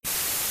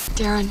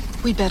Darren,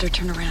 we better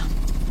turn around.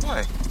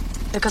 Why?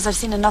 Because I've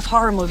seen enough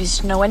horror movies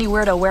to know any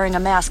weirdo wearing a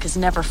mask is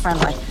never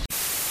friendly.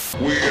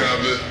 We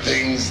are the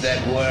things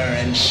that were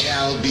and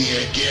shall be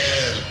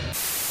again.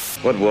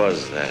 What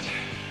was that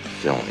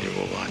film you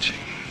were watching?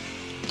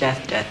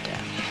 Death, Death,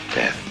 Death.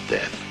 Death,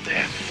 Death,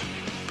 Death.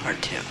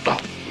 Part 2. Oh,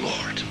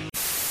 Lord.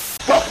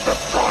 Stop the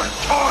prime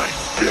time,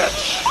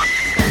 bitch!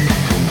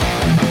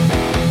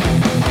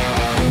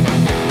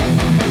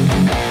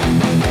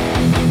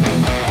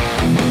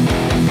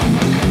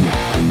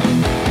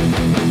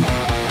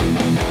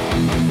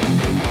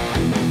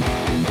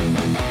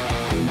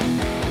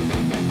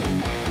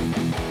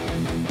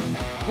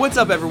 What's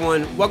up,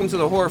 everyone? Welcome to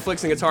the Horror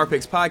Flicks and Guitar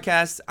Picks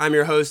podcast. I'm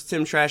your host,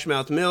 Tim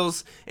Trashmouth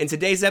Mills, and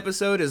today's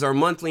episode is our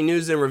monthly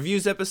news and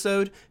reviews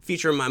episode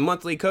featuring my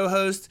monthly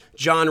co-host,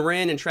 John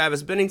Wren and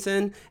Travis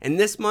Bennington, and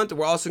this month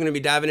we're also going to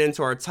be diving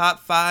into our top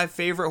 5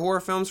 favorite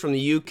horror films from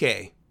the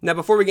UK. Now,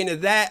 before we get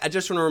into that, I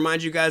just want to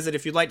remind you guys that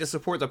if you'd like to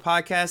support the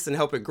podcast and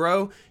help it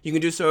grow, you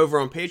can do so over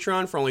on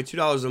Patreon for only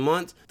 $2 a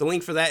month. The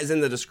link for that is in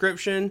the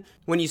description.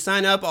 When you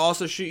sign up, I'll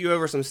also shoot you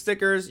over some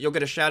stickers. You'll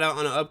get a shout out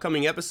on an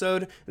upcoming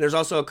episode, and there's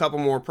also a couple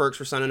more perks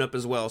for signing up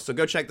as well. So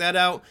go check that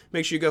out.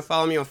 Make sure you go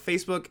follow me on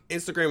Facebook,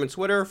 Instagram, and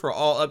Twitter for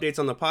all updates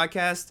on the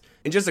podcast.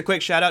 And just a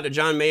quick shout out to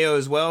John Mayo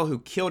as well, who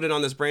killed it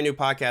on this brand new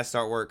podcast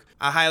artwork.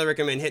 I highly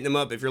recommend hitting him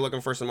up if you're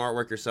looking for some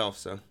artwork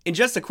yourself. And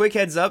just a quick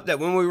heads up that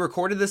when we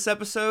recorded this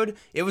episode,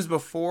 it was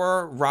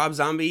before Rob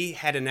Zombie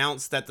had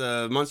announced that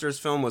the Monsters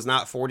film was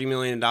not $40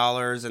 million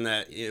and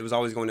that it was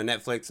always going to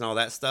Netflix and all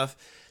that stuff.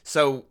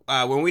 So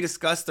when we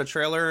discussed the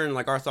trailer and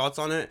like our thoughts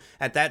on it,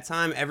 at that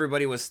time,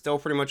 everybody was still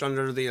pretty much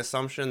under the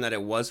assumption that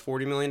it was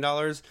 $40 million.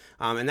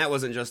 And that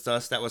wasn't just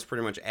us. That was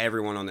pretty much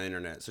everyone on the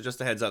internet. So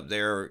just a heads up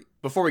there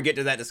before we get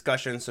to that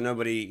discussion. So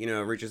nobody,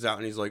 reaches out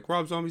and he's like,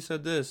 Rob Zombie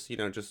said this,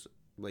 just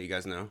let you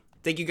guys know.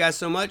 Thank you guys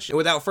so much. And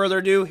without further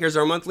ado, here's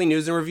our monthly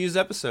news and reviews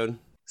episode.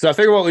 So I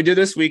figure what we do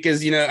this week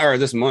is, or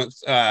this month,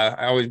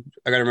 I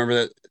got to remember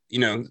that,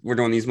 we're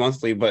doing these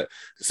monthly, but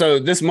so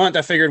this month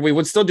I figured we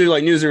would still do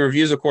like news and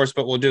reviews, of course,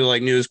 but we'll do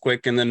like news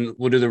quick and then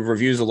we'll do the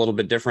reviews a little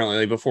bit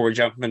differently before we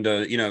jump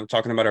into,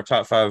 talking about our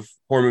top 5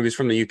 horror movies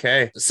from the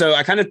UK. So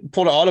I kind of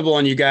pulled an audible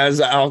on you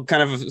guys. I'll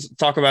kind of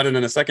talk about it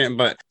in a second,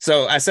 but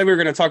so I said we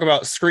were going to talk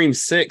about Scream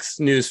 6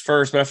 news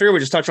first, but I figured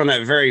we'd just touch on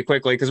that very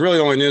quickly because really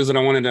the only news that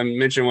I wanted to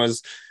mention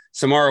was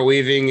Samara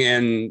Weaving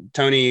and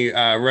Tony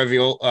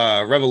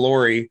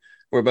Revolori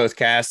were both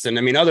cast. And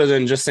I mean, other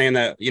than just saying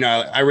that,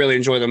 I really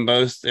enjoy them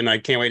both and I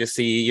can't wait to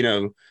see,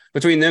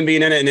 between them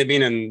being in it and it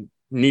being in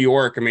New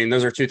York, I mean,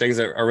 those are two things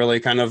that are really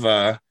kind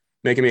of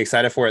making me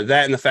excited for it.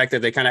 That and the fact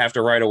that they kind of have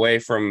to ride away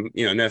from,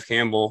 Neve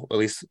Campbell, at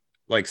least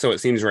like, so it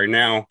seems right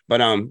now. But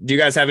do you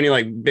guys have any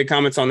like big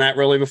comments on that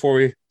really before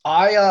we?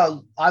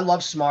 I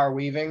love Samara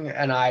Weaving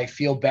and I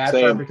feel bad for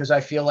her because I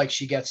feel like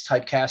she gets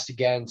typecast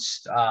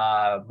against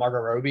Margot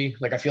Robbie.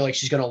 Like I feel like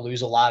she's going to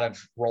lose a lot of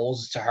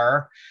roles to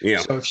her. Yeah.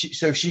 So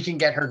if she can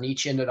get her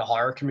niche into the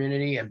horror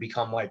community and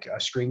become like a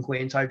scream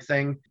queen type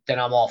thing, then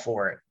I'm all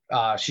for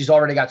it. She's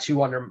already got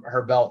 2 under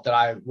her belt that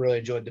I really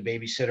enjoyed, The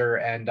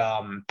Babysitter and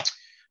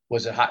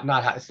was it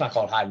it's not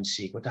called Hide and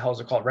Seek. What the hell is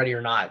it called? Ready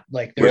or Not?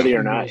 Like Ready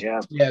or Not, yeah.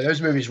 Yeah, those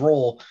movies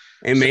roll.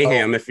 And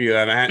Mayhem, if you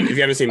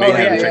haven't seen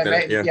Mayhem, check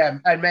that out. Yeah,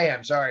 and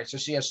Mayhem. Sorry, so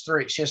she has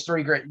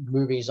 3 great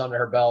movies under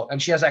her belt,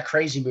 and she has that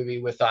crazy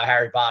movie with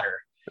Harry Potter.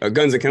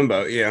 Guns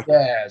Akimbo, yeah.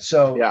 Yeah,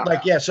 so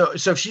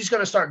if she's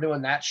gonna start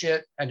doing that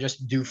shit and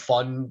just do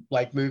fun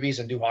like movies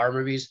and do horror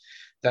movies,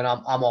 then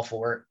I'm all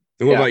for it.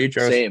 And what about you,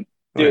 Charles? Same,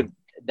 dude.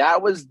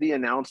 That was the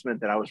announcement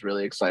that I was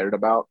really excited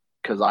about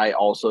because I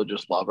also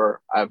just love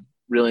her. I've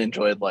really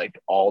enjoyed like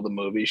all the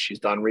movies she's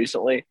done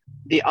recently.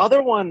 The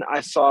other one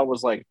I saw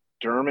was like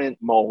Dermot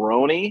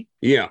Mulroney.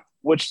 Yeah.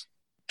 Which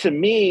to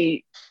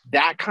me,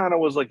 that kind of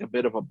was like a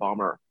bit of a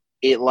bummer.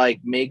 It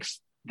like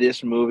makes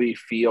this movie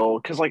feel,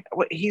 because like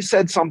he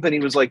said something, he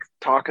was like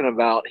talking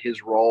about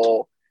his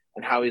role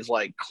and how he's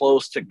like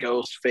close to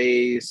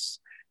Ghostface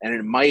and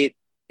it might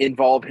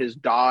involve his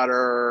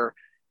daughter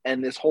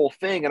and this whole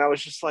thing. And I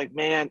was just like,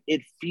 man,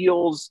 it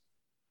feels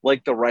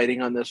like the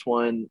writing on this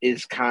one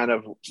is kind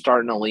of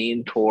starting to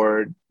lean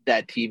toward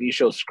that TV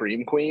show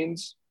Scream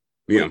Queens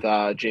with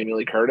Jamie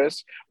Lee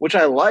Curtis, which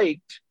I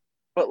liked,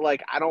 but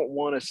like, I don't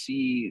want to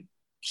see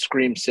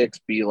Scream 6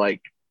 be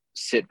like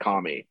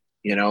sitcom-y,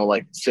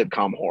 like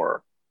sitcom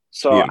horror.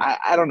 So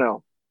I don't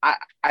know.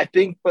 I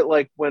think, but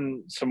like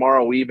when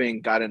Samara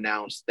Weaving got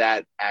announced,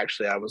 that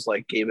actually I was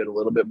like, gave it a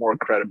little bit more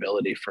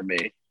credibility for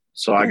me.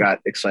 So I got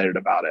excited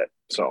about it.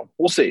 So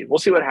we'll see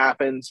what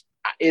happens.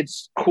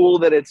 It's cool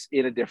that it's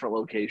in a different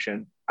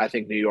location. I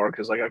think New York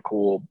is like a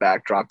cool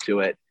backdrop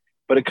to it,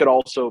 but it could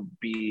also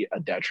be a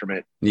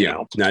detriment.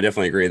 No, I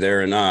definitely agree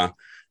there. And now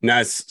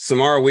it's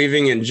Samara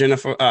Weaving and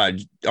Jennifer. I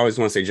always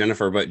want to say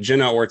Jennifer, but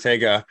Jenna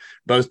Ortega,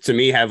 both to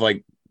me have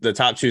like the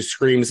top 2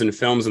 screams in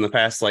films in the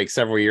past like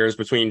several years.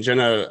 Between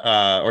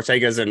Jenna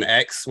Ortega's and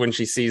X when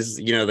she sees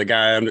the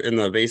guy in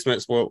the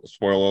basement.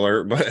 Spoiler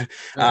alert, but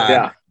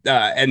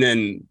and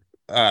then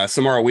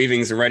Samara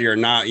Weaving's Ready or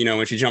Not,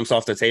 when she jumps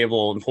off the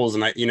table and pulls a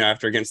knife,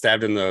 after getting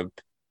stabbed in the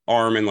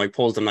arm and like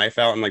pulls the knife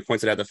out and like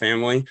points it at the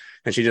family,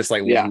 and she just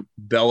like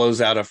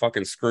bellows out a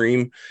fucking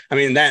scream. I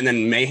mean that, and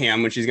then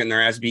Mayhem when she's getting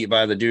her ass beat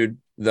by the dude,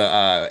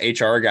 the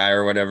HR guy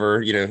or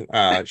whatever,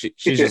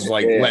 she's just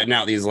like letting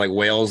out these like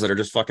wails that are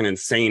just fucking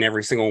insane,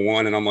 every single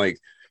one. And I'm like,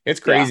 it's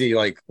crazy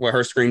like what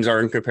her screams are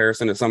in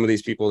comparison to some of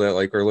these people that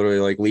like are literally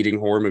like leading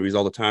horror movies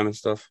all the time and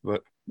stuff.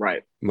 But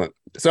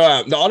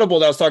so the audible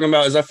that I was talking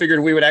about is I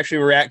figured we would actually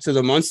react to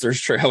the Monsters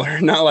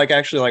trailer, not like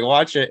actually like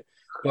watch it,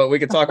 but we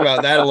could talk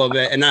about that a little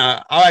bit. And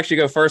I'll actually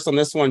go first on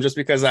this one just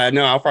because I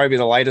know I'll probably be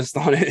the lightest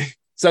on it.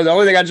 So the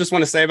only thing I just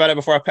want to say about it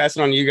before I pass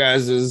it on to you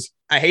guys is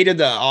I hated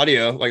the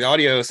audio. Like the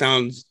audio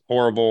sounds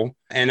horrible,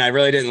 and I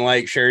really didn't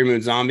like Sheri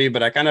Moon Zombie,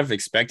 but I kind of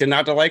expected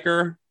not to like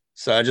her.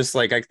 So I just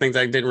like, I think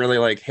that didn't really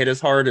like hit as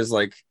hard as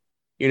like,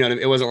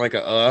 it wasn't like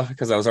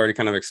because I was already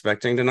kind of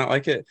expecting to not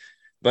like it.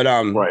 But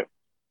I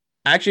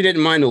actually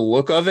didn't mind the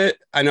look of it.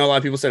 I know a lot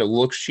of people said it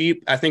looks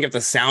cheap. I think if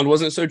the sound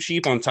wasn't so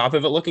cheap on top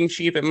of it looking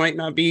cheap, it might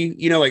not be,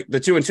 like the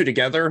two and two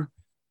together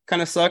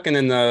kind of suck. And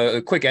then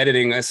the quick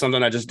editing is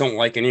something I just don't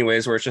like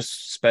anyways, where it's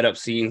just sped up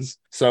scenes.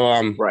 So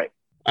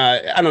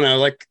I don't know,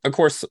 like of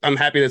course I'm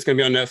happy that it's gonna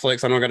be on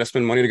Netflix. I don't gotta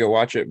spend money to go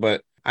watch it,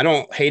 but I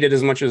don't hate it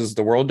as much as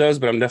the world does,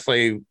 but I'm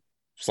definitely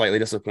slightly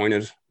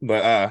disappointed.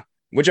 But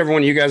whichever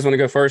one of you guys want to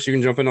go first, you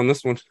can jump in on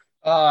this one.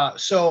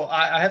 So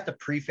I have to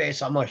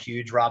preface, I'm a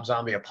huge Rob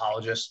Zombie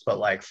apologist, but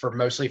like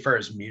mostly for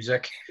his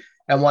music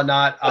and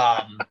whatnot.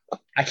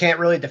 I can't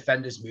really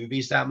defend his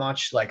movies that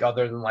much, like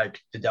other than like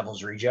The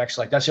Devil's Rejects.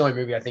 Like that's the only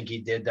movie I think he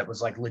did that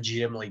was like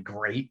legitimately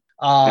great.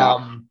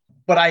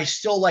 But I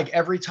still like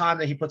every time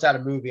that he puts out a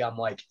movie, I'm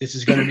like, this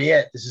is going to be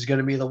it. This is going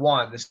to be the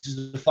one. This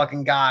is the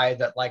fucking guy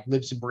that like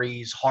lives and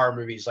breathes horror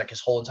movies like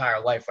his whole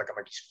entire life. Like I'm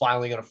like, he's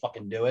finally going to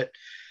fucking do it.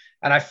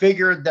 And I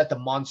figured that the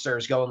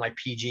Monsters going like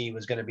PG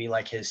was going to be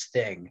like his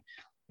thing.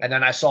 And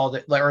then I saw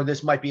that, or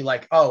this might be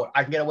like, oh,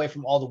 I can get away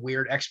from all the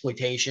weird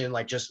exploitation,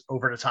 like just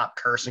over the top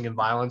cursing and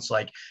violence.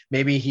 Like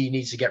maybe he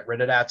needs to get rid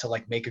of that to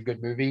like make a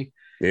good movie.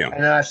 Yeah.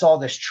 And then I saw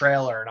this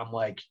trailer and I'm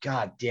like,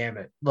 God damn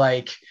it.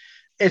 Like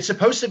it's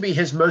supposed to be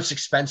his most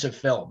expensive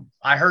film.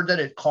 I heard that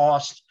it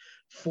cost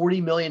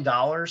 $40 million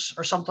or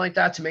something like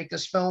that to make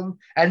this film.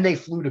 And they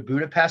flew to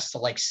Budapest to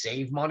like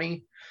save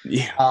money.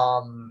 Yeah.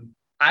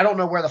 I don't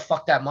know where the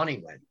fuck that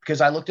money went because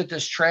I looked at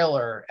this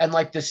trailer and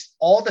like this,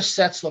 all the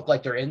sets look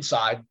like they're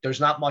inside. There's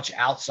not much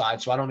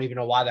outside. So I don't even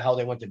know why the hell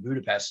they went to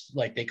Budapest.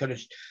 Like they could have,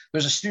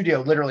 there's a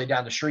studio literally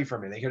down the street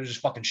from me. They could have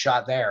just fucking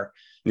shot there.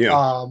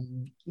 Yeah.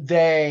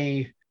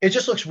 It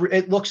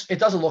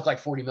doesn't look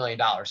like $40 million.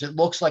 It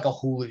looks like a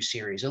Hulu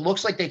series. It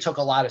looks like they took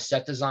a lot of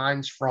set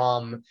designs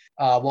from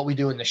What We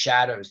Do in the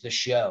Shadows, the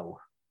show,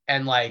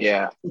 and like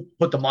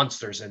put the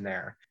monsters in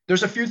there.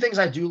 There's a few things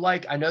I do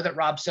like. I know that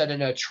Rob said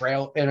in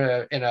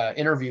a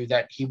interview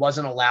that he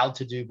wasn't allowed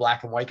to do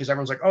black and white because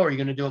everyone's like, oh, are you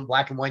going to do it in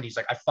black and white? And he's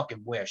like, I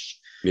fucking wish.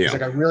 Yeah. He's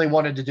like, I really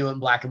wanted to do it in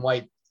black and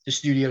white. The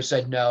studio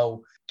said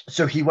no.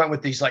 So he went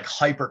with these like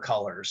hyper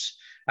colors.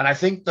 And I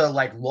think the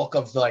like look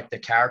of the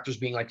characters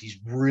being like these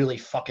really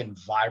fucking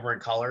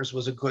vibrant colors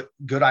was a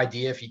good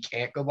idea if you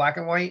can't go black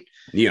and white.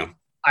 Yeah.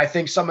 I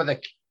think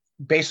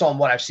based on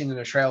what I've seen in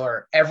the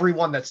trailer,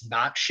 everyone that's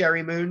not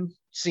Sheri Moon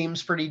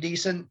seems pretty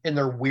decent in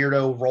their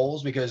weirdo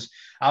roles because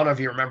I don't know if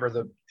you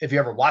remember if you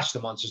ever watched The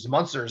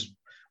Monsters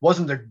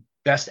wasn't their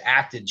best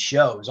acted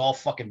show. It was all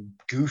fucking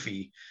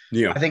goofy.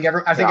 Yeah. I think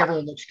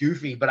everyone looks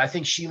goofy, but I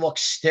think she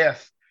looks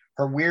stiff.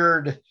 Her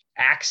weird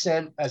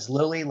accent as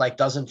Lily like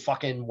doesn't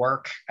fucking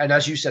work. And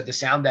as you said, the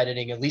sound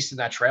editing, at least in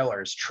that trailer,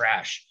 is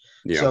trash.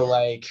 Yeah. So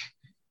like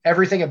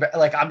everything about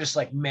like I'm just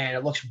like, man,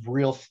 it looks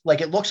real,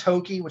 like it looks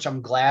hokey, which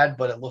I'm glad,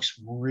 but it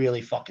looks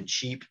really fucking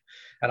cheap.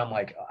 And I'm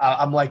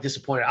like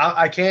disappointed.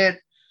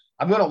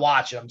 I'm gonna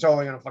watch it. I'm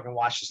totally gonna fucking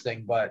watch this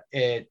thing, but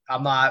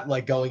I'm not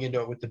like going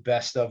into it with the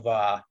best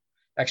of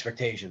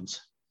expectations.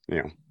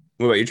 Yeah.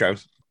 What about you,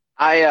 Travis?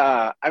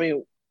 I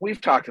mean,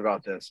 we've talked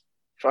about this.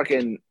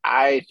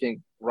 I think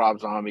Rob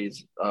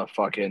Zombie's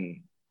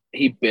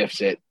he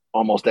biffs it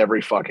almost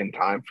every fucking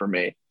time for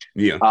me.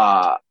 Yeah.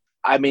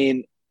 I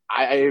mean,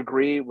 I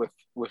agree with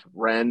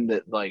Ren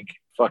that like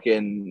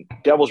fucking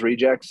Devil's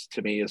Rejects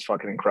to me is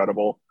fucking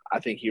incredible. I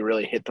think he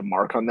really hit the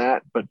mark on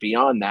that. But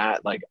beyond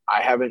that, like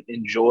I haven't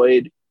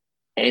enjoyed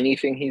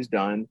anything he's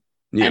done.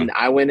 Yeah. And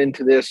I went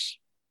into this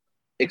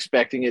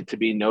expecting it to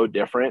be no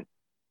different.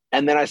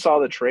 And then I saw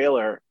the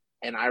trailer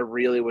and I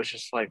really was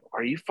just like,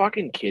 are you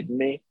fucking kidding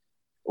me?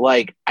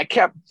 Like I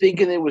kept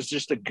thinking it was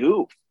just a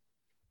goof.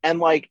 And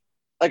like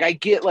I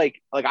get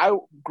like I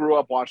grew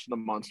up watching the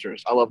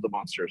Monsters. I love the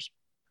Monsters.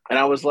 And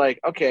I was like,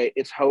 okay,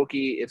 it's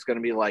hokey. It's going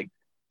to be like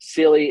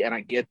silly. And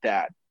I get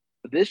that.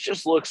 But this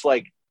just looks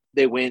like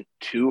they went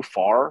too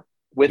far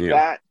with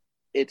that.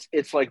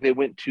 It's like they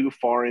went too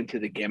far into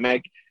the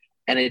gimmick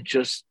and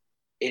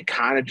it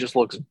kind of just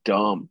looks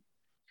dumb.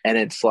 And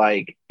it's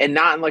like, and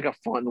not in like a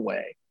fun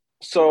way.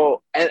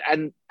 So,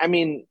 and I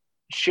mean,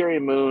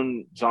 Sheri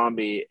Moon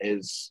Zombie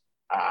is,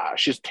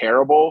 she's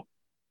terrible.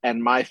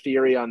 And my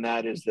theory on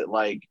that is that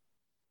like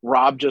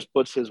Rob just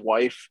puts his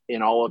wife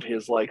in all of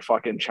his like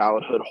fucking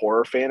childhood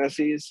horror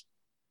fantasies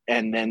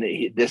and then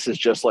this is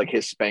just like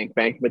his spank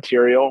bank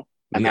material,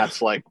 and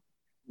that's like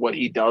what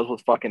he does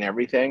with fucking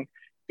everything,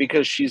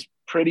 because she's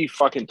pretty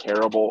fucking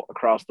terrible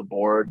across the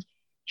board.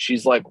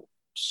 She's like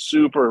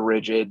super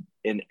rigid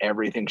in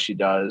everything she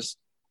does.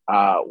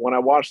 When I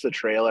watched the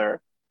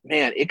trailer,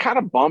 man, it kind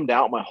of bummed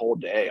out my whole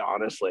day,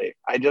 honestly.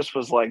 I just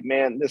was like,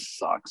 man, this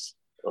sucks.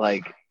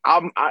 Like,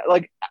 I'll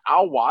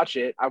watch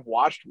it. I've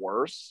watched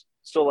worse.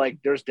 So like,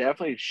 there's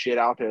definitely shit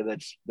out there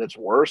that's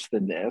worse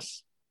than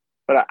this.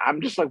 But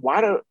I'm just like,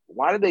 why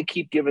do they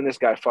keep giving this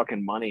guy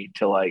fucking money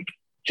to like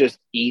just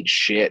eat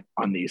shit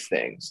on these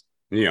things?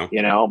 Yeah.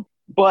 You know?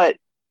 But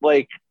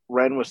like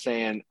Ren was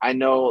saying, I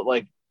know,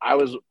 like, I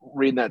was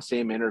reading that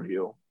same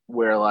interview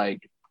where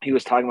like he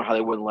was talking about how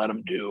they wouldn't let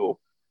him do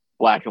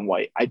black and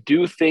white. I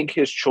do think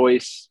his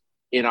choice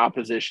in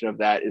opposition of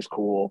that is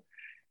cool.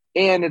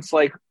 And it's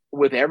like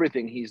with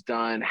everything he's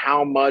done,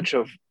 how much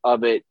of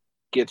it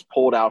gets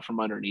pulled out from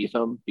underneath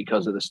him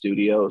because of the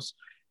studios.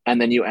 And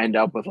then you end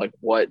up with like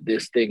what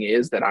this thing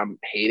is that I'm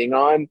hating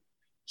on.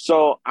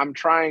 So I'm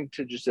trying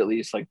to just at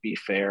least like be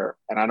fair,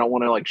 and I don't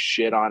want to like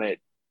shit on it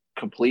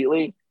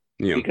completely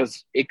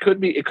because it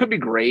could be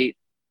great.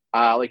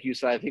 Like you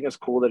said, I think it's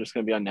cool that it's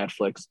going to be on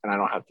Netflix and I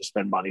don't have to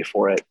spend money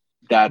for it.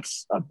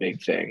 That's a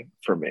big thing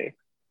for me.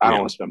 I don't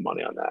want to spend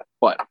money on that,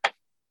 but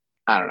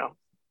I don't know.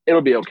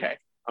 It'll be okay,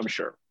 I'm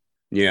sure.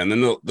 Yeah, and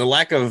then the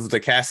lack of the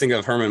casting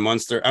of Eddie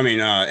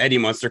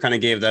Munster kind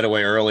of gave that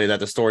away early, that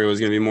the story was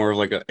going to be more of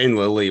like in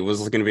Lily was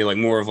going to be like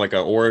more of like an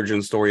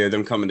origin story of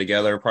them coming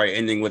together, probably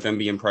ending with them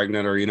being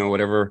pregnant or, you know,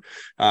 whatever.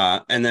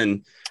 And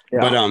then,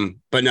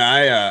 but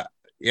no,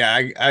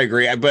 I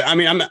agree. But I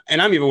mean,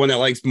 I'm even one that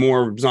likes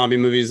more zombie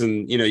movies,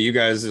 and you know, you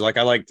guys like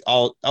I like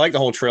the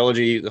whole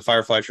trilogy, the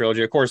Firefly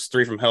trilogy. Of course,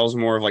 Three from Hell is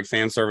more of like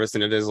fan service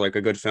than it is like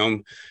a good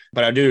film,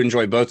 but I do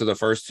enjoy both of the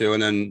first two.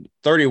 And then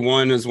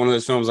 31 is one of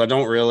those films I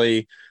don't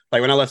really like.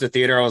 When I left the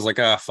theater, I was like,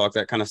 fuck,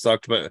 that kind of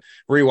sucked. But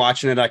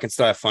rewatching it, I can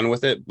still have fun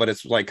with it. But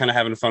it's like kind of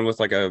having fun with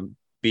like a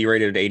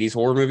B-rated 80s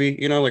horror movie,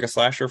 you know, like a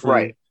slasher from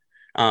right.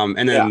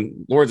 And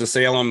then Lords of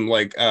Salem,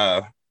 like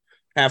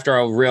after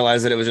I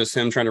realized that it was just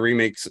him trying to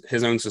remake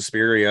his own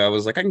Suspiria, I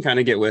was like, I can kind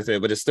of get with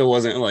it, but it still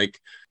wasn't like,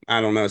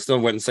 I don't know, still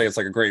wouldn't say it's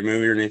like a great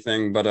movie or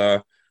anything.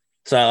 But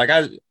so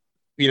like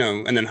you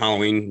know, and then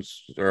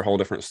Halloween's a whole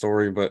different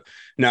story. But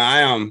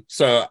no,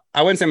 so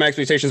I wouldn't say my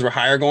expectations were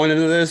higher going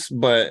into this,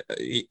 but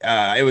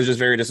it was just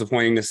very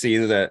disappointing to see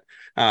that,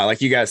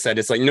 like you guys said,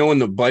 it's like knowing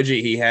the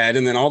budget he had,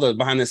 and then all the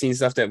behind the scenes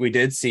stuff that we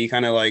did see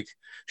kind of like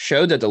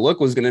showed that the look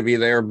was going to be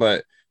there,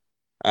 but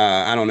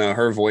I don't know.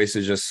 Her voice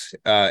is just,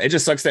 it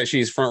just sucks that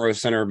she's front row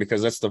center,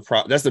 because that's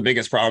the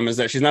biggest problem, is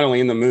that she's not only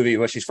in the movie,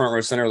 but she's front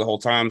row center the whole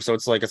time. So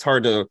it's like, it's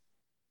hard to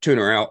tune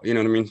her out. You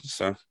know what I mean?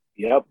 So,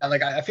 yep.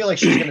 Like, I feel like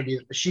she's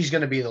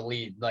going to be the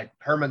lead. Like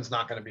Herman's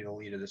not going to be the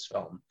lead of this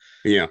film.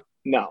 Yeah.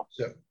 No.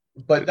 So,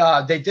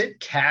 but they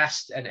did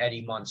cast an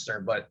Eddie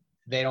Munster, but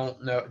they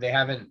don't know. They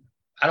haven't,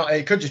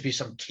 it could just be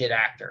some kid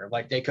actor.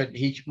 Like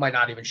he might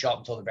not even show up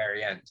until the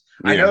very end.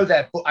 Yeah. I know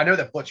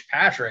that Butch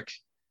Patrick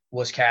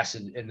was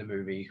casted in the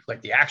movie,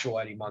 like the actual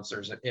Eddie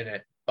Munster's in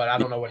it, but I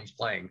don't know what he's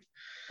playing.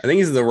 I think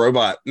he's the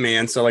robot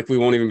man, so like we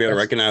won't even be able to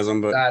recognize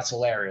him. But that's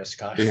hilarious,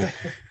 God. Yeah.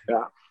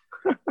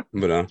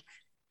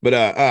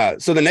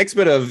 But so the next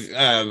bit of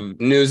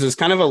news is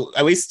kind of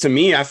at least to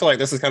me, I feel like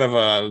this is kind of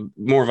a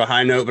more of a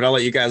high note, but I'll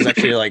let you guys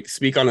actually like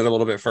speak on it a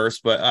little bit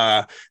first.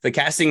 But the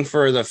casting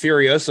for the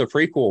Furiosa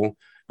prequel.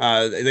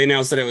 They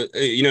announced that it was,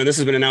 you know, this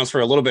has been announced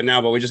for a little bit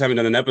now, but we just haven't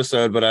done an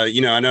episode. But,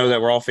 you know, I know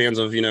that we're all fans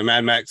of, you know,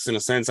 Mad Max in a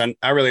sense.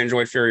 I really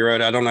enjoyed Fury Road.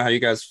 I don't know how you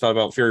guys felt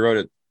about Fury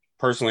Road.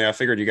 Personally, I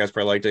figured you guys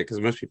probably liked it because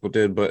most people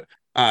did. But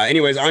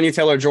anyways, Anya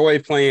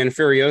Taylor-Joy playing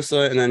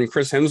Furiosa, and then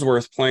Chris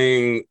Hemsworth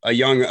playing a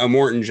young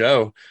Immortan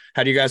Joe.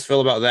 How do you guys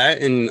feel about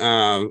that?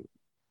 And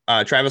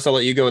Travis, I'll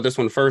let you go with this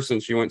one first,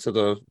 since you went to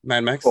the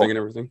Mad Max thing and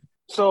everything.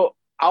 So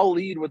I'll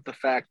lead with the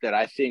fact that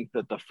I think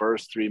that the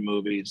first three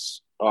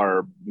movies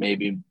are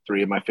maybe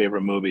three of my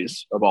favorite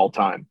movies of all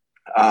time.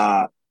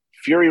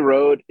 Fury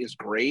Road is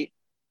great.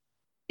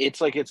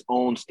 It's like its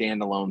own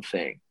standalone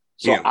thing.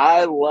 So yeah.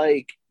 I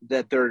like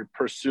that they're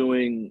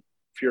pursuing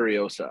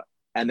Furiosa,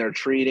 and they're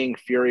treating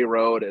Fury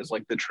Road as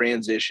like the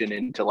transition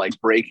into like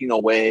breaking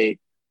away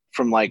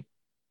from like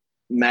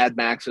Mad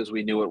Max as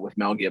we knew it with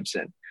Mel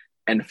Gibson,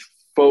 and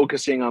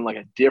focusing on like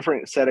a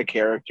different set of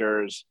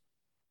characters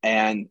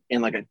and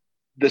in like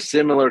the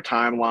similar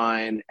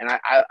timeline. And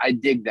I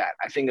dig that.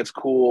 I think it's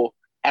cool.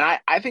 And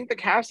I think the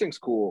casting's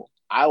cool.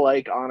 I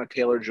like Anya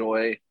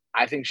Taylor-Joy.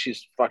 I think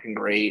she's fucking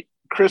great.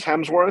 Chris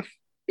Hemsworth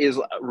is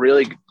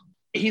really,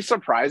 he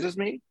surprises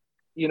me,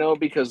 you know,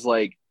 because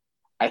like,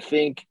 I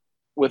think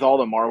with all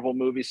the Marvel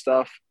movie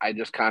stuff, I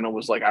just kind of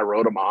was like, I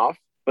wrote him off.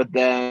 But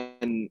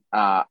then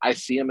I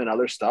see him in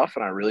other stuff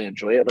and I really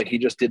enjoy it. Like he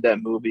just did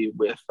that movie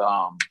with,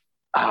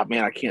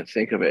 man, I can't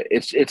think of it.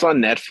 It's on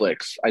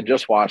Netflix. I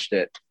just watched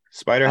it.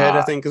 Spiderhead,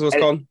 I think is what's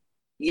called.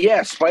 Yeah,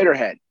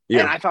 Spiderhead.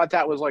 Yeah. And I thought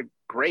that was like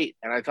great.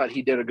 And I thought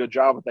he did a good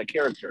job with that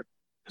character.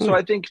 So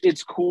I think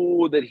it's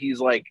cool that he's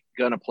like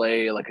going to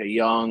play like a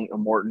young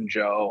Immortan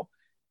Joe.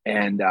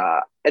 And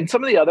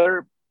some of the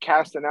other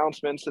cast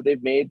announcements that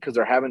they've made, because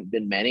there haven't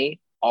been many,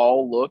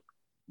 all look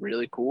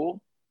really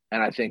cool.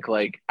 And I think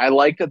like I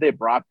like that they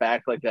brought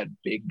back like that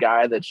big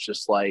guy that's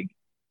just like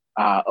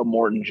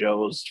Immortan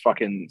Joe's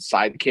fucking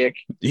sidekick.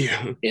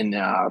 Yeah. In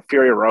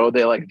Fury Road,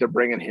 they're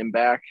bringing him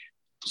back.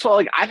 So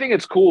like I think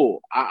it's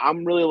cool.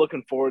 I'm really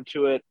looking forward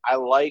to it. I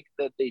like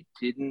that they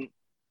didn't.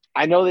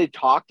 I know they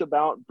talked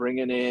about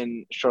bringing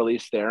in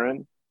Charlize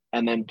Theron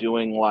and then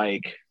doing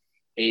like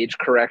age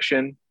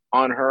correction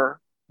on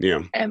her.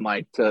 Yeah. And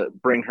like to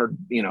bring her,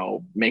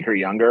 make her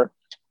younger.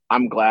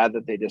 I'm glad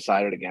that they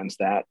decided against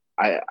that.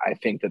 I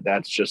think that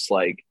that's just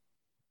like,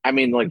 I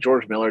mean, like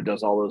George Miller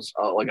does all those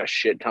like a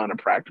shit ton of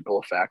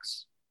practical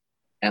effects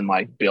and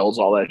like builds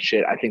all that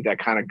shit. I think that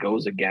kind of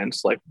goes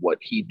against like what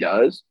he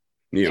does.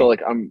 Yeah. So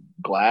like I'm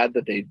glad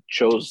that they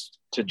chose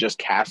to just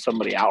cast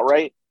somebody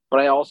outright.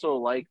 But I also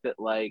like that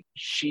like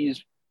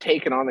she's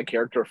taken on the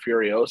character of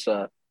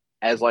Furiosa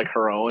as like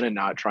her own and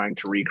not trying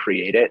to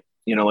recreate it.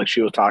 Like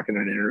she was talking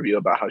in an interview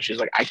about how she's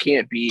like, I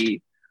can't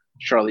be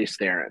Charlize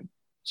Theron,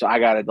 so I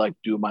got to like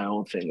do my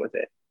own thing with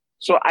it.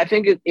 So I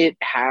think it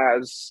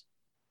has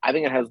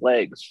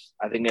legs.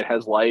 I think it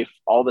has life.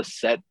 All the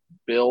set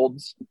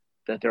builds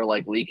that they're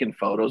like leaking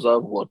photos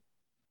of look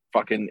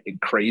fucking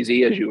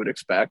crazy, as you would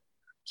expect.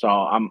 So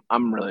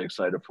I'm really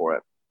excited for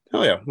it.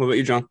 Oh yeah. What about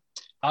you, John?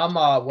 I'm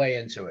way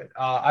into it.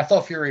 I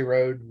thought Fury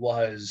Road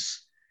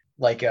was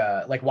like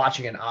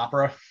watching an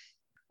opera,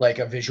 like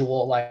a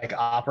visual like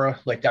opera.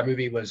 Like that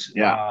movie was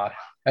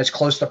as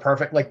close to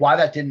perfect. Like why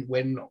that didn't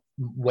win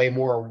way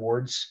more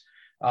awards.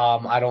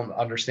 I don't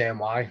understand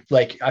why.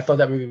 Like I thought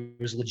that movie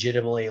was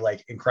legitimately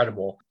like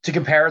incredible. To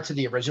compare it to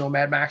the original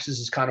Mad Maxes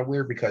is kind of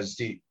weird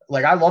because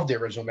I love the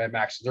original Mad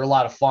Maxes. They're a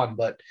lot of fun,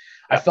 but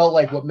I felt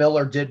like what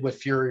Miller did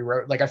with Fury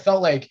Road, like I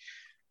felt like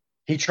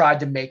he tried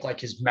to make like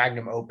his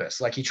magnum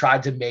opus. Like he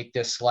tried to make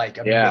this like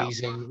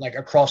amazing, like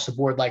across the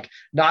board, like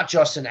not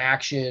just an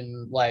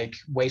action, like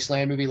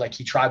wasteland movie. Like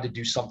he tried to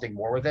do something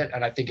more with it.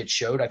 And I think it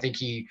showed. I think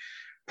he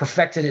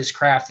perfected his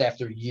craft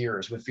after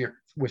years with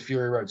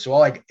Fury Road. So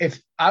like, if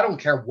I don't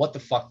care what the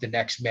fuck the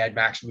next Mad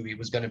Max movie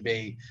was going to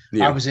be,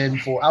 I was in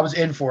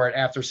for it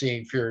after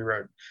seeing Fury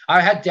Road.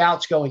 I had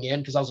doubts going in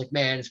because I was like,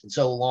 man, it's been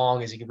so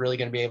long. Is he really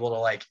going to be able to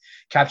like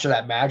capture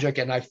that magic?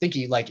 And I think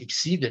he like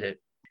exceeded it.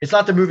 It's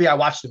not the movie I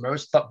watched the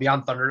most.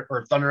 Beyond Thunder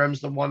or Thunder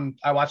M's the one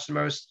I watched the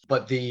most,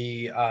 but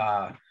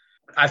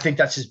I think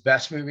that's his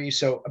best movie.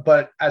 So,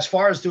 but as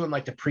far as doing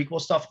like the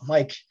prequel stuff, I'm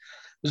like,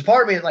 there's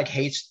part of me that like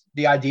hates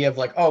the idea of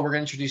like, oh, we're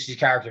going to introduce these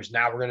characters.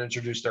 Now we're going to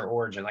introduce their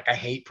origin. Like I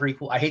hate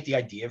prequel. I hate the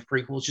idea of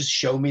prequels. Just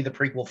show me the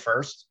prequel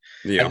first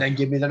and then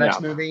give me the next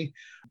movie.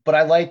 But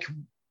I like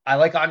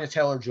Anya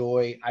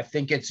Taylor-Joy. I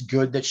think it's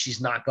good that she's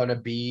not going to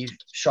be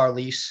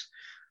Charlize.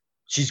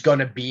 She's going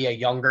to be a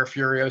younger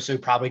Furiosa who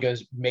probably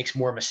makes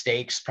more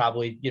mistakes,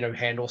 probably,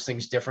 handles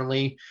things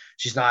differently.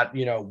 She's not,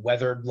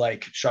 weathered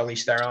like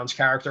Charlize Theron's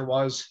character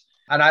was.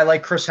 And I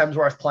like Chris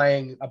Hemsworth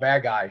playing a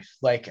bad guy.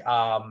 Like,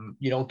 I'm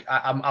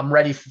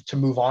ready to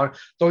move on.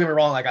 Don't get me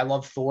wrong. Like, I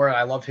love Thor. And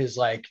I love his,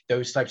 like,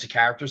 those types of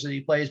characters that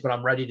he plays, but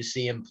I'm ready to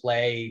see him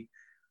play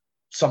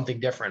something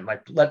different.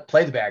 Like,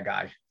 play the bad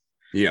guy.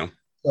 Yeah.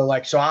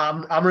 So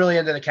I'm really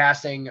into the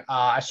casting.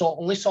 I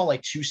only saw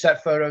like 2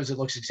 set photos. It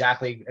looks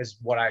exactly as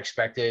what I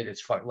expected.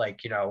 It's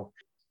like,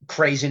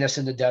 craziness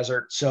in the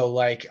desert. So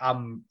like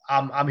I'm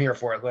here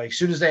for it. Like as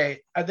soon as I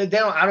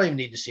don't even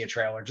need to see a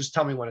trailer. Just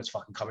tell me when it's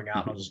fucking coming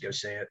out and I'll just go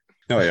see it.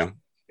 Oh yeah.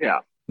 Yeah.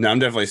 No, I'm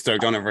definitely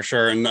stoked on it for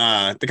sure. And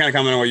to kind of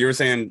comment on what you were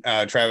saying,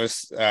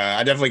 Travis,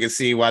 I definitely could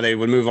see why they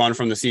would move on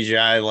from the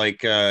CGI, like,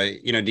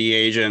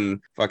 de-age and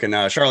fucking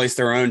Charlize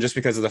Theron, just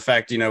because of the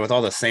fact, with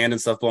all the sand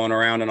and stuff blowing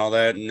around and all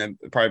that. And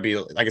it'd probably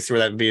be, I can see where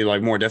that'd be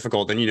like more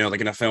difficult than,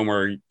 like in a film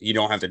where you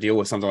don't have to deal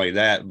with something like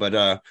that. But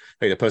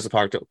like the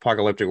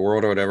post-apocalyptic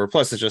world or whatever.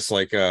 Plus, it's just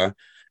like,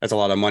 that's a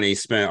lot of money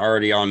spent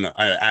already on an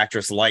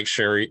actress like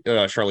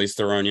Charlize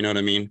Theron. You know what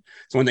I mean?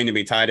 It's one thing to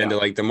be tied into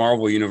like the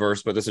Marvel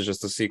universe, but this is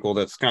just a sequel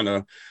that's kind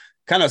of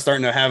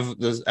starting to have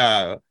this.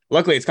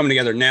 Luckily, it's coming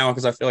together now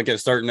because I feel like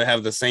it's starting to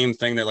have the same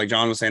thing that like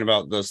John was saying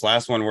about this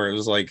last one, where it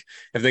was like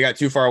if they got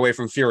too far away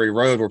from Fury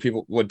Road,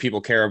 where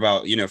people care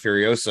about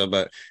Furiosa.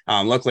 But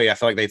luckily, I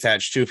feel like they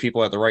attached 2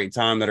 people at the right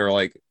time that are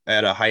like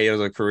at a height of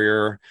their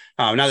career.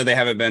 Not that they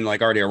haven't been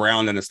like already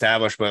around and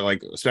established, but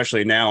like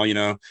especially now,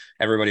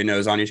 everybody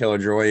knows Anya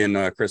Taylor-Joy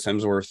and Chris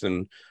Hemsworth,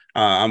 and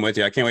I'm with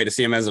you. I can't wait to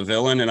see him as a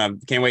villain, and I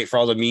can't wait for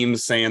all the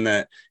memes saying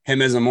that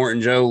him as Immortan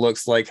Joe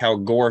looks like how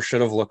Gore should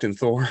have looked in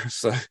Thor.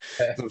 So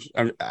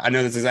I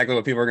know that's exactly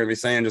what people are going to be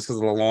saying just because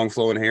of the long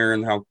flowing hair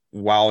and how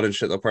wild and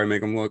shit they'll probably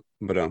make him look.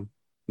 But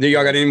do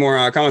y'all got any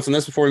more comments on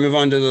this before we move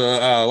on to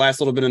the last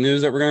little bit of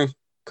news that we're going to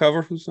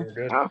cover?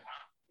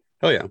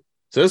 Hell yeah.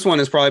 So this one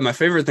is probably my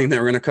favorite thing that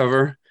we're going to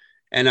cover.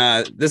 And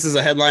this is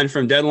a headline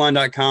from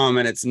Deadline.com,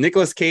 and it's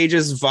Nicolas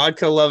Cage's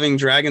vodka-loving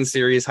Dragon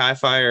series, High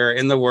Fire,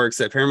 in the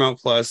works at Paramount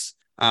Plus,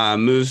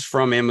 moves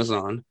from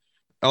Amazon.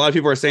 A lot of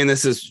people are saying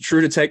this is True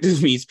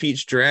Detective meets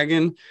Pete's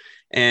Dragon.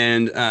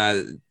 And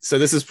so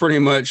this is pretty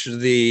much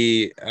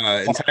the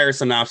entire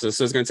synopsis.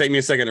 So it's going to take me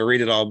a second to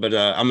read it all, but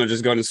I'm going to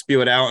just go ahead and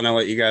spew it out, and I'll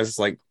let you guys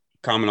like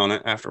comment on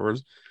it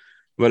afterwards.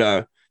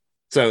 But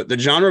so the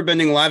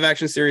genre-bending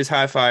live-action series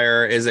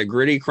Highfire is a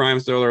gritty crime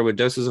thriller with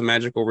doses of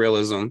magical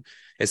realism.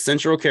 Its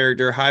central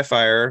character,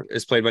 Highfire,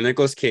 is played by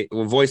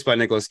voiced by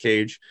Nicolas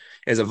Cage,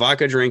 is a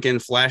vodka-drinking,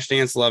 flash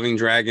dance-loving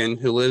dragon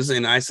who lives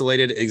in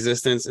isolated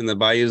existence in the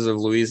bayous of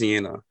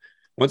Louisiana.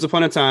 Once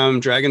upon a time,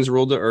 dragons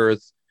ruled the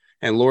earth,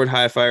 and Lord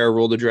Highfire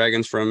ruled the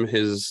dragons from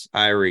his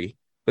eyrie.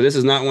 But this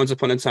is not once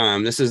upon a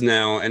time. This is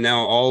now, and now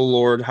all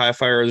Lord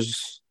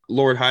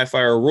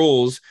Highfire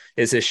rules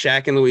is his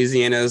shack in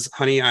Louisiana's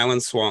Honey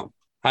Island swamp.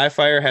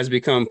 Highfire has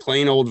become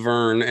plain old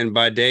Vern, and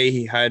by day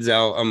he hides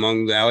out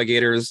among the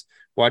alligators,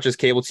 watches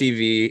cable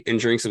TV, and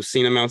drinks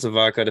obscene amounts of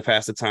vodka to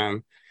pass the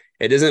time.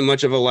 It isn't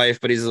much of a life,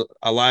 but he's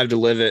alive to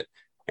live it,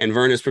 and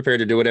Vern is prepared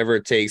to do whatever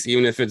it takes,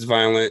 even if it's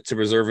violent, to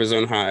preserve his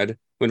own hide.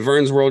 When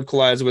Vern's world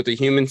collides with a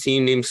human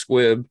teen named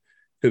Squib,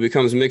 who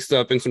becomes mixed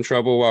up in some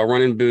trouble while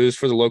running booze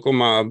for the local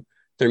mob,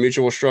 their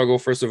mutual struggle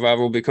for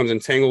survival becomes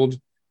entangled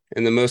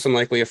in the most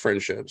unlikely of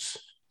friendships.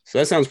 So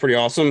that sounds pretty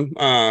awesome.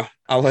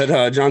 I'll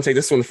let John take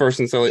this one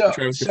first. So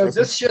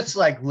this shit's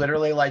like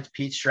literally like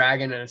Pete's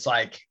Dragon, and it's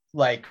like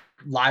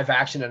live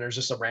action, and there's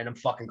just a random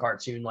fucking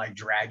cartoon like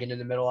dragon in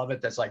the middle of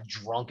it that's like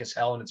drunk as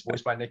hell, and it's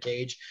voiced by Nick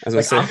Cage.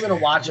 Like, I'm gonna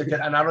watch it,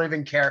 and I don't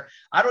even care.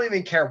 I don't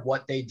even care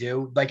what they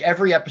do. Like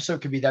every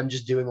episode could be them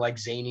just doing like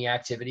zany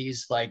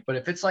activities. Like, but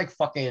if it's like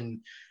fucking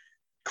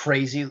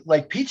crazy,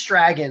 like Pete's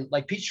Dragon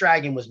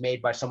was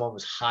made by someone who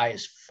was high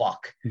as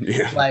fuck.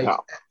 Yeah.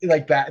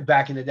 Like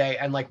back in the day,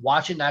 and like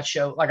watching that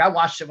show, like I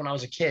watched it when I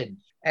was a kid,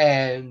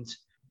 and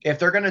if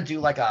they're gonna do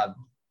like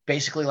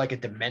basically like a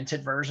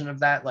demented version of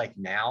that, like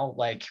now,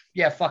 like,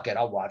 yeah, fuck it,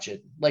 I'll watch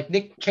it. Like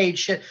Nick Cage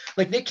shit,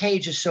 like Nick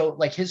Cage is so,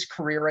 like, his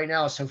career right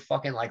now is so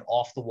fucking like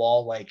off the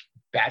wall, like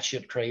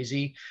batshit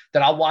crazy,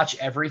 that I'll watch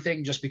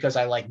everything just because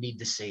I like need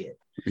to see it.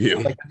 Yeah.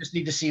 Like I just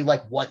need to see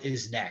like what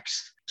is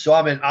next. So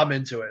I'm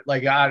into it.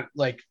 Like I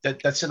like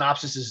that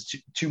synopsis is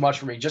too much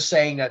for me. Just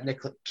saying that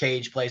Nick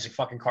Cage plays a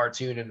fucking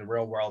cartoon in the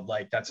real world,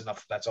 like that's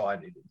enough. That's all I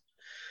needed.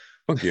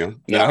 Fuck yeah.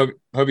 I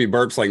hope he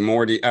burps like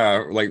Morty,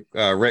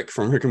 Rick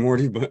from Rick and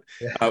Morty. But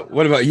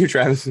what about you,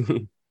 Travis?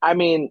 I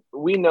mean,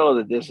 we know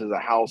that this is a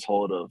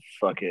household of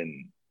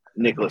fucking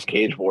Nicolas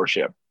Cage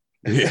worship.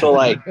 Yeah. So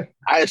like,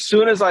 as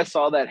soon as I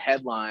saw that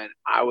headline,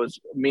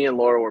 me and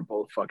Laura were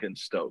both fucking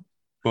stoked.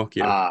 Fuck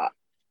yeah.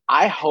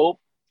 I hope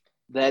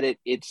that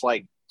it's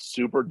like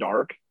super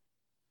dark,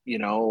 you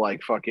know,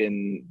 like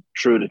fucking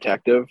True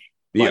Detective.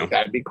 Like,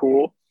 that'd be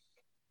cool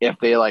if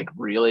they like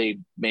really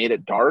made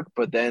it dark,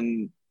 but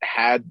then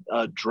had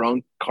a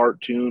drunk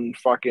cartoon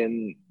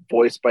fucking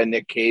voiced by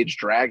Nick Cage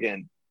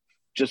dragon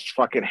just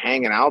fucking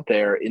hanging out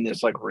there in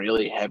this like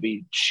really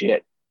heavy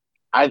shit.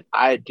 I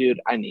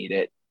need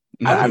it.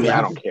 I mean, I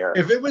don't care.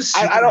 If it was,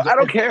 I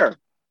don't care.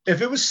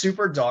 If it was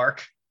super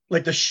dark,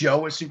 like the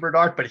show was super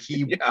dark, but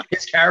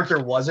his character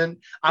wasn't,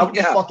 I would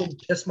fucking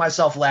piss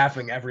myself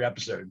laughing every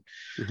episode.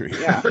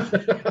 Yeah,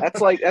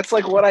 that's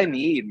like what I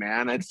need,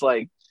 man. It's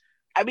like,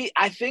 I mean,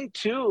 I think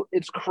too,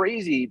 it's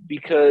crazy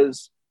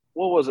because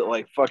what was it,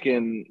 like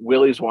fucking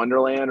Willy's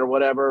Wonderland or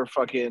whatever,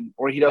 fucking,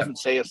 or he doesn't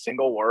say a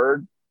single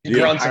word. He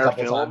grunts a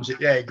couple times.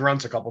 Yeah, he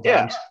grunts a couple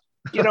times.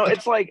 You know,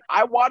 it's like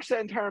I watched that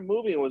entire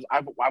movie.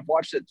 I've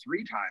watched it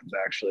 3 times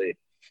actually.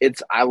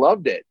 I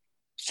loved it.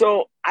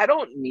 So I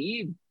don't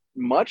need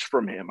much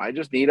from him. I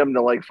just need him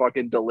to like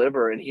fucking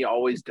deliver, and he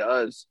always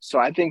does. So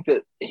I think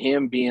that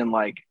him being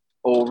like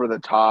over the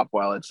top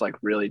while it's like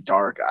really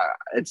dark,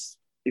 it's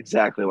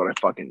exactly what I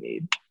fucking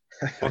need.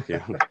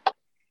 Okay.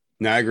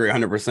 No, I agree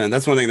 100%.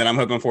 That's one thing that I'm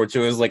hoping for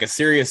too, is like a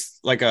serious,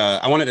 like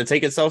I wanted to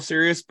take itself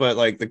serious, but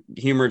like the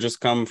humor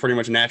just come pretty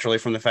much naturally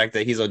from the fact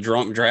that he's a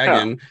drunk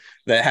dragon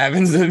that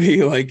happens to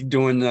be like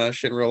doing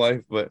shit in real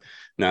life. But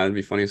no, it'd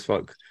be funny as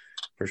fuck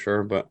for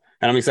sure. But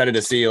and I'm excited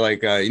to see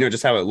like you know,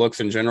 just how it looks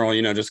in general,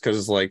 you know, just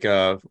because like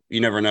you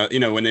never know, you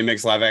know, when they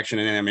mix live action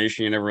and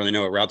animation, you never really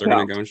know what route they're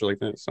gonna go and shit like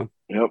that. So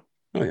oh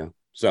yeah.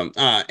 So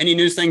any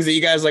news things that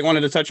you guys like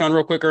wanted to touch on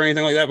real quick or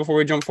anything like that before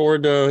we jump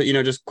forward to, you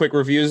know, just quick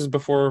reviews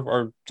before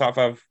our top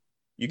 5?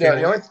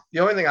 The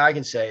only thing I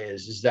can say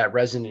is that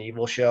Resident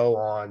Evil show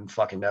on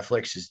fucking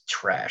Netflix is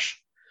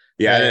trash.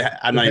 Yeah,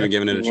 I'm not even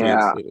giving it a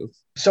chance.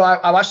 So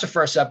I watched the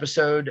first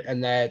episode,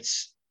 and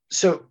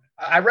so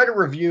I read a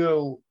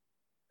review,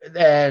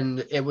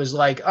 and it was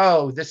like,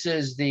 oh, this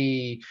is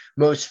the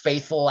most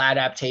faithful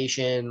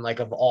adaptation like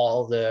of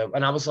all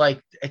and I was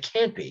like, it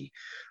can't be.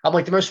 I'm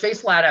like, the most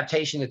faithful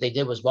adaptation that they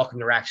did was Welcome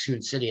to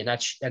Raccoon City, and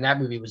that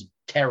movie was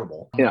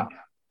terrible. Yeah.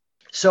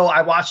 So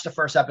I watched the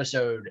first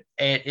episode.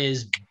 It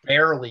is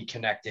barely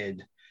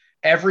connected.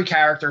 Every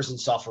character is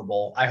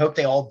insufferable. I hope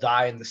they all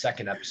die in the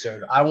second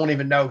episode. I won't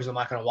even know because I'm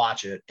not going to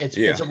watch it. It's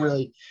a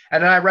really,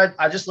 and then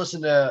I just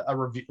listened to a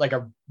review, like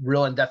a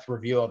real in-depth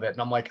review of it, and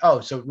I'm like,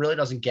 oh, so it really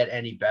doesn't get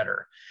any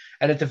better.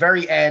 And at the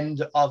very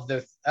end of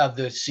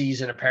the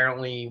season,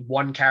 apparently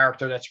one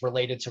character that's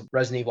related to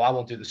Resident Evil, I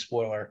won't do the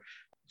spoiler,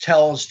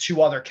 tells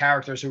two other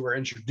characters who were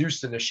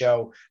introduced in the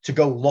show to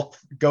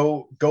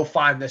go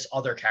find this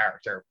other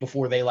character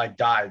before they like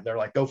die. They're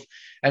like, go.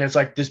 And it's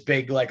like this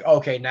big, like,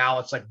 okay, now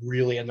it's like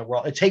really in the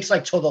world. It takes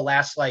like till the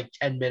last like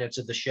 10 minutes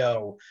of the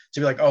show to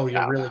be like, oh,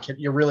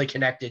 you're really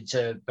connected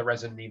to the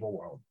Resident Evil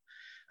world.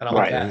 And I'm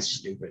like, that's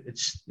stupid.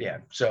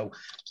 So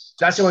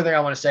that's the only thing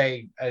I want to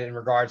say in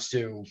regards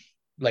to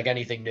like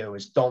anything new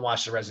is don't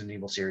watch the Resident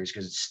Evil series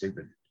because it's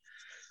stupid.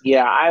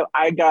 Yeah,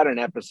 I got an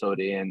episode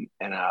in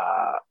and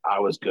I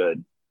was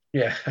good.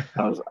 Yeah.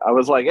 I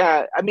was like,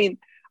 yeah, I mean,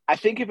 I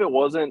think if it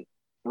wasn't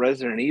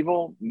Resident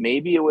Evil,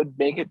 maybe it would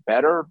make it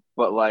better,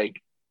 but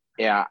like,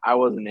 yeah, I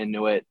wasn't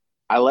into it.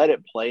 I let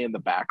it play in the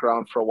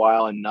background for a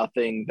while and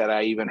nothing that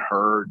I even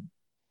heard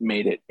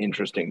made it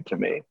interesting to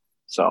me.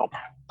 So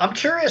I'm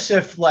curious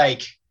if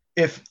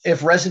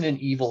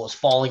Resident Evil is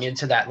falling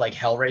into that like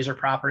Hellraiser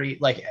property,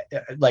 like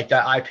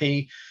that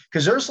IP,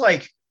 because there's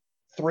like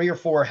 3 or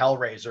 4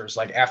 Hellraisers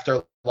like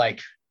after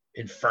like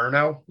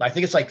Inferno. I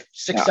think it's like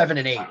 6, 7,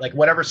 and 8, like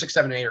whatever 6,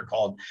 7, and 8 are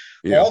called.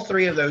 Yeah. All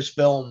 3 of those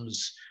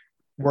films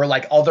were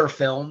like other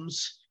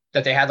films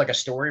that they had like a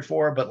story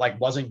for, but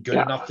like wasn't good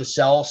enough to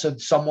sell. So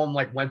someone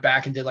like went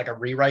back and did like a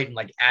rewrite and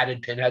like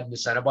added Pinhead and the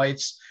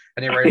Cenobites,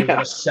 and they were able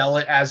to sell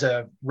it as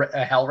a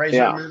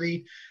Hellraiser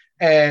movie.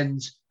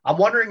 And I'm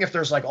wondering if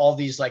there's like all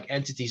these like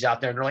entities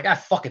out there and they're like,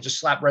 fuck it, just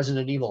slap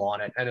Resident Evil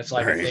on it. And it's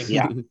like,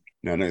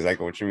 No, I know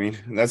exactly what you mean.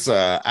 That's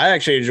I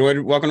actually enjoyed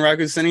Welcome to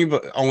Raccoon City,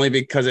 but only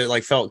because it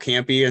like felt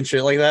campy and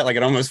shit like that. Like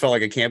it almost felt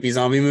like a campy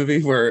zombie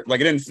movie where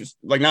like it didn't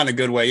like not in a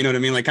good way. You know what I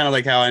mean? Like kind of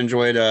like how I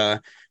enjoyed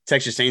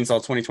Texas Chainsaw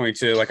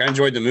 2022. Like I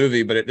enjoyed the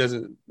movie, but it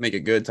doesn't make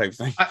it good type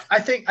thing. I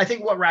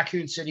think what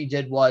Raccoon City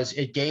did was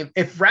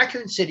if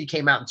Raccoon City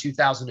came out in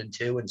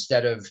 2002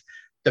 instead of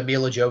the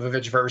Mila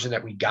Jovovich version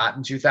that we got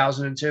in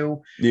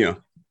 2002. Yeah.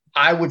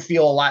 I would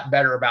feel a lot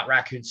better about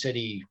Raccoon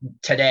City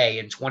today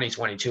in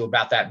 2022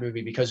 about that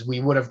movie because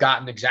we would have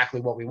gotten exactly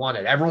what we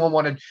wanted. Everyone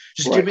wanted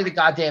just give me the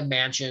goddamn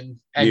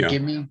mansion and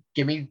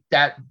give me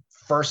that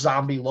first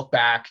zombie look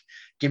back.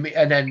 Give me,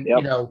 and then,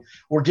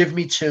 or give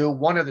me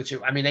one of the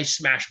two. I mean, they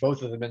smashed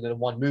both of them into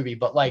one movie,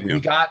 but like we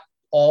got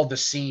all the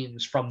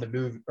scenes from the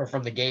movie or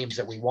from the games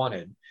that we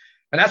wanted.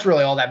 And that's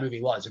really all that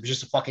movie was. It was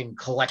just a fucking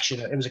collection.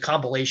 It was a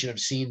compilation of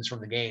scenes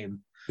from the game.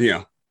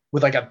 Yeah.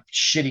 With like a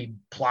shitty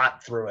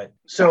plot through it.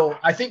 So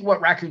I think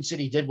what Raccoon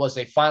City did was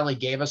they finally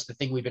gave us the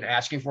thing we've been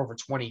asking for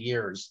 20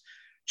 years,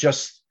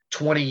 just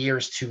 20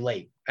 years too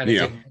late. And it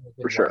didn't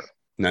for sure. Work.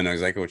 No, I know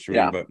exactly what you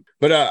mean.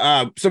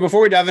 But so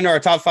before we dive into our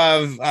top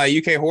 5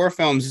 UK horror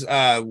films,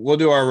 we'll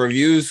do our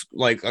reviews,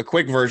 like a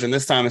quick version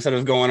this time, instead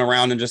of going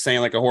around and just saying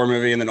like a horror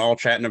movie and then all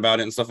chatting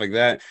about it and stuff like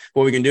that.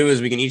 What we can do is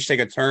we can each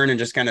take a turn and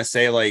just kind of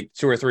say like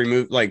 2 or 3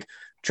 movies. Like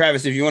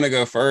Travis, if you want to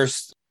go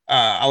first,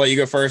 I'll let you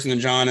go first, and then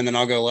John, and then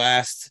I'll go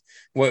last.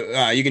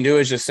 What you can do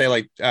is just say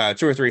like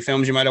 2 or 3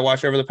 films you might have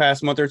watched over the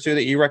past month or 2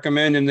 that you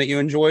recommend and that you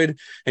enjoyed.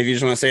 If you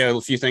just want to say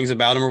a few things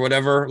about them or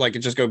whatever, like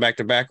just go back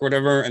to back or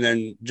whatever. And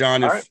then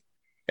John,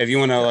 if you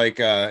want to like,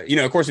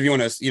 of course, if you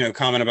want to,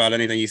 comment about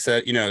anything he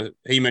said,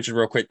 he mentioned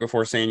real quick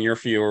before saying your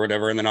few or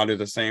whatever, and then I'll do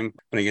the same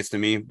when it gets to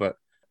me. But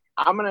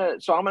I'm going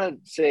to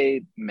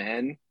say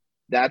Men.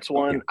 That's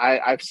one.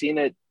 I've seen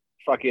it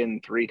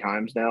fucking 3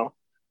 times now.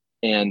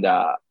 And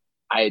I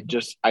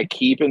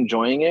keep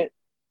enjoying it.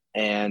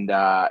 And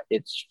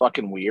it's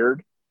fucking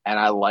weird, and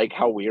I like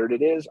how weird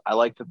it is. I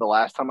like that the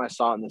last time I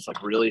saw it in this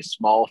like really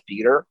small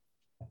theater,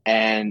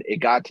 and it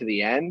got to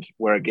the end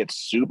where it gets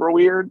super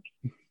weird,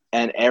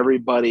 and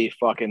everybody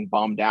fucking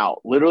bummed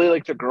out. Literally,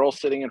 like the girl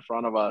sitting in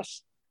front of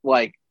us,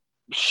 like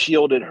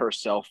shielded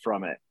herself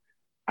from it,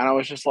 and I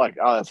was just like,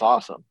 "Oh, that's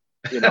awesome."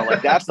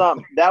 Like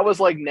that was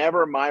like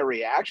never my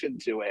reaction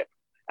to it.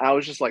 And I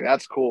was just like,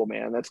 "That's cool,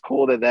 man. That's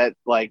cool that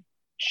like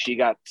she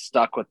got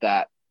stuck with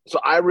that." So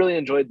I really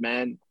enjoyed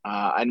Men.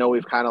 I know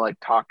we've kind of like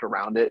talked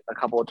around it a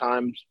couple of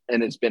times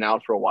and it's been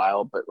out for a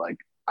while, but like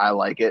I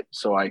like it.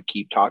 So I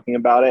keep talking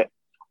about it.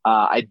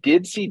 I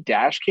did see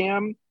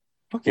Dashcam,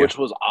 which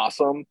was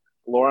awesome.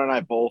 Laura and I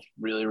both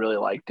really, really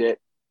liked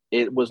it.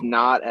 It was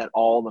not at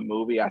all the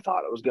movie I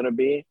thought it was going to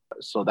be.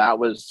 So that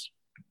was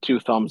 2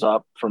 thumbs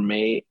up for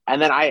me.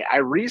 And then I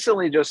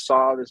recently just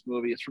saw this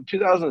movie. It's from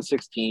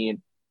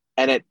 2016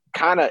 and it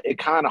kind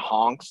of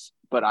honks,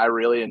 but I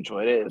really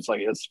enjoyed it.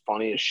 It's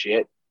funny as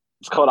shit.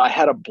 It's called I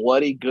Had a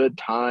Bloody Good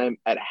Time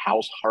at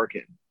House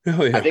Harkin.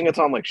 Oh, yeah. I think it's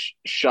on like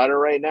Shudder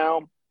right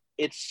now.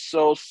 It's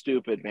so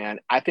stupid,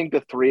 man. I think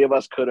the 3 of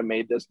us could have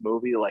made this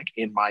movie like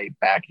in my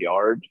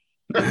backyard.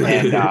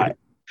 And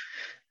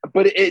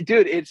but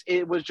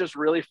it was just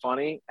really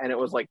funny, and it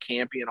was like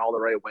campy in all the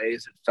right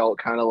ways. It felt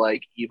kind of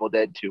like Evil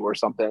Dead 2 or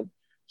something.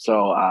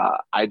 So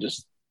I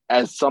just,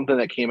 as something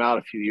that came out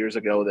a few years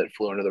ago that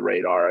flew under the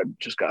radar, I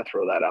just got to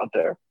throw that out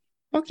there.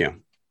 Fuck yeah.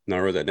 No, I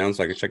wrote that down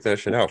so I can check that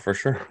shit out for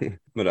sure.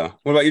 But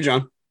what about you,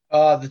 John?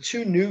 The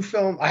 2 new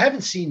film, I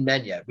haven't seen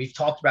Men yet. We've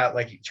talked about,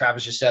 like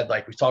Travis just said,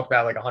 like we've talked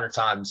about like 100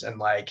 times and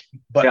like,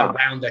 but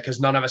around it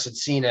because none of us had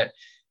seen it.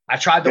 I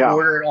tried to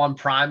order it on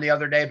Prime the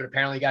other day, but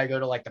apparently you got to go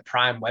to like the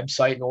Prime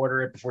website and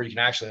order it before you can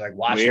actually like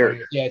watch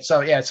it. Yeah. So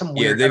it's some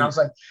weird. And I was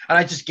like, and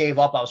I just gave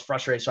up. I was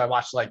frustrated. So I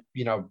watched like,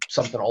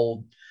 something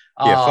old.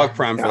 Yeah. Fuck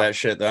Prime for that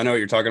shit. Though. I know what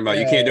you're talking about.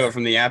 You can't do it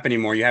from the app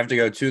anymore. You have to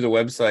go to the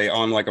website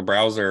on like a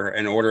browser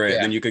and order it.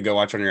 And then you could go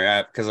watch on your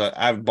app. Cause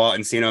I've bought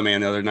Encino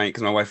Man the other night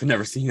cause my wife had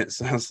never seen it.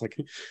 So I was like,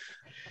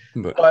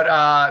 but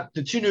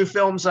the 2 new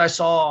films I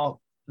saw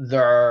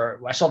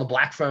the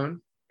Black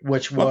Phone,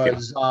 which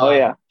was,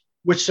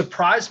 which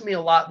surprised me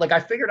a lot. Like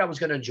I figured I was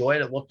going to enjoy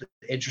it. It looked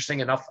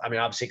interesting enough. I mean,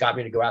 obviously it got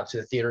me to go out to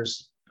the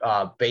theaters,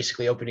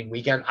 basically opening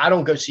weekend. I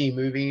don't go see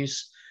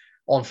movies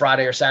on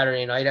Friday or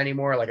Saturday night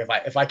anymore. Like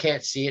if I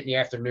can't see it in the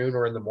afternoon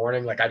or in the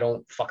morning, like I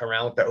don't fuck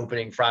around with the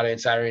opening Friday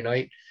and Saturday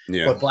night.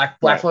 Yeah. But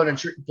Black Phone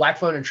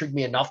intrigued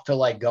me enough to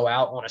like go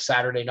out on a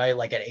Saturday night,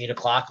 like at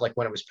 8:00, like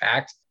when it was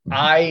packed. Mm-hmm.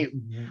 I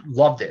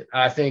loved it.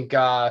 I think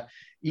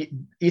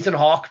Ethan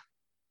Hawke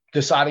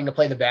deciding to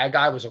play the bad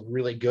guy was a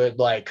really good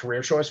like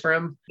career choice for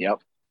him.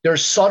 Yep.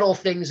 There's subtle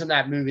things in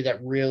that movie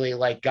that really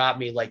like got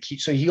me. Like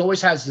he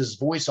always has this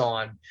voice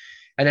on,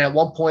 and then at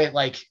one point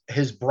like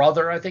his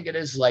brother, I think it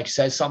is, like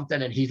says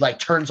something, and he like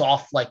turns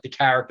off like the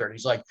character, and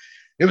he's like,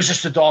 "It was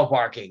just a dog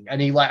barking," and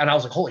and I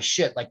was like, "Holy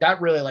shit!" Like that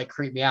really like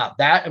creeped me out.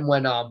 That and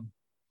when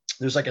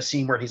there's like a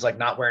scene where he's like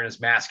not wearing his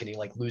mask and he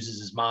like loses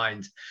his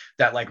mind.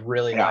 That like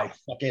really like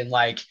fucking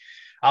like.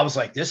 I was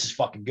like, this is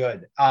fucking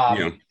good.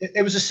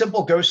 It was a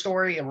simple ghost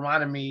story. It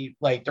reminded me,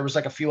 like, there was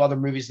like a few other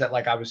movies that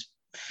like I was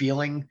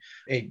feeling.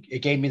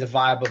 It gave me the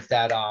vibe of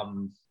that.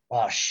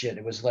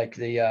 It was like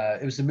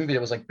it was the movie that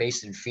was like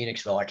based in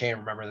Phoenixville. I can't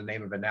remember the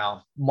name of it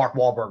now. Mark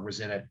Wahlberg was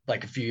in it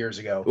like a few years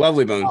ago.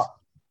 Lovely Bones.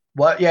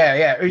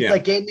 Yeah. It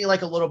like gave me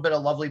like a little bit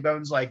of Lovely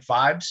Bones like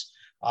vibes.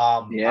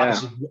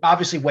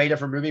 Obviously way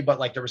different movie, but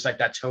like there was like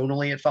that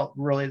tonally, it felt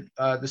really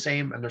the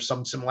same. And there's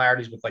some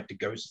similarities with like the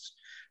ghosts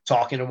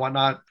talking and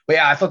whatnot. But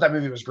yeah, I thought that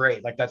movie was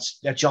great. Like that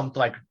jumped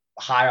like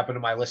high up into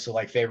my list of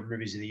like favorite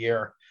movies of the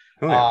year.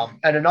 And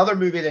another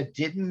movie that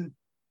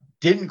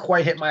didn't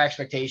quite hit my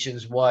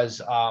expectations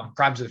was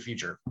Crimes of the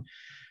Future.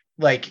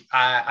 Like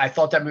I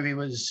thought that movie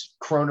was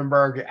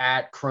Cronenberg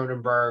at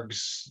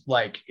Cronenberg's,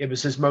 like it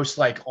was his most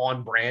like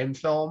on brand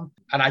film.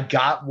 And I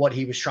got what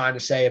he was trying to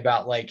say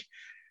about like,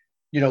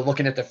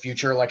 looking at the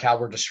future, like how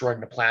we're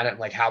destroying the planet and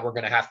like how we're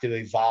going to have to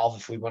evolve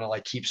if we want to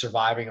like keep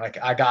surviving. Like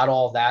I got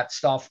all that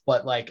stuff,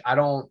 but like,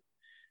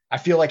 I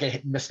feel like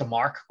it missed the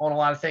mark on a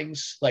lot of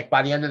things. Like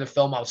by the end of the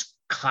film, I was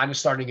kind of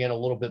starting to get a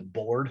little bit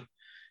bored.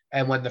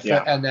 And when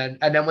and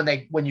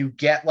then when you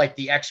get like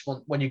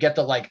when you get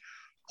the like,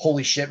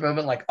 holy shit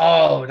moment, like,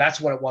 oh,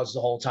 that's what it was the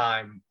whole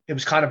time. It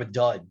was kind of a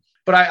dud.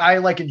 But I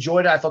like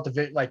enjoyed it. I thought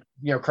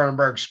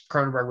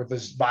Cronenberg with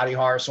his body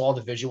horror, so all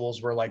the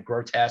visuals were like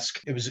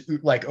grotesque. It was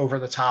like over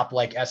the top,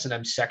 like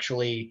S&M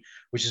sexually,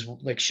 which is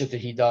like shit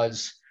that he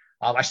does.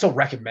 I still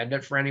recommend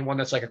it for anyone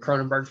that's like a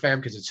Cronenberg fan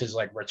because it's his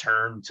like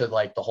return to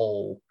like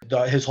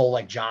his whole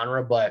like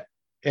genre. But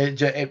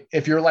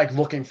if you're like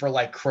looking for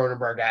like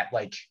Cronenberg at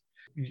like,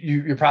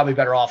 you're probably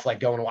better off like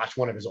going to watch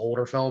one of his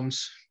older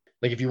films,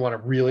 like if you want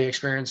to really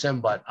experience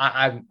him. But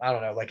I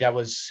don't know, like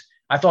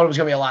I thought it was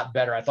going to be a lot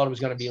better. I thought it was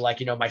going to be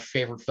like, my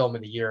favorite film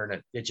of the year.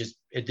 And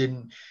it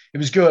didn't, it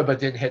was good, but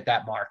didn't hit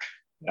that mark.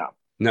 Yeah.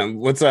 No,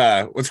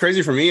 what's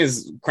crazy for me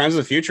is Crimes of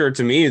the Future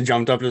to me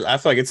jumped up. I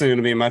feel like it's going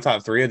to be in my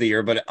top 3 of the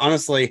year, but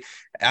honestly,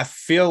 I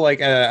feel like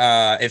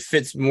it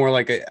fits more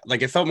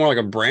it felt more like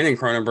a Brandon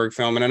Cronenberg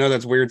film. And I know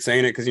that's weird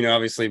saying it because,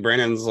 obviously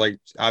Brandon's like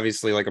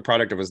a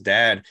product of his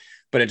dad.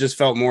 But it just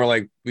felt more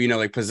like,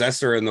 like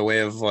Possessor in the way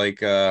of like,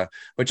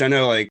 which I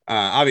know like,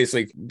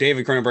 obviously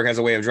David Cronenberg has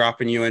a way of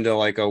dropping you into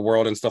like a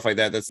world and stuff like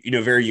that. That's,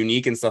 very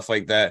unique and stuff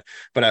like that.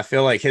 But I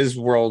feel like his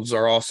worlds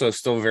are also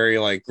still very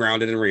like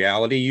grounded in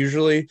reality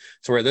usually.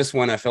 So where this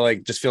one, I feel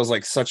like just feels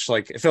like such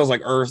like, it feels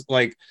like Earth,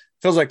 like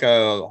feels like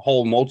a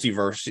whole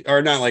multiverse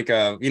or not like,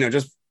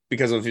 just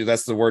because of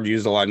that's the word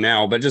used a lot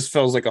now, but it just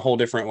feels like a whole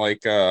different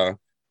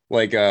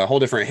like a whole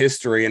different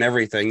history and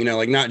everything,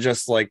 like not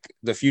just like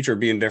the future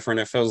being different.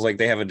 It feels like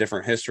they have a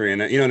different history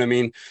in it. You know what I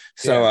mean?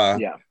 So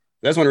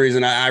that's one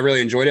reason I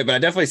really enjoyed it, but I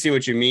definitely see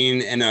what you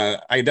mean. And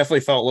I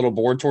definitely felt a little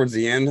bored towards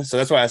the end. So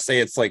that's why I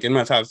say it's like in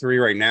my top 3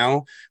 right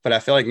now, but I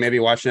feel like maybe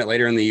watching it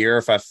later in the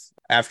year,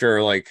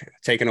 after like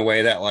taking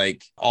away that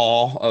like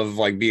awe of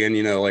like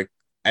being, like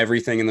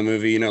everything in the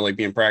movie, like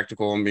being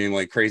practical and being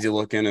like crazy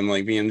looking and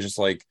like being just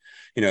like,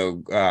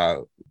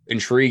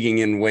 intriguing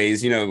in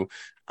ways,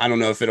 I don't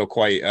know if it'll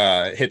quite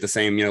hit the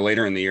same,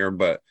 later in the year,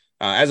 but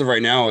as of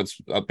right now, it's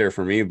up there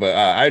for me. But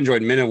I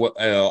enjoyed Minute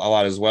a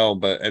lot as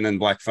well. And then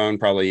Black Phone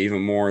probably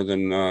even more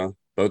than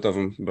both of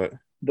them. But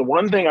the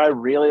one thing I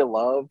really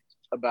loved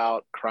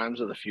about Crimes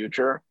of the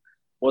Future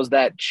was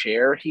that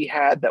chair he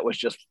had that was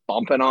just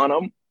bumping on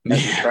him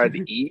as he tried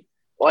to eat.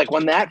 Like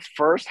when that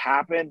first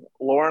happened,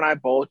 Laura and I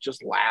both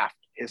just laughed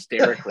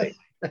hysterically.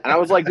 And I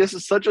was like, this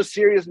is such a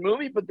serious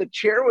movie, but the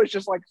chair was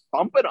just like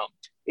thumping him.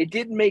 It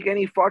didn't make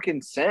any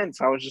fucking sense.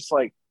 I was just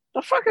like,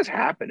 the fuck is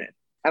happening?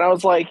 And I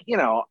was like,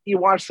 you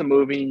watch the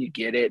movie and you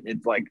get it.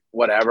 It's like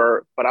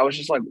whatever. But I was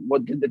just like,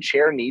 what did the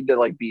chair need to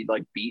like be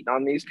like beaten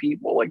on these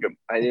people? Like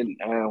I didn't,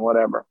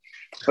 whatever.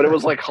 But it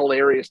was like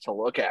hilarious to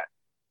look at.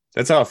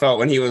 That's how I felt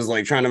when he was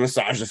like trying to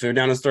massage the food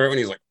down his throat. When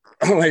he's like,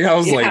 like I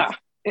was like,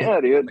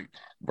 yeah, dude, like,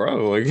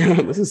 bro, like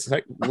this is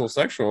a little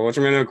sexual. Which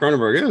I mean,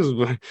 Cronenberg is,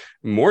 but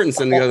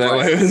Mortensen go that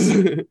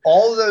way.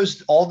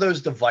 all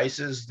those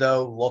devices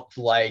though looked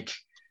like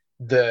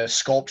the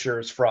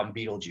sculptures from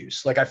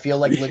Beetlejuice. Like I feel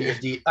like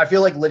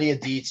Lydia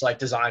Dietz like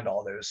designed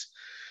all those.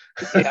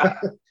 Yeah.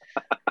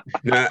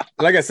 Now,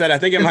 like I said, I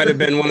think it might have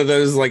been one of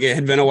those, like it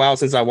had been a while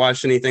since I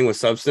watched anything with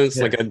substance.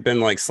 Yeah. Like it'd been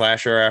like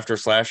slasher after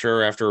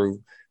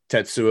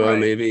Tetsuo, right.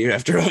 Maybe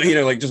after,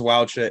 like just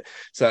wild shit.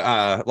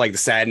 So like the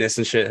sadness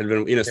and shit had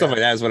been, stuff like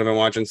that is what I've been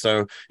watching.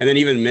 So, and then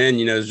even Men,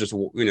 is just,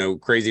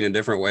 crazy in a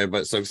different way.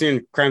 But so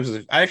seeing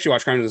I actually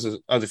watched Crimes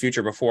of the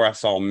Future before I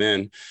saw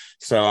Men.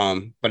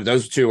 So, but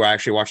those two I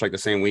actually watched like the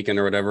same weekend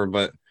or whatever.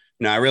 But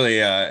no, I really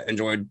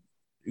enjoyed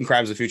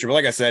Crimes of the Future. But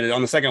like I said,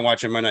 on the second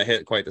watch, it might not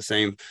hit quite the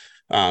same.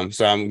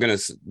 So I'm going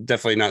to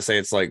definitely not say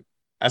it's like,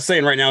 I'm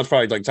saying right now it's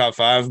probably like top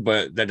 5,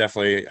 but that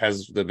definitely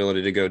has the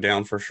ability to go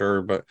down for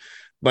sure. But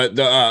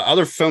the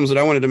other films that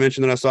I wanted to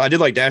mention that I saw, I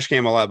did like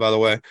Dashcam a lot, by the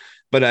way.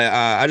 But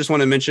I just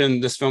want to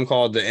mention this film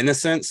called The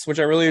Innocents, which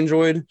I really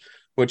enjoyed,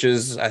 which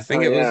is, I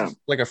think was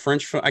like a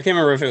French film. I can't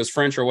remember if it was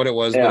French or what it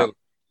was, but it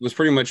was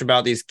pretty much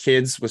about these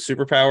kids with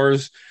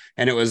superpowers.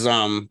 And it was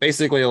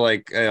basically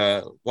like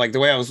the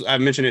way I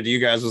mentioned it to you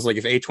guys was like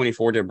if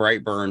A24 did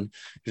Brightburn.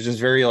 It's just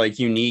very like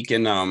unique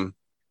and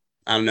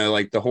I don't know,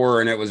 like the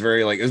horror in it was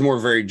very like, it was more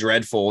very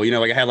dreadful,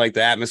 like it had like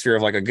the atmosphere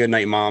of like a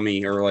Goodnight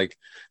Mommy or like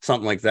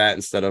something like that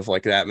instead of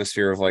like the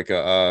atmosphere of like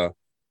of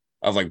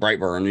like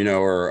Brightburn,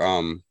 or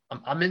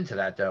I'm into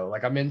that though.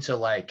 Like I'm into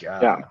like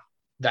that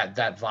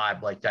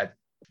vibe, like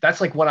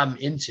that's like what I'm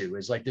into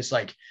is like this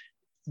like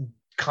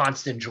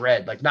constant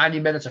dread, like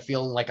 90 minutes of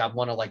feeling like I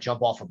want to like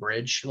jump off a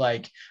bridge.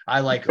 Like I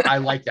like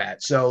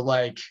that. So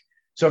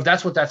if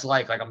that's what that's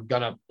like I'm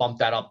gonna bump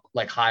that up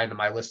like high into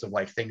my list of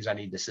like things I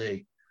need to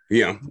see.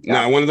 Yeah.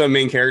 No, one of the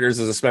main characters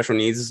is a special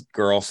needs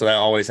girl, so that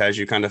always has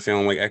you kind of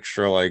feeling like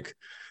extra like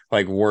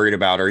worried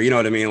about her. You know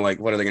what I mean? Like,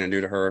 what are they going to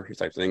do to her?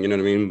 Type thing. You know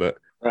what I mean? But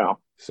yeah.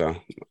 So,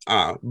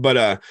 and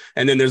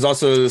then there's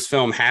also this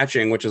film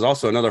Hatching, which is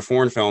also another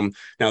foreign film.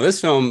 Now,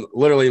 this film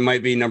literally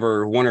might be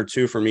number 1 or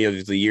 2 for me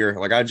of the year.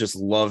 Like, I just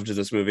loved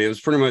this movie. It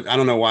was pretty much, I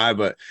don't know why,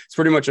 but it's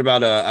pretty much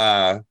about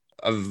a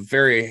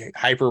very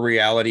hyper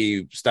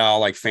reality style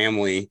like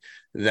family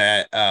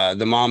that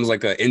the mom's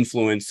like an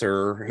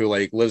influencer who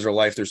like lives her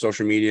life through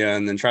social media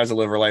and then tries to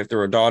live her life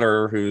through a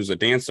daughter who's a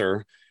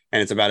dancer,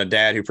 and it's about a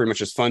dad who pretty much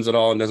just funds it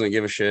all and doesn't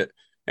give a shit,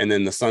 and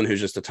then the son who's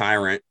just a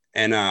tyrant.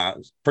 And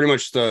pretty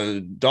much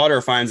the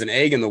daughter finds an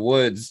egg in the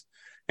woods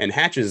and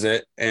hatches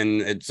it,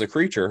 and it's a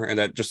creature, and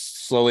that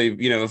just slowly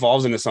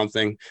evolves into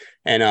something.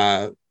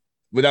 And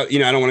without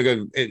I don't want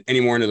to go any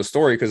more into the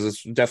story because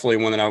it's definitely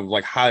one that I would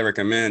like highly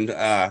recommend.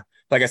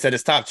 Like I said,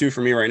 it's top 2 for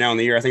me right now in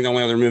the year. I think the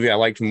only other movie I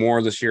liked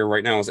more this year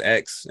right now is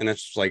X. And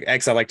it's like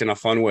X I liked in a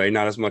fun way,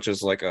 not as much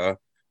as like a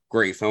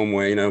great film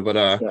way,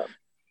 But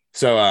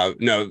so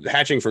no,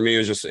 Hatching for me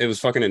it was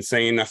fucking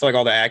insane. I feel like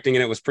all the acting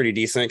in it was pretty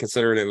decent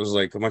considering it was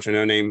like a bunch of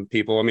no-name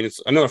people. I mean,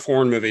 it's another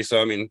foreign movie,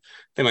 so I mean,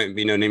 they might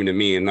be no-name to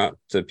me and not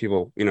to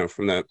people,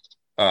 from that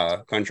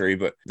country,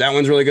 but that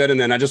one's really good. And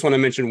then I just want to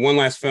mention one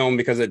last film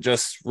because it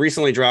just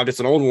recently dropped. It's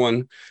an old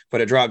one,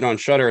 but it dropped on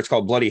Shudder. It's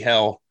called Bloody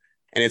Hell.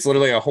 And it's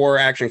literally a horror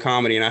action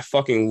comedy. And I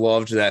fucking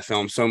loved that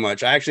film so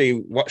much. I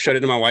actually showed it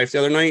to my wife the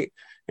other night,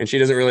 and she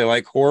doesn't really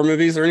like horror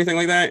movies or anything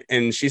like that.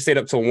 And she stayed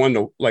up till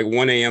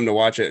 1 a.m. to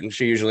watch it. And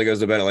she usually goes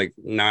to bed at like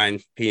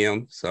 9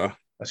 p.m. So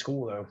that's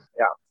cool though.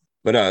 Yeah.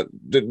 But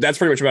that's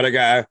pretty much about a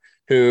guy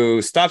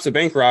who stops a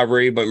bank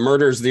robbery, but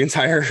murders the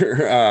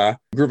entire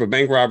group of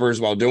bank robbers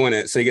while doing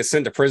it. So he gets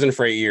sent to prison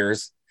for 8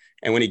 years.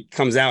 And when he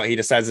comes out, he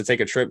decides to take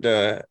a trip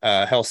to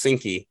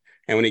Helsinki.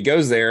 And when he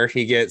goes there,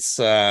 he gets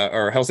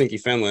or Helsinki,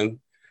 Finland.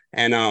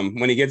 And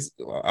when he gets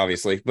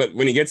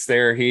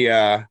there, he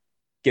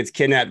gets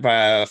kidnapped by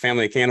a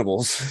family of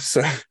cannibals.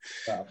 So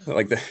that's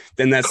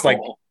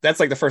cool. That's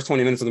like the first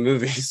 20 minutes of the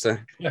movie. So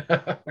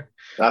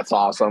that's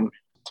awesome.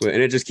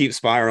 And it just keeps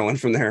spiraling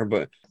from there.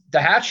 But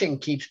The Hatching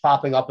keeps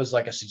popping up as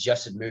like a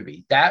suggested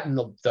movie. That and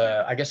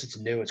the I guess it's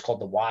new. It's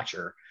called The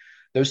Watcher.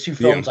 Those two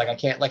films, I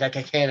can't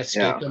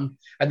escape them.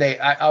 And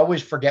I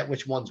always forget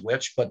which one's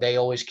which, but they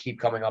always keep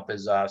coming up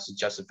as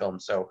suggested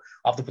films. So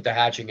I'll have to put The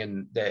Hatching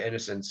and The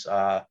Innocents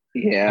up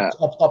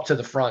to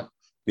the front.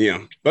 Yeah,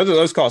 both of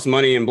those cost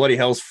money, and Bloody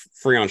Hell's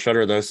free on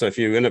Shudder though. So if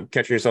you end up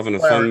catching yourself in a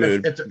fun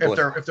mood,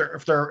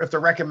 if they're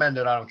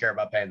recommended, I don't care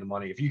about paying the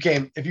money. If you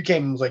came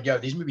and was like, "Yo,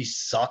 these movies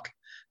suck,"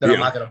 then I'm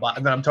not gonna buy.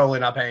 Then I'm totally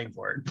not paying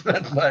for it.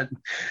 But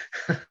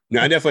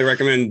no, I definitely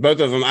recommend both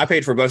of them. I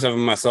paid for both of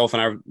them myself,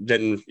 and I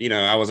didn't.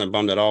 I wasn't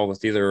bummed at all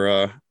with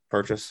either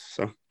purchase.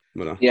 So,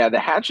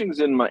 The Hatching's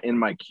in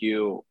my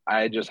queue.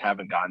 I just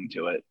haven't gotten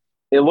to it.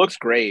 It looks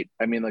great.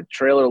 I mean, the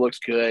trailer looks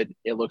good.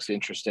 It looks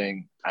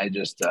interesting. I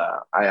just,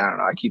 I don't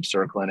know. I keep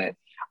circling it.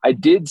 I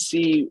did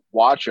see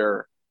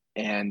Watcher,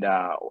 and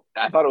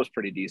I thought it was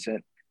pretty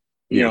decent.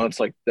 You know, it's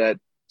like that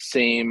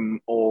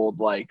same old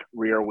like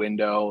Rear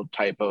Window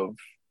type of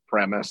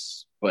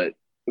premise, but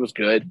it was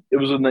good. It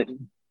was a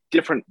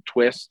different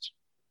twist,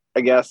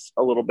 I guess,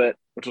 a little bit,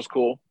 which was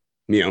cool.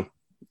 Yeah,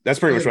 that's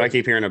pretty much what I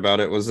keep hearing about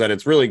it, was that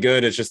it's really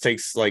good. It just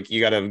takes like, you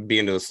got to be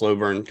into the slow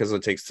burn because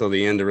it takes till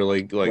the end to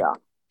really like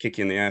kick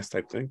you in the ass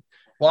type thing.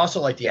 Well,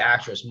 also like the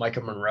actress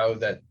Micah Monroe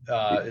that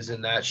is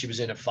in that. She was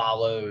in It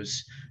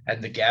Follows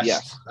and The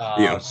Guest.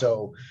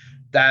 So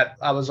that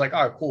I was like,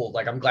 oh, cool.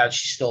 Like, I'm glad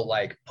she's still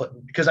like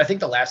because I think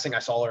the last thing I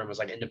saw her in was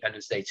like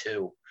Independence Day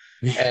 2.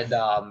 And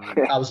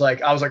I was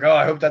like, oh,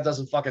 I hope that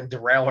doesn't fucking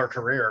derail her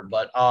career.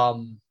 But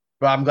I'm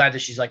glad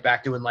that she's like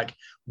back doing like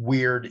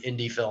weird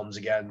indie films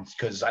again,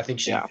 because I think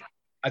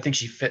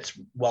she fits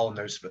well in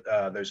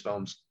those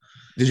films.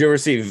 Did you ever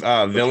see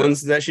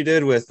Villains that she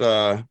did with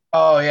Oh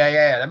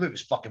yeah. That movie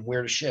was fucking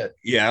weird as shit.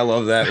 Yeah, I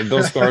love that. With Bill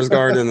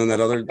Skarsgård and then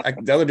the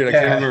other dude, I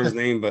can't remember his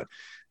name, but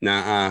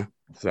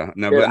So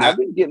no, dude, I've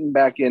been getting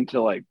back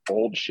into like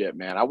old shit,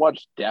 man. I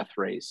watched Death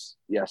Race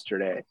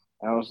yesterday.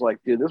 And I was like,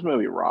 dude, this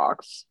movie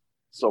rocks.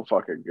 So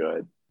fucking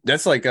good.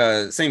 That's like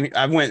same.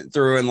 I went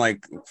through and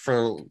like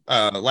for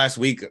last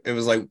week, it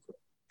was like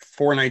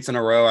 4 nights in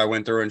a row. I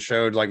went through and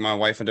showed like my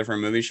wife a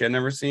different movie she had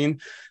never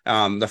seen.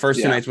 The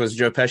first 2 nights was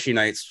Joe Pesci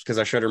nights because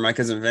I showed her My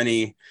Cousin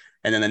Vinny,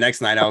 and then the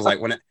next night I was like,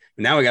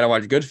 now we got to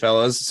watch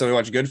Goodfellas. So we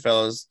watched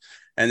Goodfellas,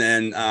 and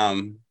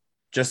then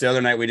just the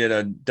other night we did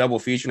a double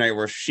feature night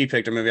where she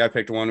picked a movie, I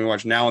picked one. We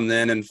watched Now and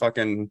Then and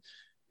fucking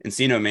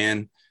Encino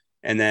Man,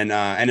 and then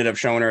ended up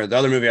showing her the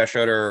other movie I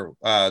showed her,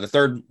 the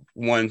third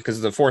one,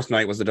 because the fourth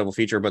night was the double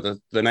feature, but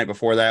the night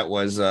before that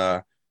was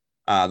The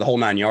Whole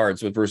Nine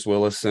Yards with Bruce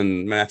Willis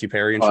and Matthew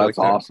Perry and shit like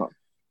that. That's awesome.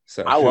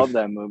 So I love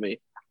that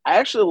movie. I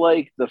actually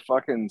like the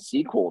fucking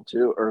sequel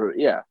too, or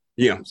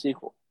the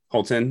sequel.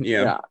 Whole 10,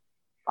 yeah,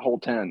 Whole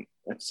 10.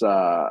 It's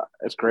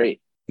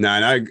great. No,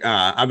 and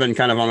I've been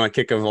kind of on my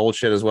kick of old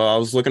shit as well. I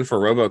was looking for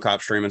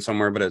RoboCop streaming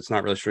somewhere, but it's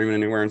not really streaming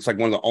anywhere. It's like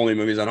one of the only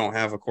movies I don't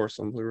have, of course,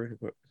 on Blu-ray.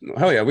 But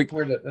hell yeah,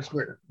 that's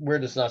weird.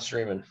 Weird it's not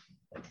streaming.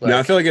 Like, no,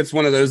 I feel like it's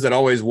one of those that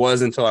always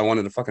was until I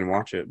wanted to fucking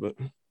watch it. But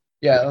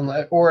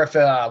yeah, or if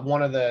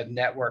one of the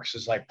networks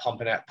is like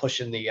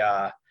pushing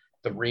the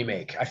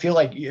remake. I feel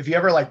like if you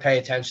ever like pay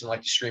attention,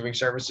 like the streaming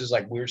services,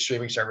 like weird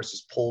streaming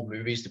services pull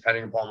movies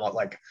depending upon what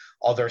like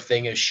other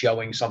thing is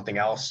showing something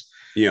else.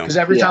 Yeah. Because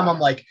every time I'm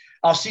like,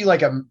 I'll see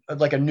like a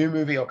new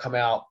movie will come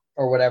out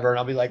or whatever, and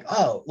I'll be like,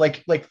 oh,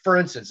 like for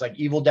instance, like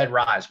Evil Dead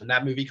Rise. When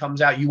that movie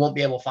comes out, you won't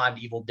be able to find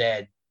Evil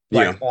Dead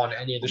on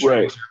any of the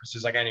streaming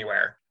services, like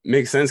anywhere.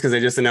 Makes sense because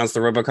they just announced the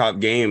RoboCop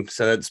game,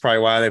 so that's probably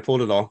why they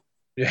pulled it all.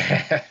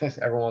 Yeah,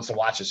 everyone wants to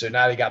watch it, so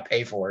now they got to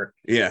pay for it.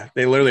 Yeah,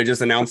 they literally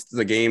just announced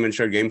the game and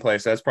showed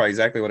gameplay, so that's probably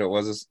exactly what it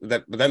was.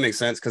 But that makes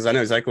sense because I know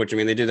exactly what you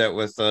mean. They did that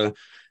with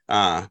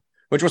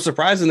which was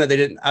surprising that they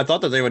didn't. I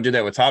thought that they would do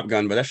that with Top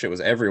Gun, but that shit was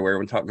everywhere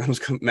when Top Gun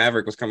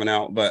Maverick was coming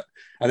out. But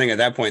I think at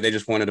that point they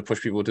just wanted to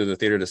push people to the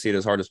theater to see it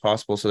as hard as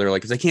possible. So they're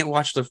like, if they can't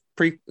watch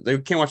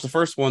the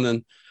first one,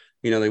 then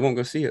they won't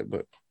go see it.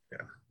 But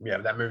yeah,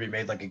 that movie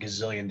made like $1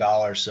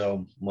 gazillion,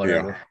 so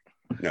whatever.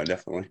 Yeah. No,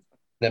 definitely.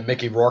 Then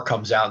Mickey Rourke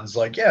comes out and is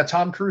like, yeah,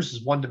 Tom Cruise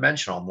is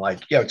one-dimensional. I'm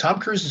like,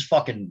 Tom Cruise is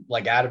fucking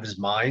like out of his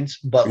mind,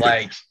 but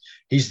like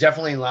he's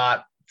definitely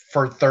not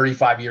for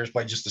 35 years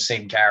playing just the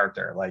same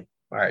character. Like,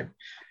 all right.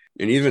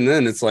 And even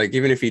then, it's like,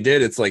 even if he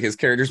did, it's like his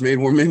character's made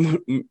way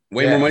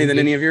more money than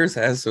any of yours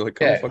has. So like,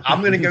 I'm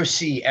going to go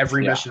see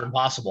every Mission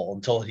Impossible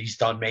until he's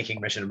done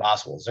making Mission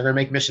Impossibles. They're going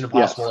to make Mission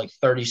Impossible like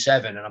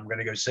 37, and I'm going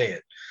to go see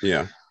it.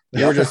 Yeah.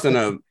 You were just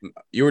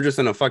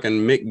in a fucking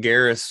Mick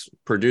Garris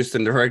produced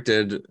and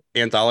directed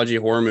anthology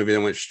horror movie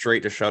that went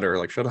straight to Shudder.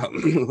 Like, shut up.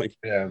 Like,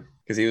 yeah,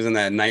 because he was in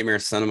that Nightmare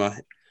Cinema.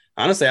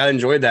 Honestly, I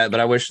enjoyed that, but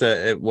I wish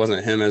that it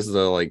wasn't him as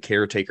the like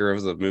caretaker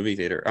of the movie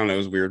theater. I don't know, it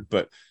was weird,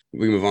 but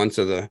we move on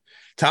to the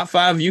top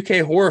 5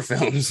 UK horror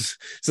films.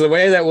 So the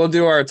way that we'll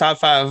do our top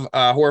 5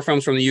 horror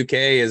films from the UK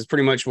is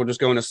pretty much we'll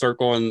just go in a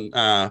circle and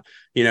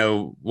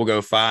we'll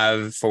go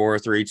 5, 4,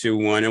 3, 2,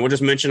 1, and we'll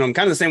just mention them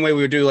kind of the same way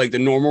we would do like the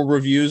normal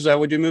reviews that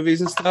we do movies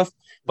and stuff.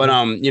 But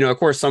of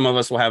course, some of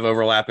us will have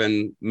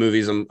overlapping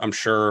movies. I'm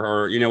sure,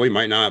 or we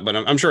might not, but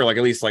I'm sure like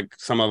at least like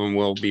some of them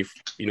will be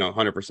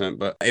 100%.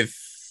 But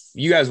if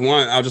you guys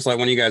want, I'll just let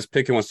one of you guys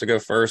pick who wants to go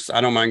first. I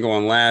don't mind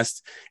going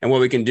last. And what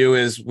we can do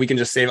is we can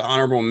just save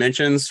honorable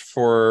mentions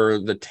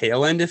for the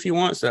tail end if you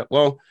want. So,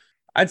 well,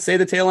 I'd say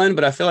the tail end,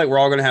 but I feel like we're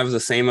all going to have the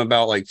same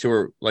about like 2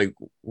 or like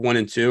 1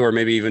 and 2, or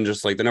maybe even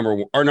just like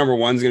our number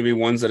 1's going to be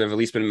ones that have at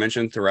least been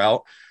mentioned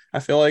throughout. I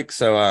feel like,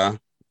 so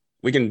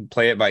we can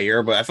play it by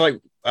ear, but I feel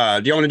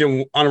like, do you want to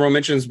do honorable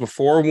mentions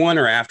before 1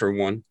 or after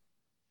 1?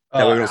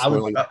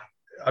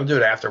 I'll do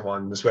it after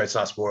 1. This way it's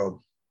not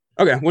spoiled.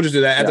 Okay, we'll just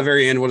do that at the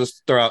very end. We'll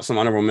just throw out some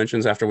honorable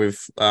mentions after we've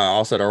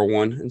all said our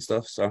 1 and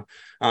stuff. So,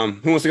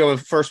 who wants to go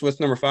first with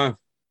number 5?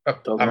 Yeah,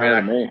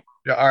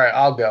 all right,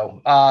 I'll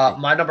go.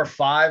 My number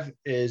 5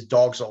 is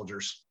Dog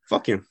Soldiers.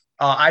 Fuck you.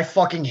 I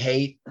fucking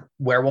hate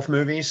werewolf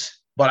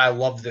movies, but I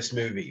love this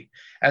movie,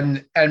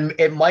 and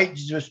it might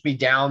just be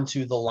down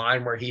to the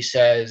line where he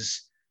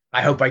says,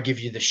 I hope I give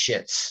you the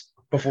shits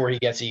before he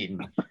gets eaten.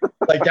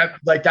 Like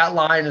that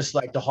line is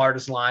like the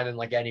hardest line in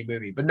like any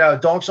movie. But no,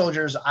 Dog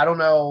Soldiers, I don't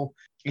know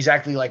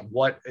exactly like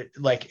what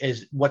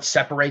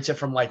separates it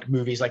from like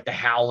movies like The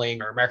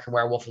Howling or American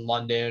Werewolf in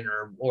London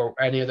or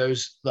any of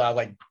those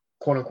like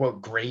quote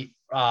unquote great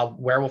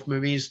werewolf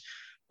movies.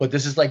 But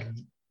this is like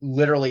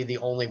literally the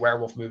only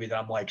werewolf movie that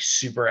I'm like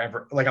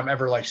I'm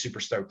ever like super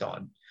stoked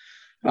on.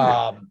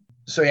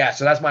 So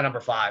that's my number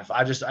 5.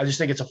 I just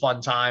think it's a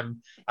fun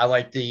time. I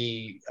like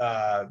the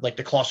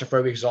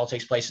claustrophobia because it all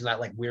takes place in that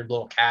like weird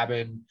little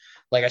cabin.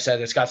 Like I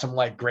said, it's got some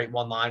like great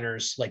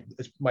one-liners. Like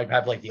it might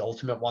have like the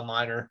ultimate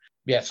one-liner.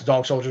 Yeah, so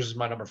Dog Soldiers is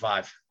my number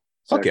 5.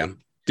 Okay. Do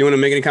you want to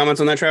make any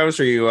comments on that, Travis?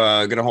 Or are you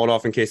gonna hold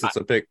off in case it's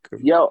a pick?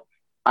 Yo,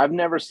 I've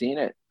never seen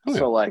it.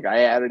 So like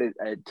I added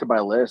it to my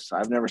list.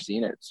 I've never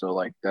seen it. So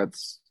like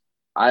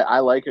I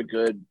like a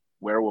good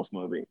werewolf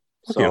movie.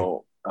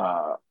 So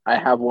I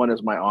have one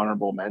as my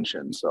honorable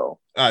mention. So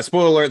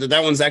spoiler alert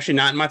that one's actually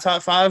not in my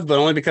top 5, but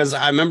only because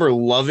I remember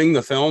loving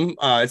the film.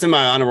 It's in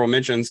my honorable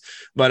mentions,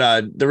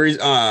 but the reason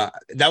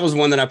that was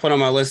one that I put on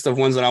my list of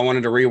ones that I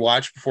wanted to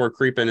rewatch before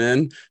creeping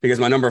in, because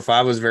my number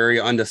 5 was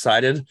very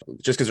undecided,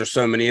 just because there's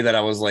so many that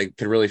I was like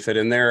could really fit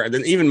in there. And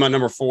then even my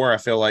number 4, I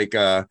feel like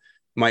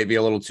might be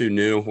a little too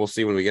new. We'll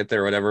see when we get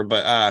there or whatever.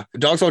 But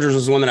Dog Soldiers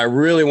was one that I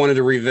really wanted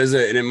to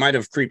revisit, and it might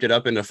have creeped it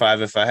up into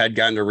 5 if I had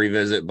gotten to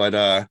revisit.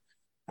 But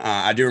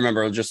I do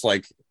remember just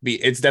like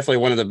it's definitely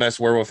one of the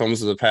best werewolf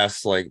films of the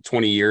past like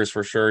 20 years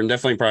for sure, and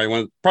definitely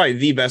probably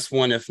the best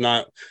one, if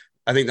not.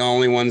 I think the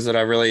only ones that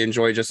I really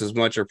enjoy just as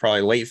much are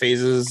probably Late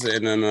Phases,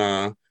 and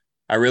then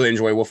I really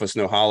enjoy Wolf of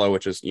Snow Hollow,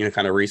 which is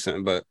kind of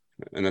recent,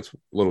 and that's a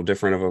little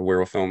different of a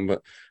werewolf film.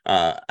 But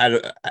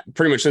I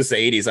pretty much since the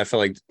 80s, I feel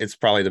like it's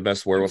probably the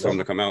best werewolf film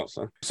to come out.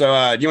 So do you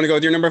want to go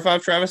with your number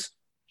 5, Travis?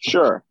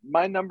 Sure.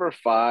 My number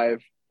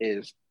 5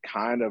 is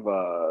kind of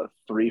a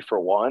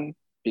 3-for-1.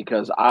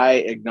 Because I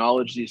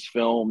acknowledge these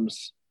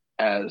films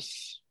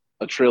as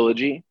a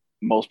trilogy.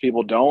 Most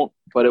people don't,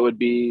 but it would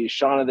be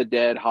Shaun of the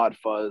Dead, Hot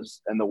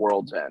Fuzz, and The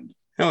World's End.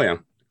 Hell yeah.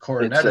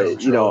 Cornetto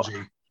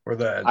trilogy.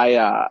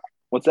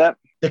 What's that?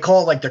 They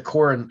call it like the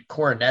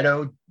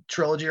Cornetto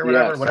trilogy or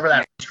whatever, whatever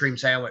that ice cream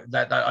sandwich,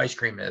 that ice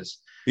cream is.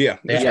 Yeah.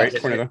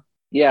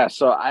 Yeah.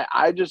 So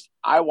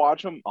I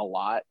watch them a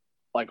lot,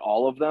 like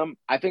all of them.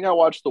 I think I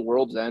watched The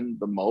World's End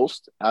the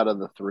most out of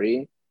the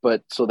 3.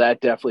 But so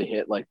that definitely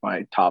hit like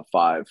my top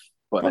 5.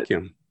 But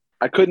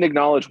I couldn't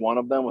acknowledge one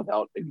of them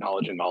without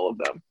acknowledging all of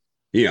them.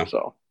 Yeah.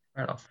 So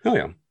fair enough. Oh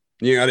yeah.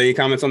 You got any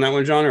comments on that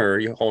one, John, or are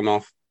you holding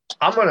off?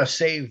 I'm gonna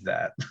save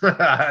that.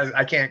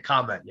 I can't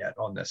comment yet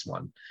on this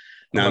one.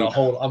 I'm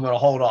gonna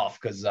hold off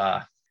because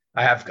I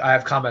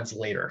have comments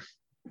later.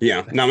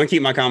 Yeah, no, I'm gonna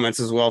keep my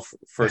comments as well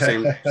for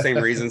same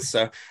reasons.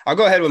 So I'll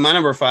go ahead with my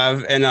number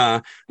 5,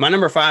 and my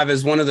number 5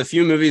 is one of the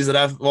few movies that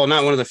not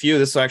one of the few.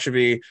 This will actually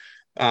be.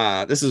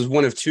 This is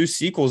one of 2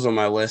 sequels on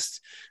my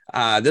list.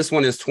 This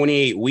one is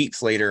 28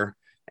 Weeks Later,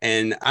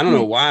 and I don't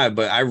know why,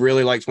 but I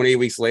really like 28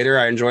 Weeks Later.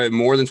 I enjoy it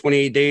more than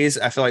 28 Days.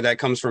 I feel like that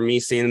comes from me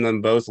seeing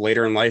them both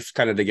later in life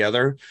kind of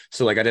together.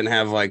 So like I didn't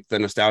have like the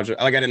nostalgia,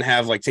 like I didn't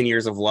have like 10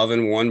 years of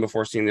loving one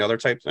before seeing the other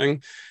type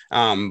thing.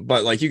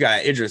 But like you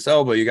got Idris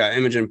Elba, you got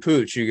Imogen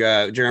Pooch, you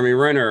got Jeremy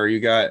Renner,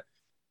 you got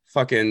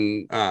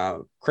fucking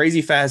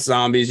crazy fast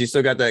zombies. You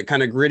still got that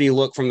kind of gritty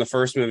look from the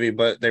first movie,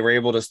 but they were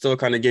able to still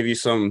kind of give you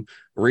some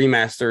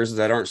remasters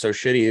that aren't so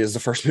shitty as the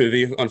first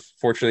movie.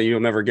 Unfortunately, you'll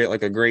never get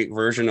like a great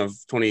version of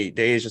 28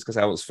 Days just because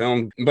how it was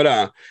filmed. But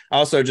I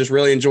also just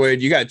really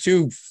enjoyed, you got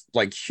 2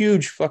 like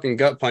huge fucking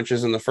gut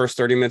punches in the first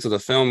 30 minutes of the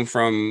film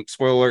from,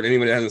 spoiler alert,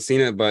 anybody that hasn't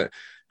seen it, but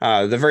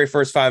the very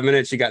first 5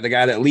 minutes, you got the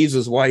guy that leaves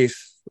his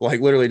wife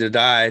like literally to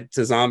die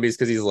to zombies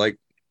because he's like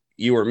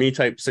you or me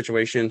type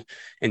situation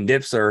and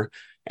dips her.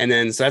 And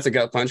then, so that's a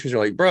gut punch because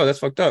you're like, bro, that's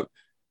fucked up.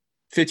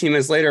 15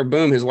 minutes later,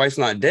 boom, his wife's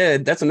not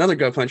dead. That's another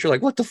gut punch. You're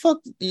like, what the fuck?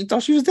 You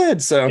thought she was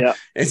dead. So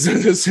it's one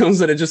of those films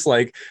that it just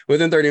like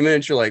within 30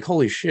 minutes, you're like,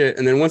 holy shit.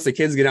 And then once the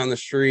kids get out in the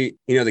street,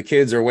 the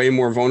kids are way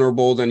more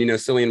vulnerable than,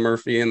 Cillian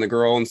Murphy and the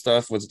girl and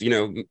stuff with,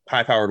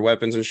 high powered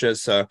weapons and shit.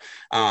 So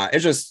I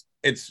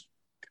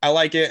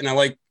like it. And I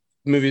like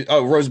movies.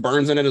 Oh, Rose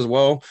Byrne's in it as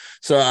well.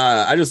 So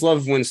I just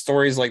love when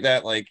stories like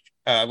that, like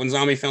when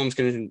zombie films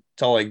can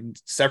tell like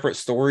separate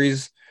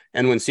stories.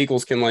 And when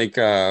sequels can like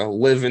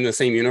live in the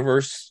same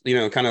universe,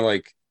 kind of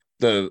like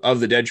the Of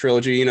the Dead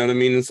trilogy, you know what I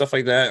mean, and stuff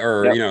like that,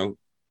 or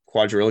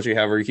quadrilogy,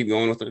 however you keep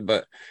going with it.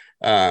 But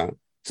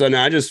so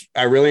no,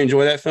 I really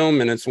enjoy that film,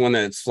 and it's one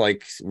that's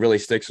like really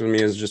sticks with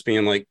me as just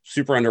being like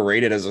super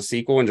underrated as a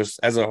sequel and just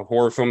as a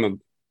horror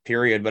film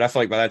period. But I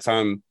feel like by that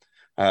time,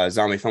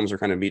 zombie films are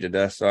kind of beat to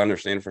death, so I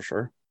understand for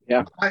sure.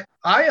 Yeah,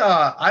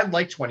 I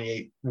like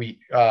 28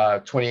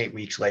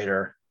 Weeks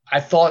Later.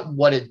 I thought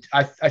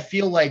I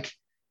feel like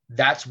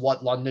that's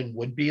what London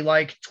would be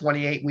like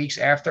 28 weeks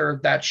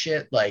after that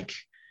shit. Like,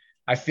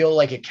 I feel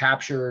like it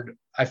captured,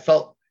 I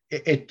felt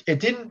it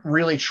didn't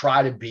really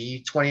try to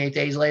be 28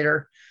 Days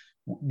Later,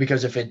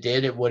 because if it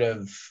did, it would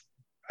have,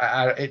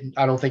 I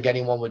don't think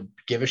anyone would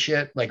give a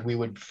shit. Like, we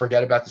would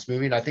forget about this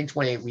movie. And I think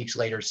 28 Weeks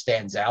Later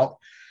stands out.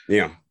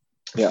 Yeah.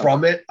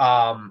 from it.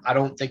 I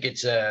don't think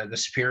it's the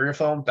superior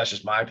film. That's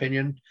just my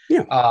opinion.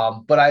 Yeah.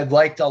 But I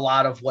liked a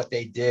lot of what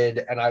they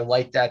did, and I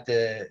liked that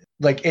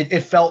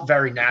it felt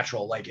very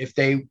natural. Like if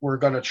they were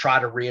going to try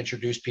to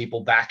reintroduce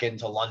people back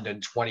into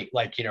London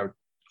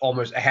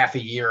almost a half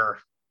a year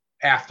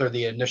after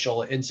the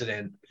initial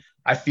incident,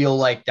 I feel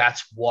like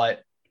that's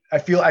what I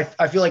feel.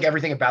 I feel like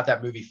everything about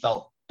that movie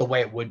felt the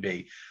way it would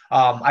be.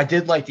 I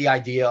did like the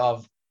idea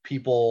of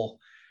people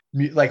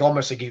like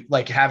almost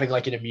like having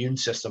like an immune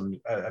system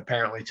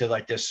apparently to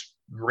like this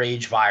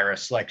rage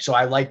virus. Like, so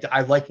I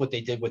liked what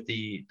they did with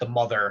the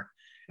mother.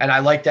 And I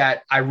like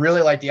that. I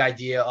really like the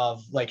idea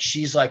of like,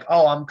 she's like,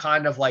 oh, I'm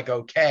kind of like,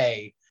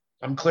 okay,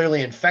 I'm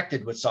clearly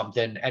infected with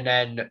something. And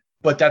then,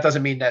 but that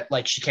doesn't mean that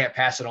like she can't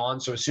pass it on.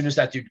 So as soon as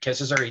that dude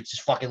kisses her, he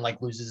just fucking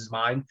like loses his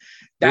mind.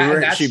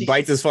 She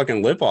bites his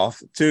fucking lip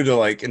off too to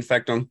like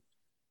infect him.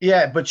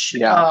 Yeah, but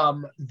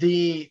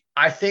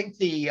I think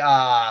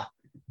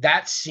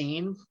that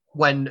scene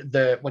when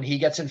he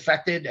gets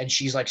infected and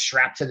she's like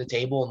strapped to the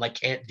table and like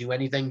can't do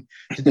anything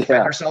to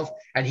defend herself,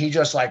 and he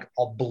just like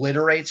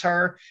obliterates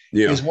her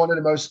is one of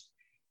the most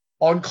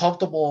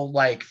uncomfortable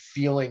like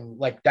feeling.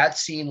 Like that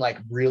scene, like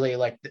really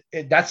like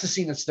that's the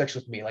scene that sticks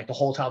with me. Like the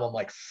whole time I'm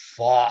like,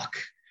 fuck.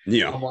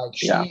 Yeah. I'm like,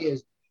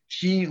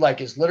 she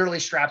is literally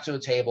strapped to a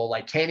table,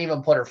 like can't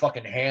even put her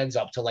fucking hands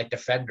up to like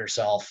defend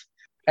herself.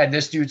 And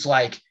this dude's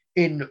like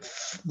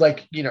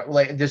like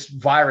this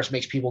virus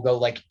makes people go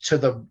like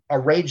to a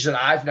rage that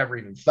I've never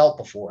even felt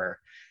before.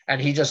 And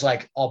he just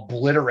like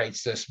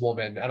obliterates this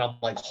woman. And I'm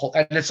like,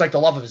 and it's like the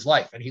love of his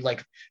life. And he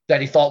like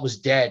that he thought was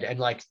dead. And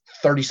like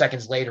 30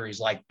 seconds later, he's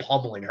like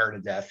pummeling her to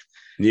death.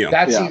 Yeah.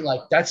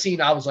 That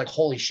scene, I was like,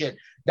 holy shit.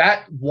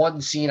 That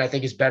one scene I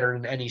think is better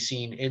than any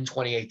scene in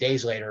 28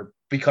 Days Later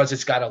because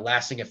it's got a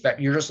lasting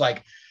effect. You're just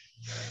like,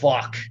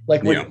 fuck.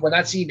 Like when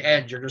that scene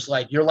ends,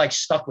 you're like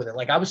stuck with it.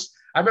 Like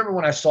I remember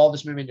when I saw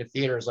this movie in the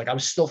theaters, like I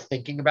was still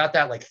thinking about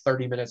that like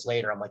 30 minutes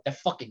later. I'm like, that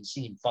fucking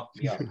scene fucked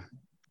me up.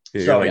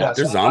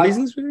 There's zombies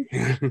in this movie?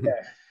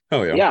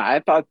 Oh yeah.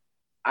 Yeah,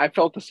 I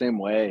felt the same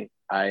way.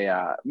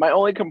 My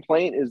only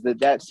complaint is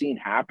that scene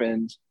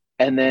happens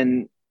and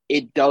then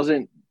it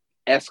doesn't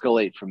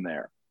escalate from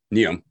there.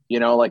 Yeah. You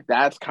know, like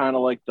that's kind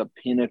of like the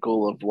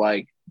pinnacle of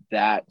like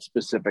that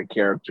specific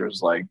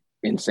character's like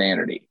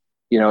insanity.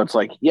 You know, it's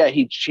like, yeah,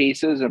 he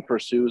chases and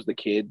pursues the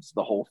kids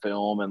the whole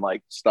film and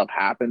like stuff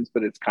happens,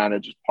 but it's kind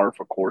of just par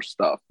for course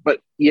stuff. But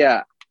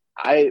yeah,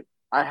 I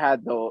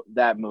had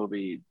that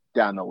movie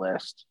down the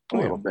list a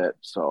little bit.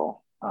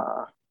 So,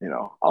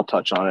 I'll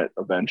touch on it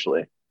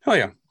eventually. Oh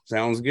yeah.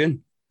 Sounds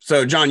good.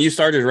 So John, you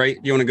started, right?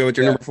 You want to go with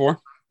your number 4?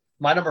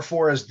 My number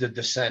 4 is The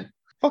Descent.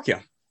 Fuck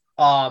yeah.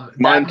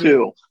 Mine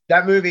too.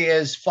 That movie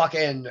is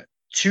fucking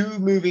 2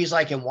 movies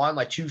like in one,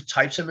 like 2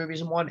 types of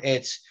movies in one.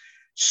 It's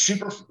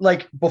super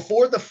like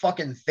before the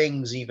fucking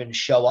things even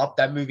show up,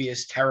 that movie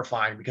is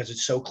terrifying because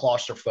it's so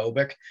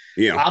claustrophobic.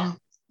 Yeah.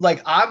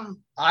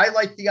 I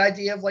like the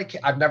idea of like,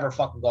 I've never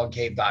fucking gone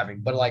cave diving,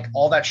 but like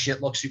all that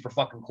shit looks super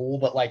fucking cool.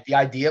 But like the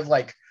idea of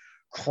like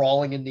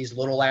crawling in these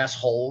little ass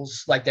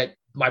holes like that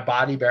my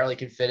body barely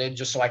can fit in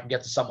just so I can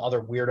get to some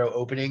other weirdo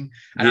opening.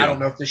 And I don't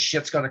know if this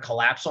shit's going to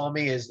collapse on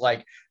me is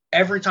like,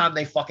 every time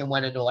they fucking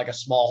went into like a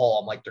small hole,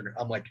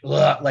 I'm like,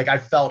 ugh, like I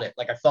felt it,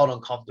 like I felt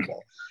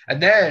uncomfortable.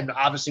 And then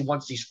obviously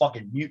once these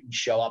fucking mutants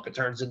show up, it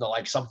turns into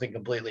like something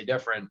completely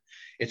different.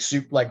 It's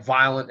super like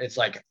violent. It's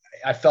like,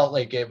 I felt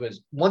like it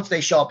was, once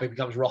they show up, it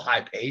becomes real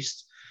high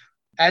paced.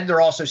 And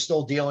they're also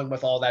still dealing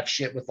with all that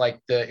shit with like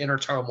the inner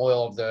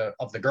turmoil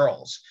of the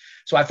girls.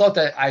 So I thought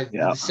that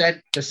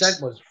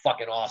Descent was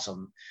fucking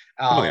awesome.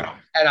 And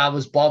I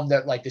was bummed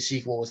that like the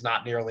sequel was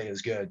not nearly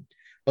as good.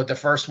 But the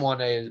first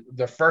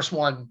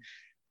one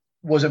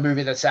was a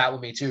movie that sat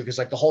with me too. Cause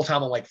like the whole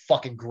time I'm like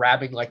fucking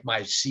grabbing like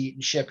my seat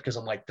and shit because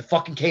I'm like, the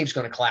fucking cave's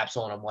going to collapse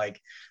on. I'm like,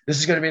 this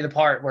is going to be the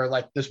part where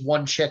like this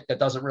one chick that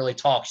doesn't really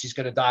talk, she's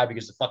going to die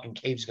because the fucking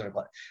cave's going to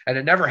collapse. And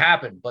it never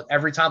happened. But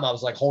every time I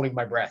was like holding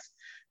my breath.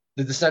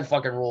 The Descent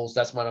fucking rules.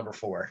 That's my number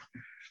 4.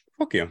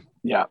 Fuck yeah.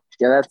 Yeah.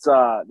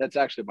 That's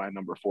actually my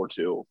number 4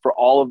 too, for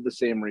all of the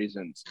same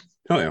reasons.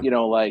 Oh yeah. You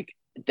know, like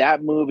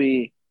that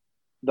movie,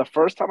 the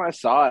first time I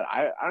saw it,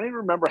 I don't even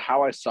remember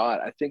how I saw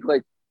it. I think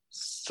like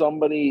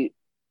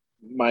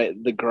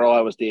the girl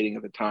I was dating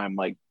at the time,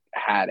 like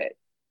had it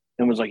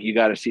and was like, you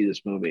got to see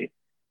this movie.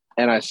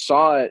 And I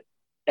saw it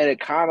and it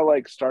kind of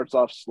like starts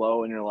off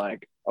slow and you're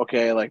like,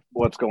 okay, like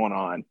what's going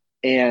on?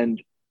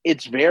 And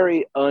it's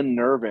very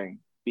unnerving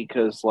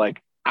because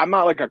like, I'm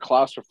not like a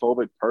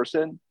claustrophobic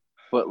person,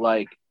 but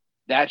like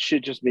that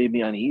shit just made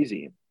me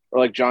uneasy. Or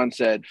like John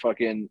said,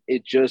 fucking,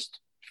 it just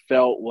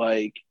felt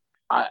like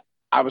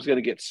I was going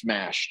to get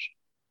smashed,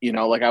 you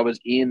know, like I was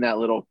in that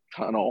little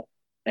tunnel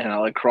and I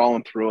like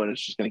crawling through it and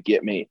it's just going to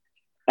get me.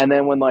 And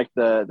then when like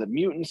the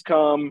mutants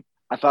come,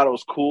 I thought it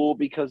was cool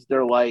because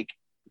they're like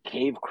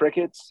cave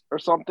crickets or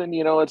something,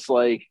 you know, it's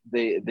like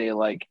they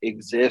like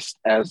exist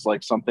as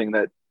like something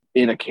that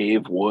in a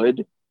cave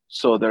would.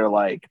 So they're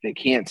like, they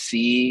can't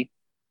see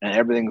and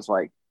everything's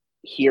like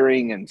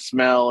hearing and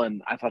smell.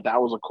 And I thought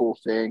that was a cool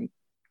thing.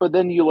 But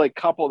then you like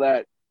couple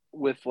that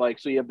with like,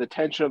 so you have the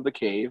tension of the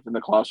cave and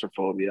the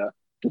claustrophobia,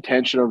 the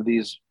tension of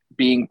these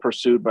being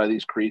pursued by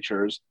these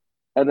creatures,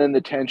 and then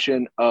the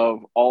tension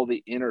of all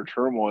the inner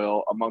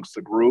turmoil amongst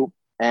the group.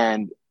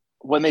 And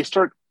when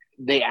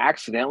they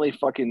accidentally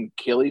fucking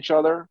kill each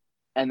other,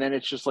 and then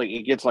it's just like,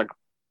 it gets like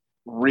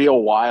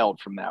real wild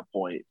from that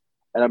point.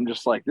 And I'm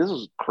just like, this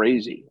is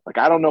crazy. Like,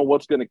 I don't know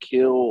what's going to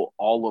kill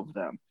all of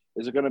them.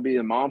 Is it going to be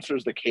the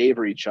monsters, the cave,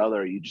 or each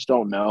other? You just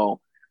don't know.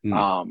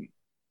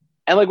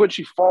 And like when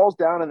she falls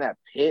down in that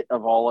pit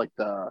of all like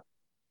the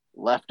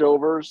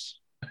leftovers,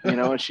 you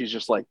know, and she's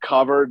just like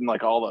covered in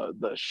like all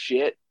the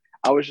shit.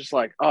 I was just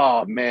like,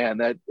 oh man,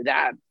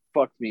 that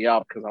fucked me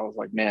up, because I was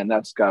like, man,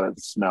 that's gotta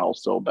smell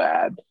so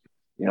bad,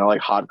 you know,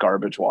 like hot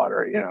garbage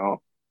water, you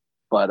know.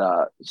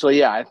 But so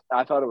yeah,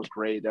 I thought it was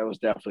great. That was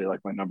definitely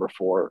like my number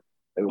 4.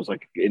 It was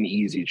like an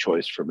easy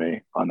choice for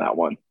me on that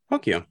one.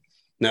 Fuck yeah.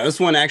 Now,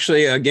 this one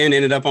actually, again,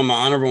 ended up on my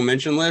honorable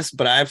mention list,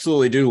 but I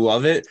absolutely do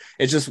love it.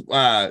 It's just,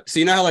 so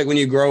you know how, like, when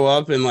you grow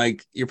up and,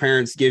 like, your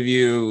parents give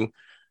you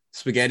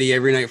spaghetti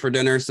every night for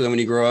dinner, so then when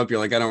you grow up, you're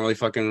like, I don't really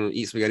fucking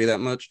eat spaghetti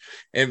that much.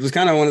 It was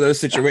kind of one of those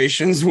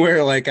situations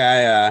where, like,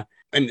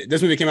 and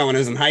this movie came out when I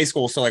was in high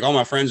school, so, like, all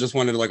my friends just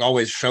wanted to, like,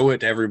 always show it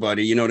to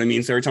everybody, you know what I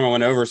mean? So every time I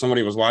went over,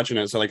 somebody was watching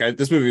it. So, like,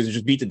 this movie was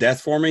just beat to death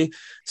for me.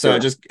 So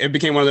it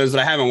became one of those that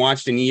I haven't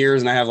watched in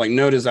years, and I have, like,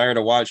 no desire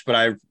to watch, but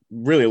I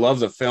really love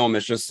the film.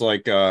 It's just,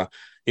 like,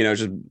 you know,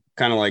 just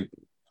kind of, like,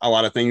 a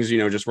lot of things, you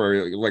know, just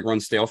where, like,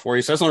 run stale for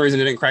you. So that's the only reason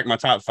it didn't crack my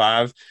top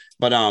 5.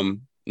 But,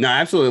 no,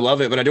 I absolutely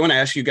love it. But I do want to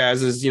ask you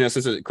guys is, you know,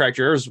 since it cracked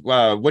yours,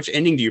 which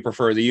ending do you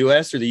prefer, the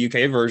US or the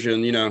UK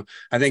version? You know,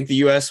 I think the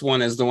US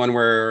one is the one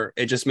where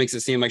it just makes it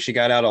seem like she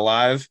got out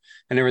alive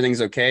and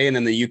everything's okay. And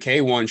then the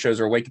UK one shows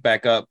her wake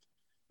back up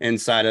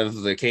inside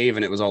of the cave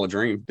and it was all a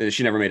dream.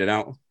 She never made it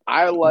out.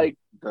 I like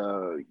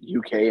the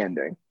UK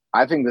ending.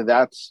 I think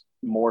that's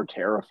more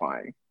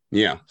terrifying.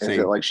 Yeah. Is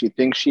it like she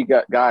thinks she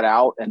got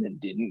out and then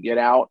didn't get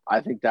out? I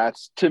think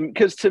that's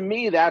because to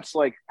me, that's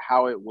like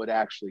how it would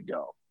actually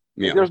go.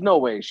 Yeah. There's no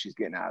way she's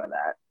getting out of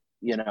that,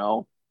 you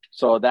know?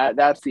 So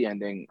that's the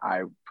ending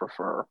I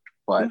prefer,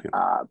 but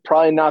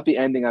probably not the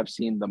ending I've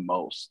seen the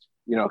most,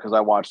 you know, because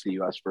I watch the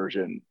US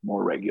version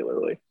more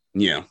regularly.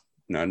 Yeah.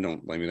 No,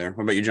 don't blame me there.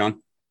 What about you,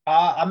 John?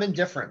 I'm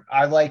indifferent.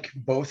 I like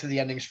both of the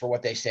endings for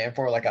what they stand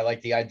for. Like, I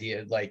like the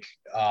idea, like,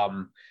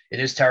 it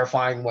is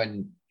terrifying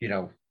when, you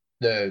know,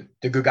 the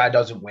good guy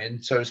doesn't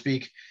win, so to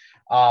speak.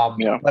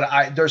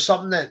 But there's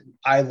something that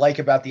I like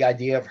about the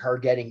idea of her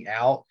getting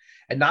out.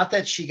 And not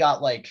that she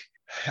got, like,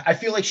 I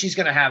feel like she's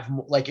going to have,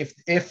 like,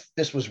 if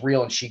this was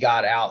real and she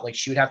got out, like,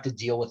 she would have to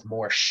deal with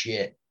more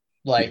shit.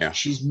 Like,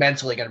 she's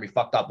mentally going to be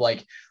fucked up.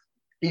 Like,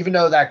 even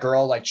though that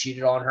girl, like,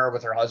 cheated on her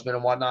with her husband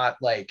and whatnot,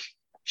 like,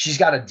 she's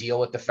got to deal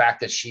with the fact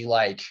that she,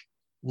 like,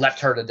 left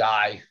her to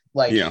die.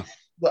 Like,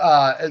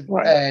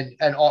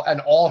 and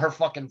all her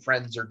fucking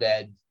friends are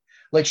dead.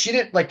 Like, she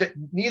didn't, like,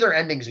 neither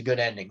ending's a good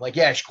ending. Like,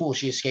 yeah, it's cool.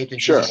 She escaped and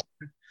she's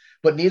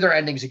but neither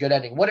ending's a good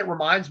ending. What it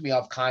reminds me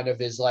of kind of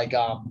is like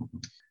a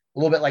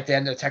little bit like the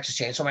end of the Texas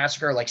Chainsaw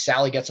Massacre. Like,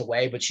 Sally gets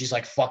away, but she's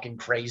like fucking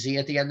crazy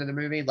at the end of the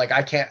movie. Like,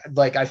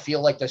 I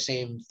feel like the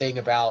same thing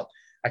about,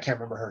 I can't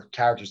remember her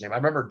character's name. I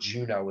remember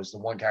Juno was the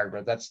one character,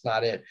 but that's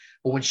not it.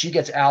 But when she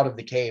gets out of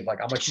the cave, like,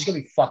 I'm like, she's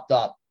gonna be fucked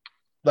up.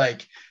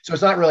 Like, so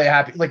it's not really a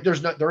happy, like,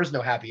 there is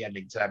no happy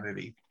ending to that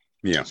movie.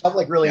 Yeah. So I'm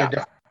like really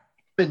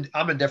indifferent.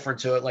 I'm indifferent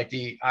to it. Like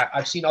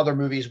I've seen other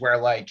movies where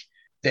like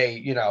they,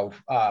 you know,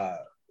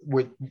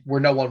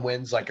 where no one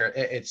wins, like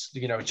it's,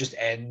 you know, it just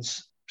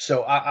ends.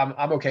 So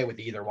I'm okay with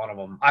either one of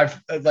them.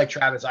 I've, like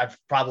Travis, I've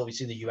probably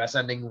seen the US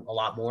ending a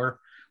lot more,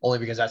 only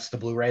because that's the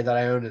Blu-ray that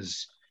I own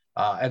is,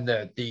 and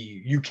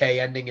the UK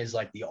ending is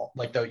like you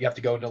have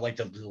to go into like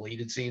the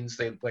deleted scenes.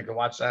 They like to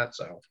watch that.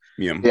 So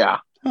yeah.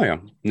 Oh yeah.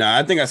 No,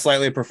 I think I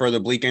slightly prefer the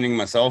bleak ending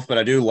myself, but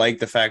I do like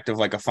the fact of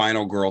like a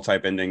final girl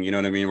type ending. You know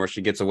what I mean? Where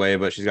she gets away,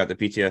 but she's got the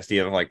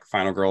PTSD of like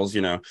final girls,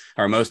 you know,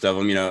 or most of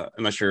them, you know,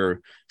 unless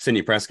you're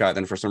Sidney Prescott,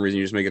 then for some reason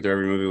you just make it through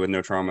every movie with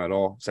no trauma at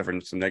all, except for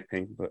some neck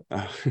pain. But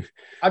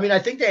I mean, I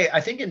think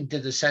in The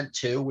Descent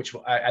 2, which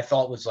I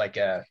thought was like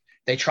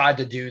they tried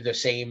to do the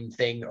same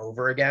thing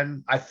over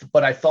again.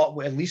 But I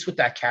thought, at least with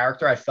that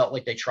character, I felt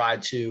like they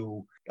tried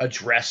to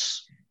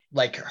address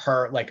like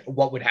her, like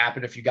what would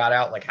happen if you got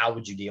out, like how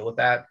would you deal with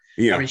that?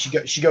 I mean,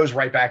 she goes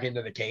right back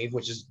into the cave,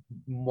 which is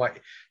what,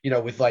 you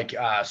know, with like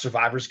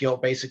survivor's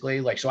guilt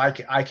basically. Like, so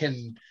I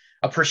can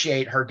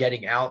appreciate her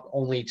getting out,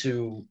 only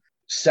to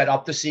set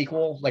up the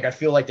sequel. Like, I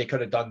feel like they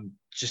could have done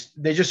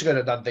they just could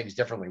have done things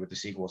differently with the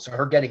sequel. So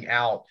her getting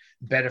out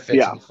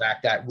benefits the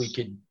fact that we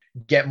could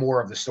get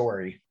more of the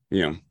story.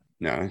 Yeah,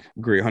 no, I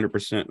agree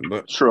 100%.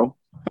 But true.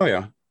 Oh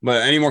yeah.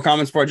 But any more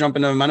comments before I jump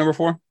into my number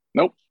 4?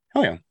 Nope.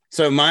 Oh yeah.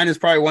 So mine is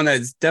probably one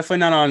that's definitely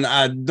not on,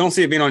 I don't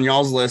see it being on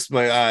y'all's list,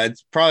 but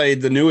it's probably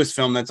the newest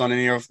film that's on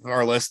any of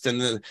our list.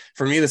 And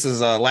for me, this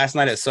is Last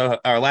Night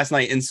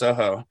in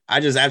Soho. I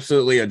just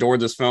absolutely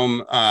adored this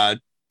film.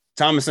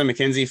 Thomasin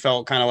McKenzie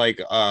felt kind of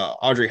like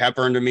Audrey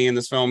Hepburn to me in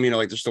this film,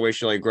 like just the way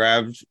she like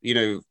grabbed,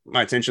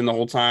 my attention the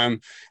whole time.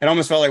 It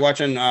almost felt like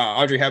watching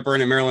Audrey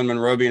Hepburn and Marilyn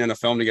Monroe being in a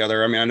film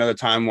together. I mean, I know the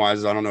time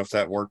wise, I don't know if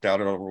that worked out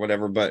or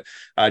whatever, but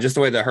just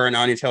the way that her and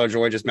Anya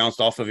Taylor-Joy just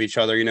bounced off of each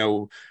other,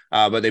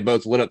 but they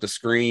both lit up the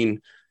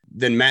screen.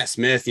 Then Matt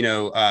Smith,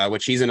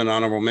 which he's in an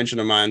honorable mention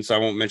of mine, so I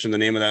won't mention the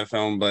name of that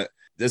film, but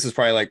this is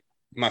probably like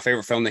my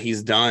favorite film that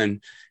he's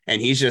done.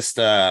 And he's just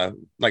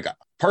like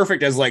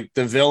perfect as like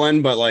the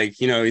villain, but like,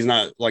 he's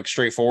not like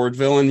straightforward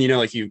villain,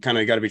 like you kind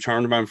of got to be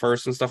charmed by him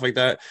first and stuff like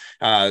that.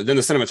 Then the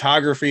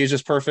cinematography is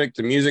just perfect.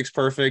 The music's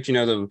perfect.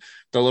 The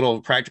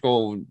little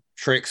practical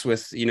tricks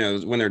with,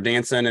 when they're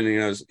dancing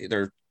and,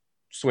 they're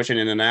switching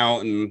in and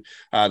out, and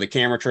the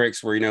camera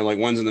tricks where, like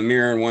one's in the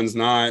mirror and one's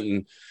not.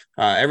 And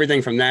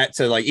everything from that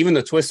to like, even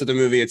the twist of the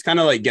movie, it's kind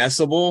of like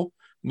guessable.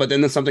 But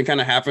then something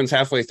kind of happens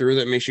halfway through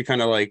that makes you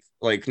kind of like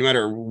no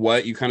matter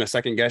what, you kind of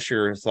second guess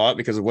your thought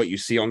because of what you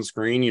see on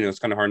screen. It's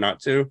kind of hard not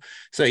to.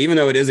 So even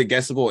though it is a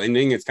guessable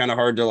ending, it's kind of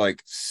hard to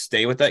like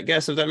stay with that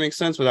guess, if that makes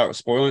sense, without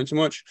spoiling it too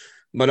much.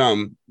 But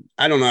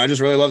I don't know. I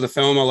just really love the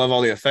film. I love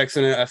all the effects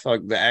in it. I feel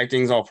like the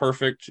acting's all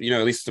perfect,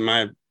 at least in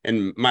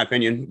my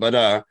opinion.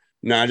 But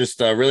no, I just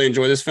really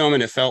enjoy this film,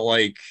 and it felt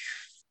like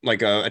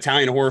a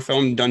Italian horror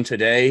film done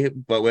today,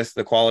 but with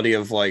the quality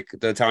of like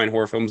the Italian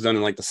horror films done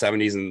in like the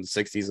 70s and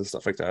 60s and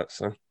stuff like that.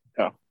 So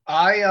yeah,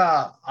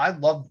 I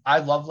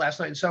love Last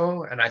Night in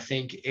Soho, and I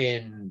think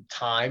in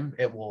time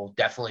it will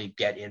definitely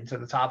get into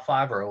the top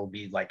 5, or it will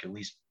be like at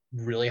least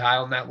really high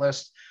on that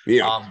list.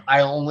 Yeah. I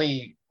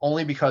only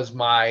because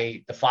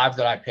the 5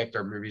 that I picked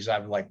are movies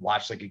I've like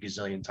watched like a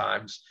gazillion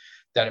times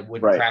that it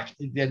would crack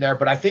in there.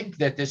 But I think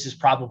that this is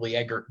probably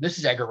Edgar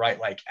Wright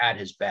like at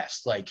his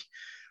best. Like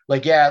the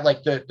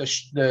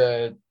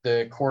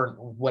corn,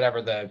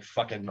 whatever the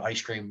fucking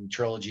ice cream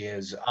trilogy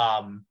is.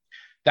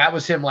 That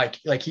was him. Like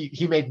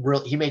he made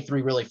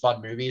 3 really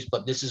fun movies,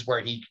 but this is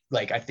where he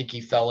I think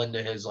he fell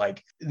into his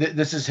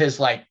this is his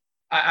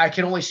I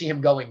can only see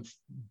him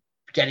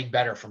getting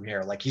better from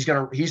here. Like he's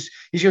gonna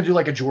do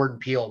like a Jordan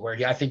Peele where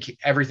I think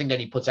everything that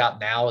he puts out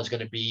now is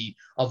going to be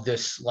of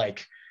this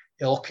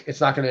ilk.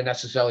 It's not going to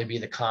necessarily be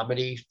the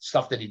comedy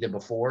stuff that he did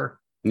before.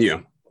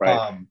 Yeah.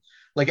 Right.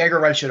 Like Edgar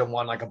Wright should have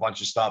won like a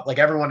bunch of stuff. Like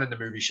everyone in the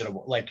movie should have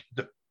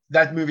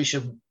that movie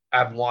should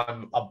have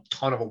won a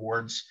ton of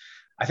awards.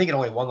 I think it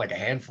only won like a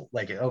handful,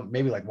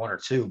 maybe like 1 or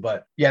 2.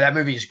 But yeah, that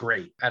movie is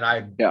great.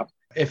 And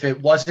if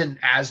it wasn't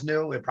as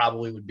new, it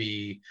probably would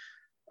be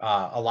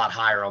a lot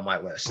higher on my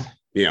list.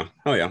 Yeah.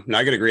 Oh yeah. No,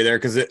 I could agree there,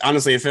 because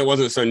honestly, if it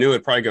wasn't so new,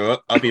 it'd probably go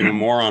up even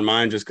more on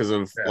mine, just because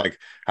of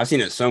I've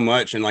seen it so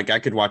much, and I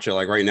could watch it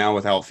right now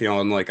without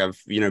feeling like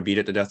I've beat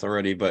it to death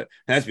already. But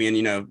that's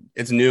being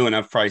it's new, and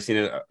I've probably seen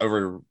it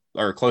over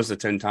or close to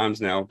 10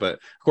 times now. But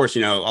of course, a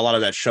lot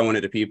of that's showing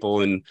it to people,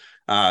 and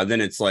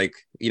then it's I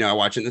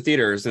watch it in the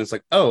theaters, and it's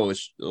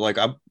it's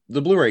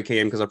the Blu-ray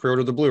came because I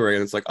pre-ordered the Blu-ray,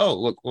 and it's oh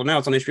look, well now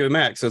it's on HBO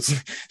Max. So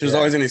there's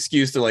always an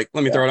excuse to let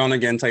me throw it on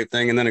again type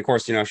thing. And then of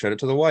course I showed it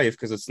to the wife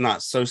because it's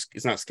not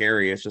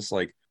scary. It's just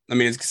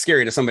it's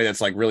scary to somebody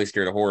that's really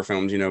scared of horror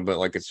films,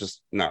 but it's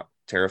just not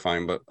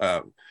terrifying. But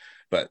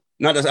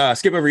not to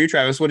skip over you,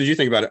 Travis. What did you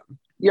think about it?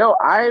 Yo,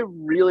 I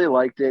really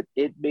liked it.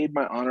 It made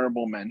my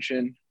honorable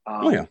mention.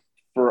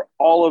 For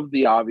all of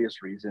the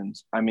obvious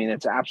reasons. I mean,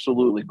 it's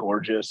absolutely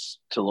gorgeous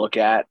to look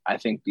at. I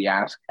think the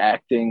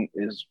acting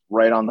is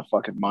right on the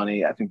fucking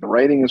money. I think the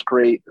writing is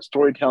great. The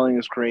storytelling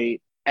is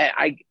great. And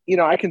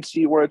I can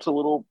see where it's a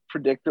little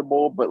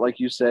predictable, but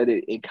like you said,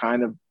 it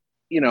kind of,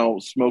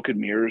 smoke and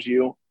mirrors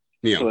you.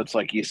 Yeah. So it's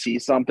you see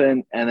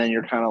something and then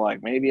you're kind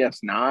of maybe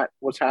that's not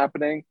what's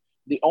happening.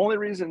 The only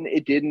reason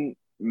it didn't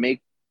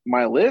make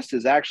my list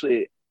is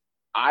actually,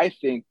 I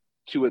think,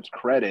 to its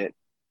credit,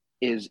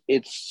 is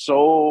it's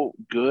so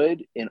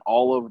good in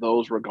all of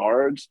those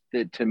regards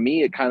that to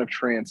me it kind of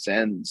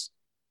transcends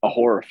a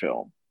horror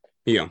film.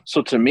 Yeah.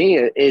 So to me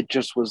it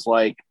just was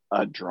like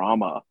a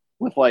drama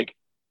with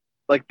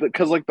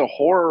because the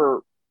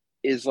horror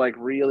is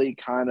really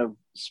kind of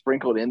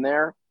sprinkled in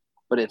there,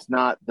 but it's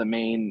not the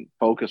main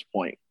focus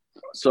point.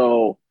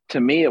 So to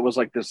me it was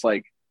this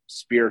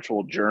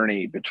spiritual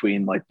journey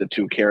between the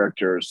two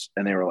characters,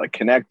 and they were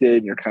connected,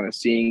 and you're kind of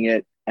seeing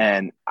it.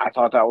 And I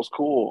thought that was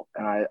cool,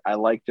 and I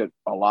liked it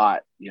a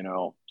lot,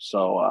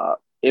 So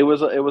it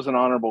was an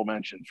honorable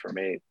mention for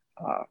me.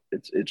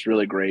 It's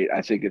really great.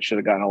 I think it should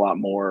have gotten a lot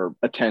more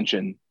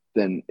attention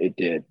than it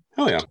did.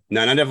 Oh yeah,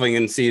 no, and I definitely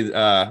can see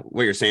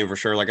what you're saying for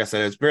sure. Like I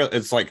said,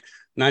 it's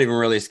not even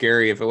really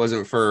scary. If it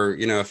wasn't for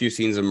a few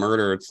scenes of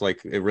murder, it's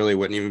it really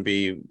wouldn't even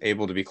be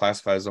able to be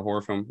classified as a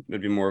horror film.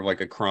 It'd be more of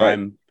a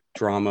crime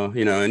drama,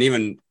 and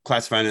even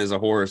classifying it as a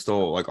horror is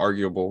still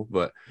arguable,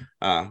 but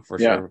for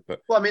sure.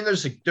 But well, I mean,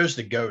 there's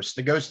the ghosts.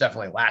 The ghosts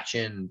definitely latch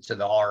in to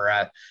the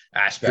horror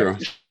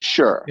aspect.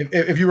 Sure.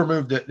 If you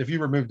remove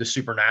the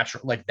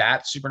supernatural,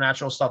 that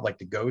supernatural stuff,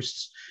 the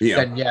ghosts,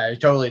 then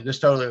this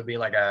totally would be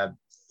a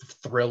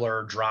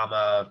thriller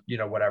drama,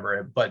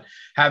 whatever. But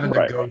having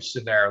the ghosts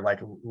in there,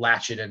 definitely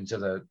latch it into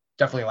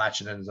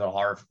the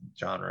horror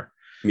genre.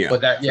 Yeah.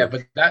 But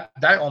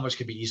that almost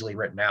could be easily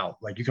written out.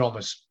 Like you can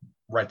almost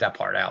write that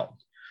part out.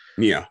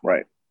 Yeah.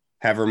 Right.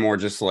 Have her more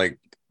just like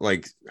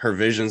her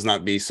visions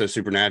not be so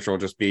supernatural,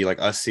 just be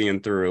like us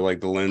seeing through like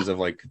the lens of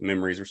like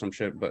memories or some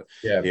shit. But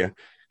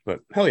but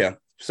hell yeah.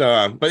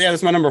 So, but yeah,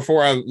 that's my number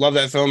 4. I love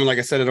that film. And like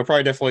I said, it'll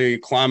probably definitely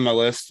climb my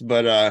list,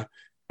 but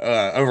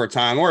over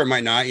time, or it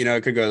might not,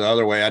 it could go the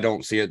other way. I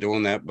don't see it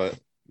doing that, but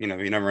you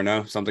never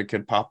know. Something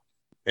could pop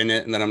in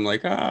it. And then I'm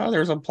like,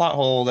 there's a plot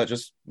hole that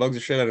just bugs the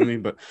shit out of me.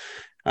 But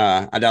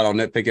I doubt I'll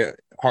nitpick it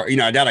hard.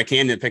 I doubt I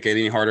can nitpick it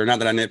any harder. Not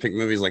that I nitpick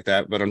movies like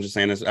that, but I'm just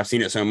saying I've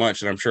seen it so much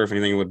that I'm sure if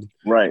anything would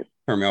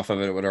turn me off of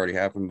it, it would already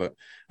happen. But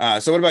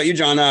so what about you,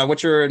 John?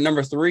 What's your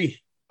number 3?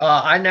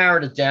 I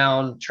narrowed it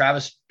down.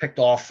 Travis picked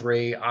all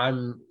 3.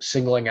 I'm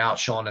singling out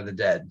Shaun of the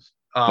Dead.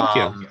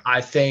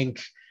 I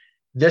think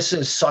this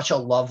is such a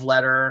love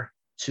letter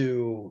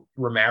to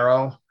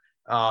Romero,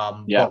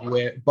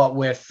 but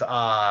with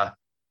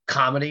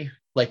comedy.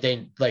 That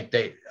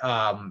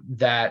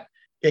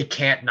it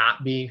can't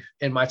not be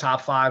in my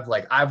top 5.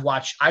 Like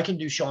I can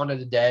do Shaun of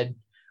the Dead.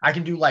 I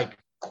can do like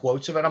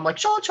quotes of it. I'm like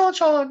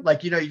Shaun.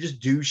 Like you just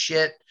do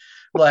shit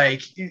or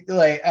you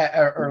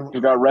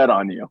got red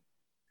on you.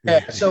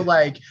 Yeah, so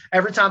like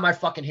every time I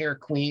fucking hear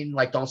Queen,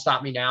 like Don't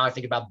Stop Me Now, I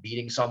think about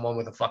beating someone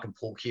with a fucking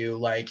pool cue.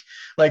 Like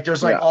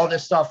there's like all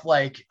this stuff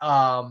like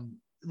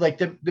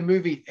the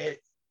movie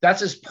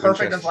that's as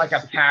perfect as like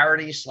a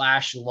parody /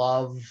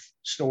 love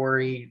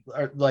story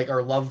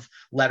or love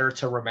letter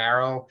to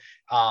Romero.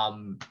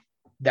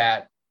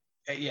 There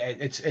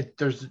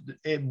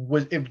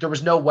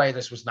was no way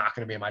this was not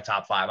going to be in my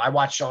top 5. I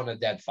watch Shaun of the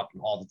Dead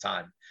fucking all the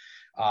time.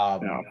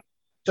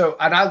 So,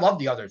 and I love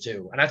the other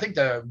 2. And I think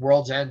The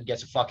World's End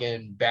gets a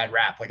fucking bad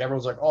rap. Like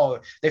everyone's like, oh,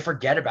 they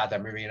forget about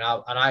that movie. And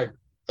I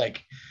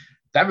like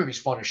that movie's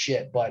fun as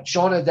shit. But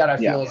Shaun of the Dead, I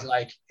feel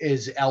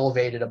is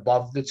elevated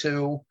above the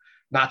 2,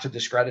 not to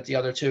discredit the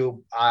other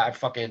 2.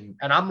 And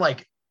I'm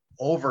like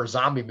over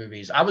zombie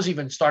movies. I was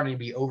even starting to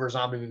be over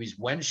zombie movies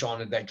when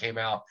Shaun of the Dead came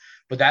out.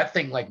 But that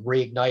thing like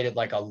reignited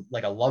like a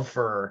love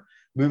for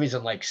movies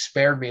and like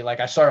spared me. Like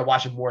I started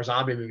watching more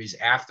zombie movies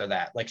after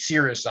that, like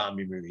serious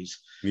zombie movies.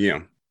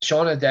 Yeah.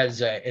 Shaun of the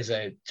Dead is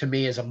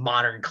a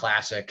modern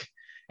classic,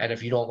 and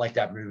if you don't like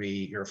that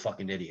movie, you're a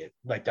fucking idiot.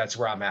 Like that's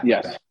where I'm at.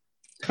 Yes. With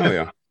that. Oh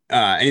yeah.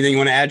 Anything you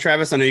want to add,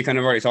 Travis? I know you kind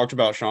of already talked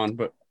about Shaun,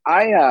 but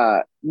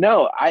that's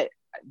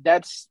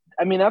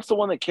the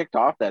one that kicked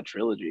off that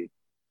trilogy.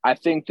 I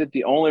think that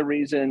the only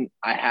reason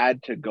I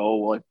had to go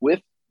like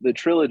with the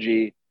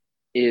trilogy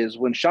is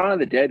when Shaun of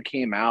the Dead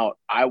came out,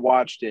 I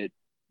watched it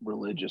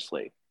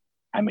religiously.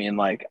 I mean,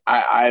 like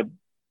I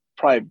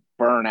probably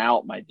burn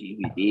out my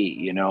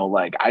DVD,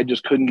 like I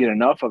just couldn't get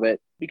enough of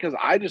it because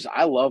I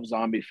love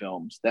zombie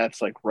films.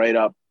 That's like right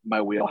up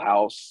my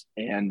wheelhouse.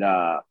 And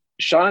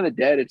Shaun of the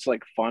Dead, it's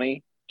like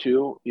funny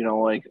too,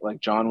 like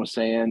John was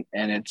saying,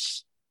 and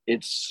it's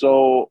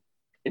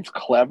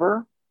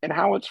clever in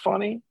how it's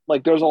funny.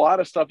 Like there's a lot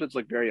of stuff that's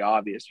like very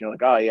obvious. You're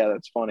like, oh yeah,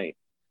 that's funny.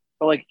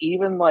 But like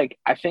even like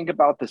I think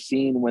about the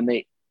scene when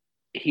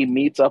he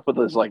meets up with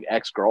his like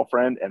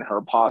ex-girlfriend and her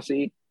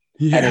posse.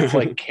 Yeah. And it's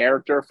like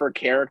character for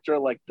character,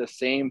 like the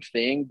same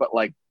thing, but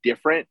like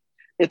different.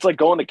 It's like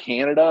going to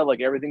Canada,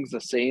 like everything's the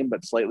same,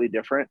 but slightly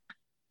different.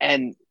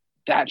 And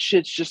that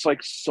shit's just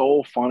like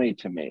so funny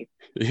to me,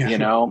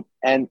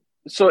 And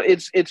so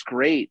it's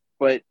great,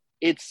 but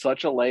it's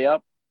such a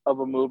layup of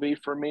a movie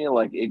for me.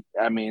 Like it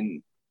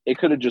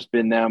could have just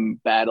been them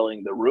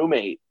battling the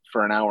roommate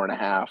for an hour and a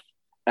half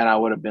and I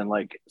would have been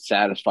like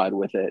satisfied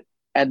with it.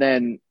 And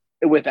then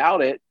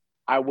without it,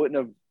 I wouldn't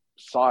have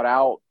sought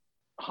out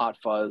Hot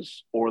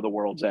Fuzz or The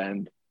World's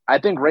End. I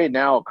think right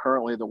now,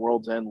 currently, The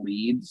World's End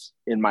leads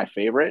in my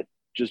favorite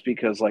just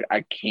because, like,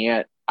 I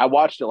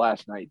watched it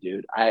last night,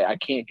 dude. I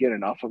can't get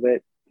enough of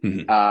it.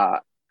 Mm-hmm.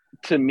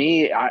 To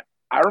me, I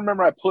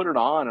remember I put it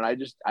on and I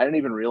didn't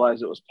even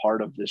realize it was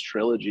part of this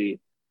trilogy.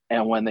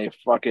 And when they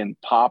fucking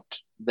popped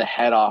the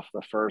head off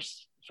the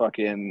first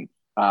fucking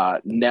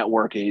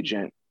network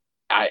agent,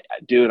 I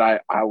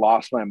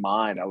lost my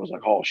mind. I was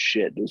like, oh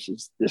shit, this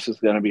is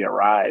going to be a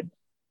ride.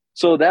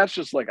 So that's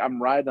just like,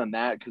 I'm riding on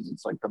that because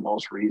it's like the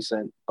most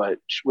recent, but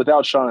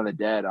without Shaun of the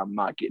Dead, I'm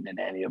not getting in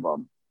any of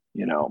them,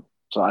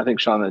 So I think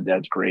Shaun of the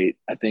Dead's great.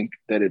 I think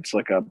that it's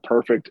like a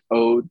perfect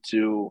ode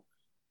to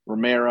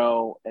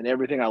Romero and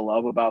everything I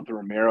love about the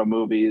Romero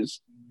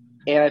movies.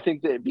 And I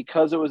think that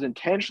because it was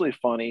intentionally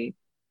funny,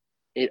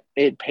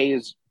 it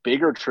pays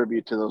bigger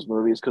tribute to those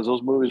movies because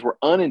those movies were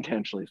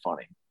unintentionally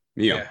funny.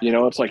 Yeah.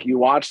 It's like you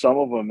watch some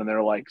of them and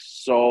they're like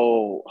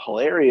so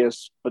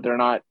hilarious, but they're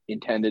not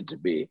intended to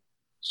be.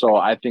 So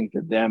I think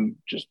that them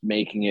just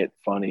making it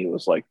funny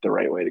was like the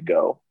right way to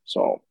go.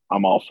 So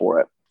I'm all for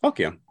it.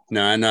 Okay.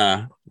 No,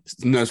 and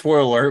no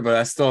spoiler alert, but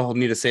I still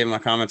need to save my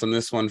comments on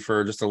this one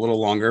for just a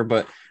little longer.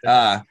 But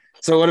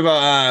so what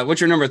about what's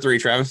your number 3,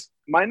 Travis?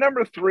 My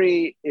number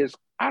 3 is,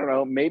 I don't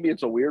know, maybe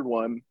it's a weird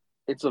one.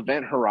 It's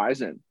Event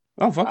Horizon.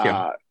 Oh, fuck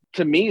yeah.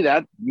 To me,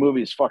 that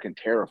movie is fucking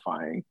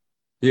terrifying.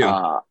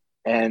 Yeah.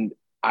 And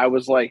I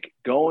was like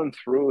going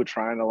through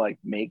trying to like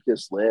make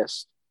this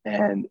list.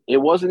 and it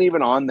wasn't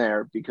even on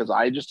there because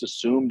I just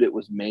assumed it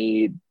was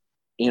made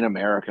in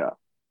America.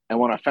 And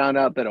when I found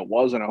out that it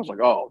wasn't, I was like,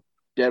 oh,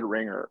 dead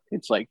ringer.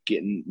 It's like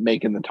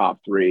making the top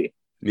 3.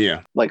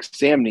 Yeah. Like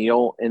Sam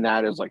Neill in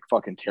that is like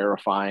fucking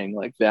terrifying.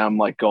 Like them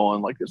like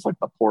going like it's like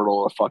the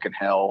portal of fucking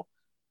hell.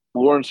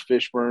 Lawrence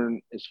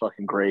Fishburne is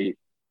fucking great.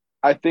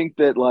 I think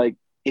that like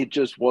it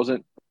just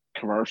wasn't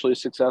commercially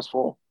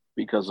successful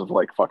because of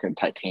like fucking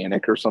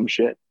Titanic or some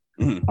shit.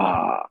 Mm-hmm.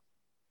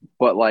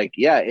 But like,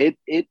 yeah,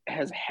 it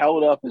has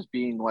held up as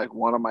being like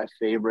one of my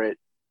favorite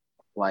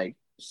like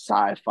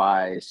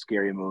sci-fi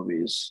scary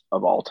movies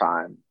of all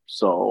time.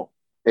 So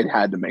it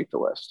had to make the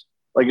list.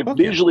 Like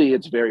visually,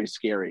 it's very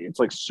scary. It's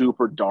like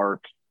super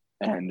dark,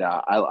 and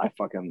I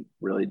fucking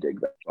really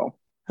dig that film.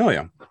 Hell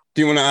yeah!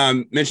 Do you want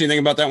to mention anything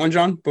about that one,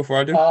 John? Before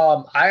I do,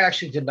 I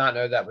actually did not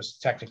know that was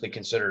technically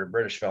considered a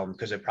British film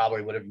because it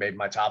probably would have made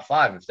my top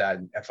 5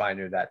 if I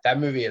knew that. That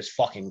movie is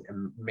fucking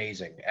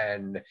amazing,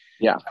 and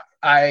yeah,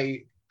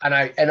 I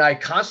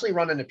constantly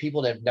run into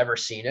people that have never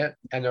seen it,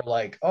 and they're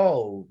like,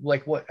 "Oh,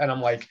 like what?" And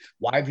I'm like,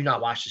 "Why have you not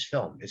watched this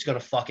film? It's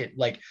gonna fucking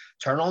like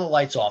turn all the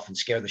lights off and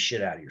scare the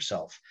shit out of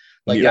yourself."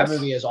 Like that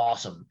movie is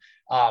awesome.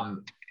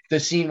 The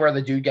scene where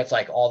the dude gets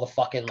like all the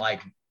fucking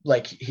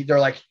they're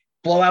like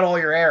blow out all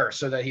your air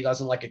so that he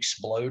doesn't like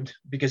explode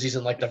because he's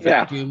in like the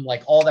vacuum,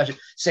 like all that shit.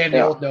 Sam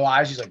Neill with no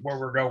eyes. He's like, where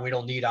we're going, we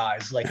don't need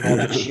eyes, like all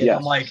that shit.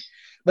 I'm like,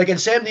 and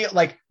Sam Neill,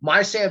 like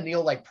my Sam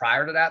Neill, like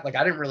prior to that, like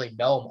I didn't really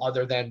know him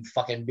other than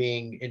fucking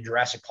being in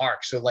Jurassic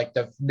Park. So like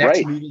the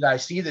next movie that I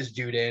see this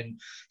dude in,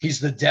 he's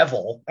the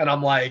devil, and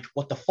I'm like,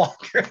 what the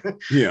fuck?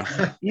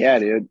 Yeah,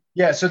 dude.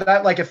 Yeah, so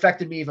that like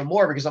affected me even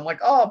more because I'm like,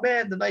 oh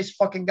man, the nice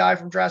fucking guy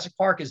from Jurassic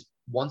Park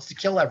wants to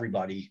kill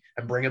everybody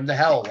and bring him to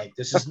hell. Like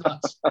this is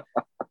nuts.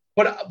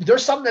 But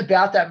there's something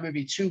about that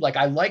movie too. Like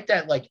I like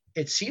that. Like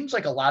it seems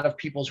like a lot of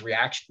people's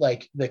reaction,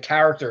 like the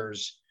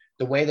characters,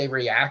 the way they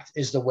react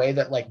is the way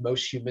that like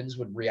most humans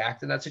would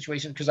react in that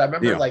situation. Because I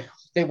remember like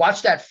they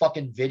watched that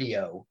fucking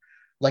video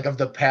like of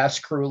the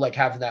past crew like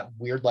having that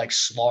weird like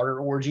slaughter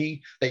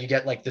orgy that you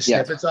get like the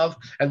snippets of,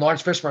 and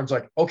Lawrence Fishburne's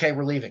like, okay,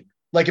 we're leaving.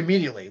 Like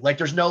immediately, like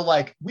there's no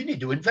like we need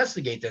to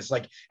investigate this.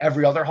 Like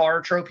every other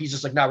horror trope, he's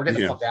just like, no, we're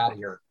getting the fuck out of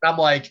here. And I'm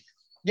like,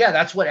 yeah,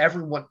 that's what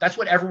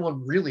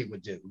everyone really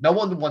would do. No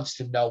one wants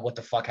to know what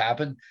the fuck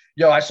happened.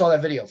 Yo, I saw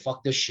that video.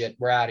 Fuck this shit.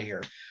 We're out of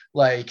here.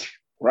 Like,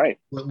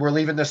 we're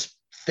leaving this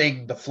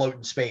thing to float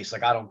in space.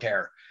 Like, I don't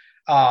care.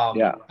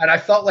 And I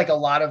felt like a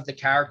lot of the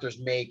characters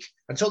make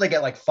until they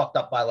get like fucked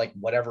up by like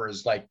whatever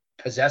is like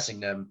possessing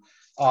them.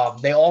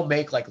 They all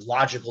make like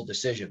logical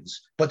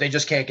decisions, but they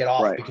just can't get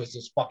off because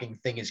this fucking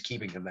thing is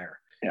keeping them there.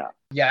 Yeah,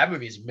 that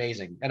movie is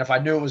amazing. And if I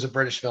knew it was a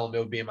British film, it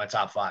would be in my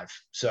top 5.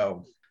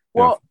 So,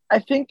 well, I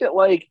think that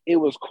like it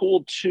was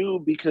cool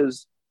too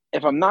because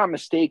if I'm not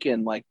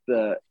mistaken, like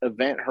the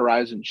Event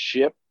Horizon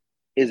ship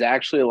is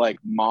actually like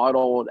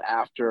modeled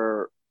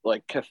after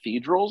like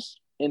cathedrals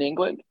in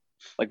England.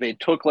 Like they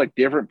took like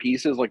different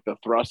pieces, like the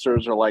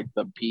thrusters are like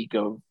the peak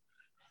of,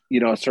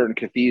 you know, a certain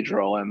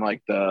cathedral, and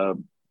like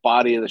the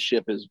body of the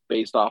ship is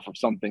based off of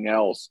something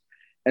else.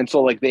 And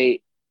so like the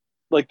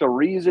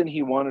reason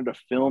he wanted to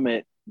film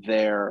it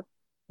there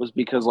was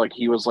because like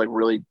he was like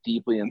really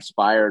deeply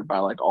inspired by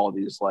like all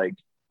these like,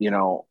 you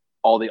know,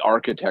 all the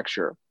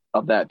architecture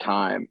of that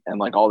time and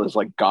like all this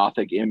like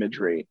Gothic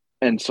imagery.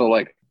 And so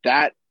like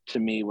that to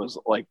me was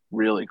like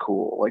really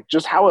cool. Like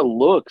just how it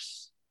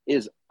looks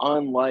is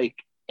unlike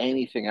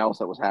anything else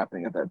that was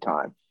happening at that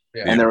time.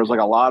 And there was like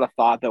a lot of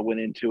thought that went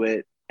into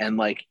it. And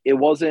like, it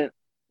wasn't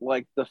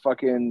like the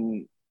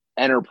fucking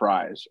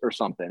Enterprise or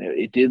something.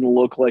 It didn't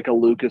look like a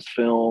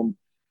Lucasfilm.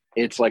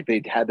 It's like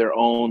they had their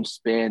own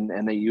spin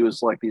and they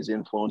used like these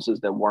influences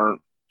that weren't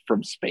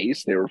from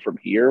space. They were from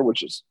here,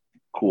 which is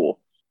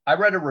cool. I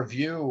read a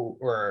review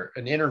or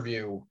an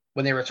interview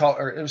when they were talking,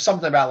 or it was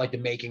something about like the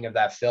making of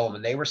that film.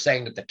 And they were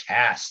saying that the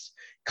cast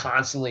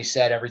constantly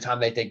said every time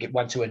they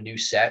went to a new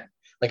set,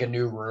 like a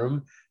new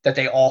room, that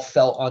they all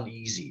felt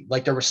uneasy.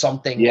 Like there was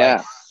something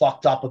like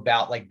fucked up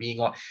about like being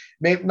on,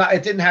 maybe not,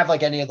 it didn't have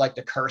like any of like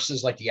the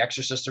curses, like The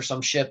Exorcist or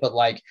some shit, but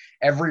like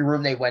every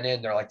room they went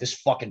in, they're like, this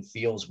fucking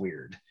feels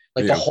weird.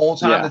 Like the whole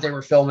time that they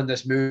were filming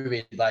this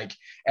movie, like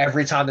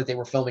every time that they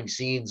were filming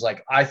scenes,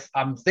 like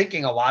I'm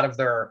thinking a lot of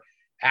their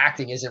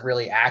acting isn't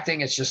really acting.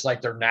 It's just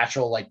like their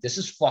natural, like, this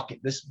is fucking,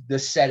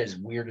 this set is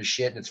weird as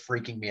shit and it's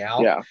freaking me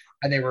out. Yeah.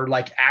 And they were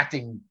like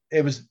acting.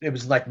 It was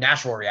like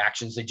natural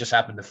reactions. They just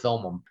happened to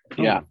film them.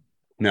 Yeah.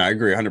 No, I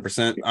agree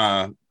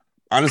 100%.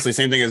 Honestly,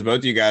 same thing as both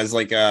of you guys.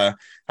 Like, I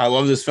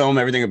love this film.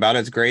 Everything about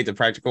it's great. The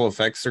practical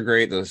effects are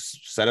great. The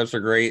setups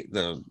are great.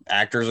 The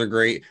actors are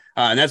great.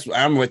 And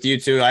I'm with you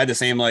too. I had the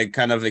same like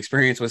kind of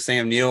experience with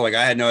Sam Neill. Like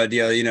I had no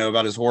idea, you know,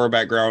 about his horror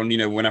background. You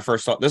know, when I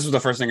first saw, this was the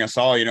first thing I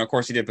saw, you know, of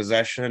course he did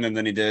Possession and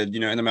then he did, you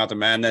know, In the Mouth of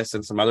Madness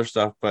and some other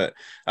stuff. But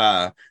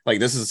like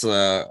this is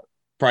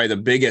probably the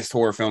biggest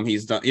horror film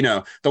he's done, you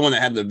know, the one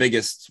that had the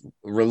biggest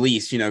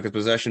release, because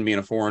Possession being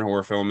a foreign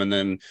horror film, and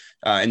then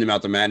In the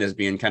Mouth of Madness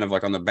being kind of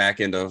like on the back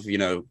end of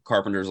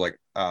Carpenter's like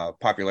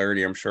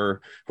popularity, I'm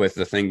sure, with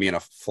The Thing being a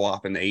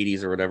flop in the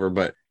 80s or whatever.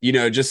 But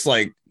just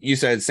like you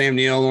said, Sam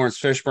Neill, Lawrence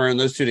Fishburne,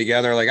 those two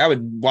together, like I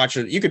would watch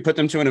it. You could put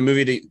them two in a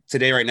movie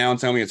today right now and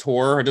tell me it's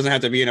horror. It doesn't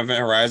have to be an Event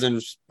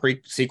Horizon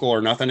pre-sequel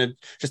or nothing.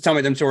 Just tell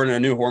me them two are in a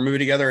new horror movie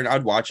together, and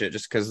I'd watch it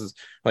just because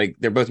like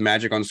they're both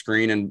magic on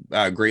screen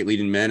and great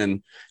leading men.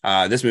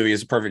 And this movie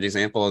is a perfect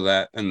example of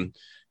that. And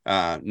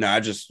I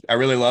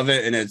really love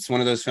it, and it's one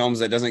of those films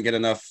that doesn't get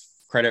enough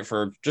credit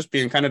for just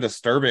being kind of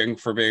disturbing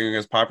for being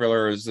as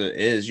popular as it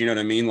is. You know what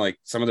I mean? Like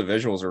some of the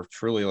visuals are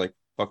truly like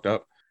fucked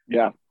up.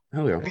 Yeah.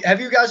 Hell yeah.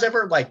 Have you guys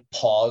ever like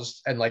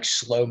paused and like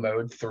slow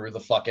mode through the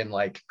fucking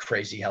like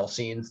crazy hell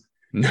scenes?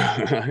 No,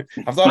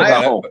 I've thought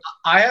about it.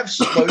 I have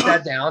slowed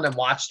that down and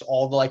watched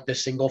all the like the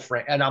single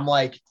frame, and I'm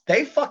like,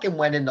 they fucking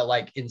went into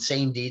like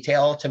insane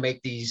detail to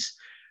make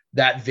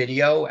that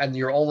video, and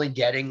you're only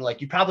getting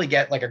like, you probably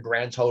get like a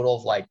grand total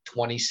of like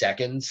 20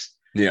 seconds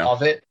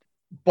of it.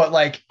 But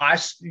like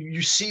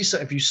you see, so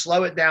if you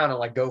slow it down and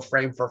like go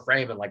frame for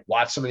frame and like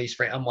watch some of these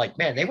frames, I'm like,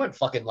 man, they went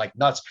fucking like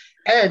nuts.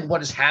 And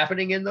what is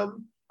happening in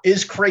them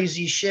is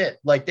crazy shit.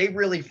 Like they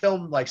really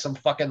filmed like some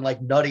fucking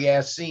like nutty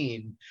ass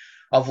scene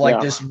of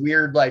like this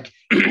weird, like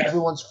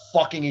everyone's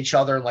fucking each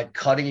other and like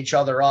cutting each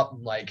other up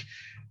and like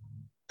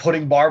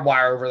putting barbed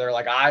wire over their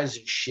like eyes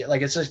and shit.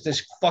 Like it's just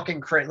this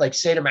fucking like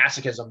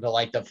sadomasochism to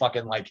like the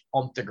fucking like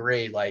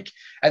degree. Like,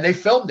 and they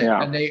filmed it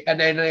and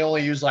they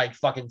only use like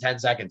fucking 10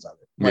 seconds of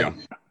it. Like,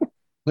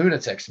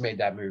 lunatics made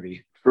that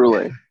movie.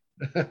 Truly.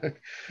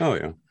 Oh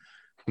yeah.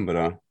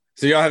 But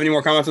so y'all have any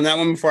more comments on that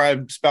one before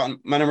I spout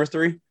my number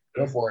 3?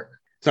 Go for it.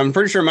 So I'm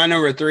pretty sure my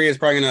number 3 is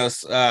probably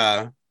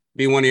gonna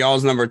be one of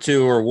y'all's number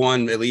 2 or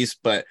 1 at least,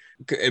 but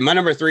my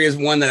number 3 is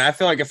one that I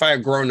feel like if I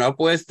had grown up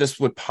with, this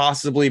would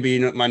possibly be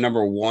my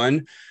number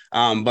 1.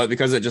 But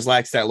because it just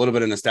lacks that little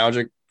bit of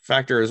nostalgic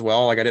factor as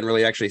well, like I didn't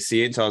really actually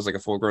see it until I was like a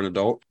full-grown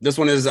adult. This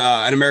one is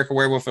An American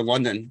Werewolf in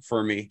London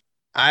for me.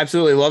 I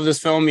absolutely love this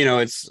film.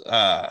 It's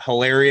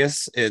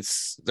hilarious.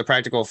 The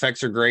practical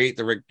effects are great.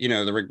 The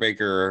Rick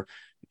Baker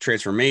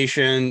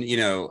transformation,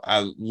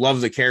 I love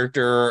the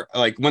character.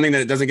 Like one thing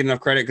that doesn't get enough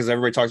credit because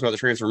everybody talks about the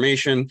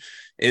transformation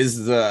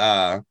is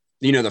the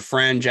the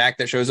friend Jack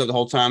that shows up the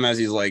whole time as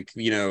he's like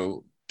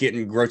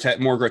getting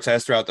more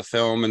grotesque throughout the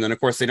film. And then of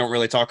course they don't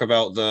really talk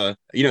about the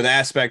the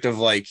aspect of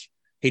like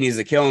he needs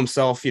to kill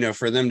himself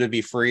for them to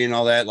be free and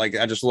all that. Like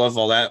I just love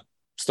all that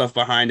stuff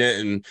behind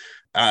it. And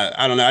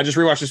I don't know, I just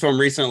rewatched this film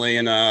recently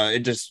and it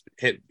just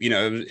hit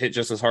it hit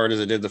just as hard as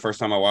it did the first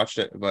time I watched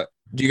it. But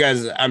do you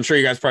guys, I'm sure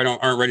you guys probably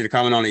aren't ready to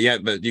comment on it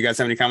yet, but do you guys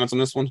have any comments on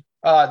this one?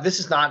 This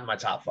is not in my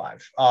top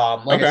 5.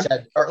 Like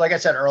I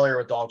said earlier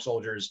with Dog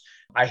Soldiers,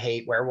 I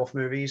hate werewolf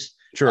movies.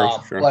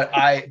 Sure. But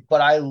I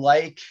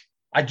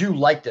do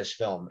like this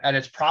film, and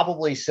it's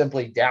probably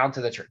simply down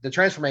to the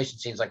transformation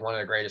scene is like one of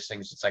the greatest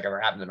things that's like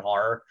ever happened in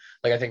horror.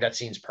 Like I think that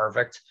scene's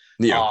perfect.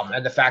 Yeah.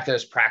 And the fact that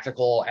it's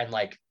practical and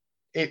like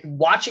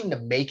watching the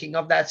making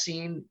of that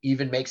scene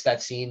even makes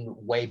that scene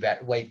way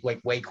better,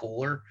 way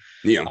cooler.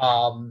 Yeah.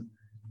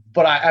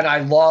 But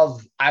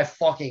I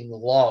fucking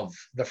love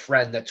the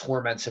friend that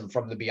torments him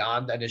from the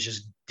beyond and is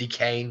just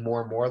decaying more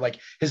and more. Like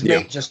his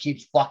mate just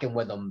keeps fucking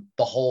with him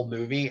the whole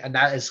movie, and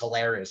that is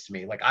hilarious to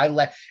me. Like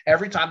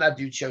every time that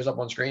dude shows up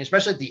on screen,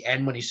 especially at the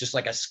end when he's just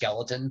like a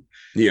skeleton,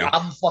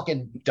 I'm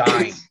fucking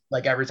dying.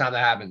 Like every time that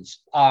happens.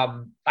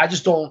 I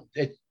just don't.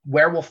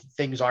 Werewolf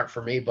things aren't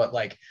for me, but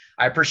like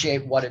I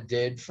appreciate what it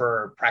did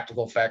for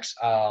practical effects.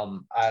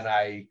 And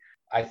I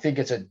think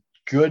it's a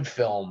good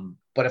film.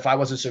 But if I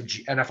wasn't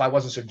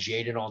so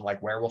jaded on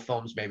like werewolf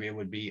films, maybe it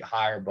would be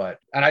higher.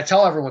 And I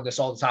tell everyone this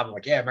all the time. I'm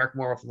like, yeah, American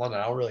Werewolf in London,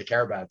 I don't really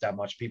care about it that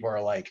much. People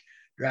are like,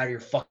 you're out of your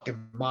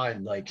fucking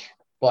mind. Like,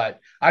 but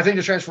I think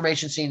the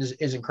transformation scene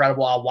is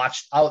incredible.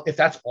 If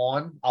that's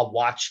on, I'll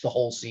watch the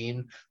whole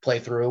scene play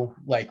through,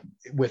 like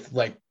with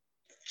like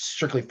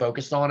strictly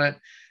focused on it.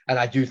 And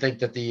I do think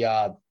that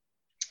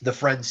the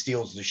friend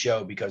steals the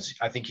show because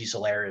I think he's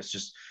hilarious,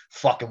 just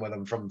fucking with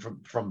him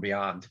from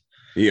beyond.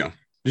 Yeah.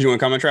 Did you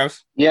want to comment,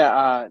 Travis?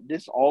 Yeah,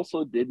 this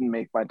also didn't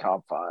make my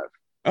top 5.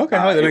 Okay,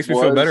 that makes me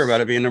feel better about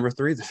it being number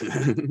 3.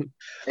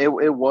 it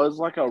was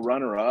like a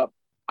runner-up.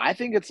 I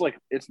think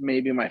it's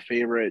maybe my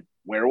favorite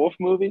werewolf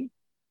movie.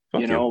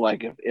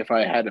 Like if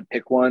I had to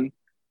pick one,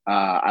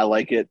 I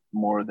like it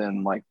more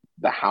than like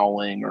The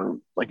Howling or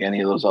like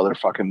any of those other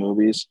fucking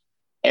movies.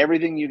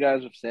 Everything you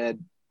guys have said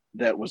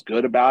that was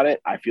good about it,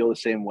 I feel the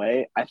same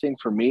way. I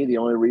think for me, the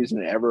only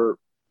reason it ever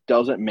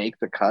doesn't make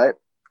the cut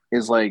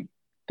is like,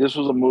 this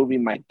was a movie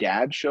my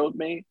dad showed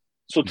me.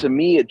 So to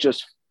me, it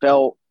just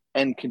felt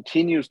and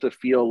continues to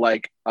feel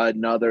like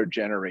another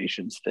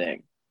generation's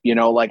thing.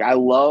 Like I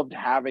loved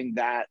having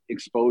that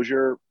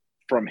exposure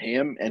from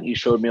him, and he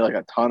showed me like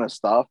a ton of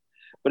stuff,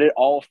 but it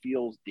all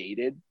feels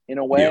dated in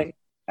a way.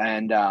 Yeah.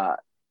 And,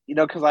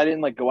 because I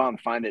didn't like go out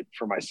and find it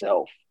for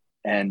myself.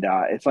 And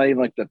it's not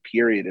even like the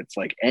period. It's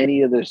like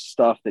any of this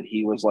stuff that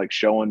he was like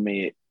showing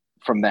me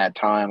from that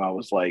time. I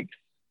was like,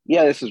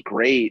 yeah, this is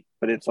great,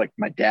 but it's like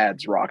my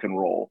dad's rock and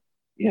roll.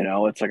 You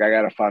know, it's like I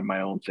got to find my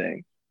own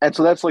thing. And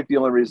so that's like the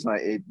only reason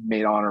it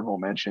made honorable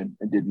mention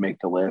and didn't make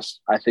the list.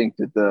 I think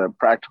that the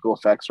practical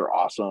effects are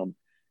awesome.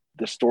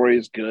 The story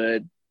is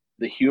good.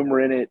 The humor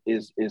in it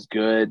is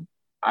good.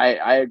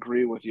 I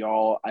agree with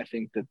y'all. I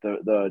think that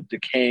the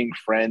decaying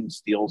friend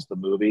steals the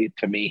movie.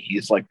 To me,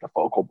 he's like the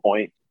focal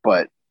point.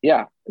 But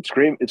yeah, it's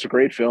great. It's a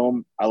great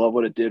film. I love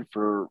what it did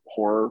for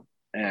horror.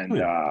 And,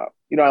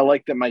 you know, I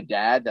like that my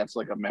dad, that's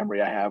like a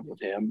memory I have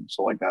with him.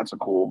 So like, that's a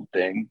cool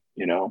thing,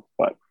 you know,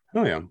 but.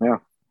 Oh, yeah. Yeah.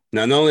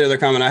 Now, the only other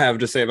comment I have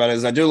to say about it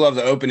is I do love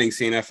the opening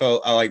scene. I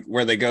like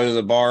where they go to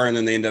the bar and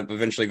then they end up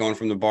eventually going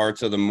from the bar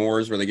to the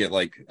moors where they get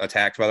like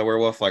attacked by the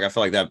werewolf. Like, I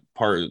feel like that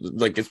part,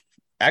 like, it's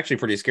actually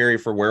pretty scary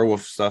for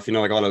werewolf stuff. You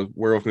know, like a lot of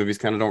werewolf movies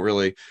kind of don't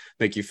really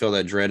make you feel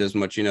that dread as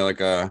much. You know,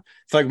 like I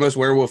feel like most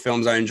werewolf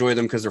films, I enjoy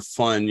them because they're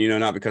fun, you know,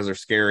 not because they're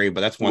scary,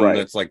 but that's one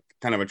that's like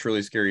kind of a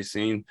truly scary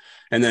scene.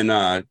 And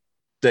then,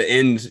 the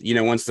end, you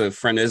know, once the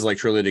friend is like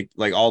truly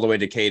like all the way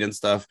decayed and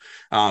stuff,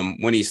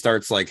 when he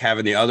starts like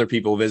having the other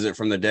people visit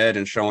from the dead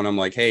and showing them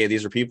like, hey,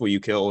 these are people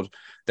you killed,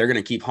 they're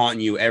gonna keep haunting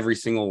you every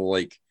single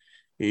like,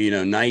 you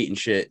know, night and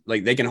shit.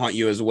 Like they can haunt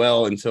you as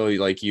well until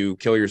you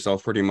kill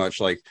yourself, pretty much.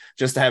 Like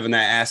just having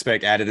that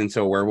aspect added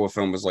into a werewolf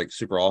film was like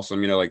super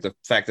awesome. You know, like the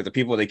fact that the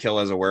people they kill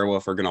as a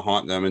werewolf are gonna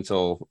haunt them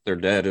until they're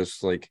dead is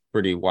like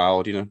pretty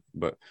wild, you know.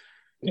 But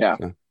yeah,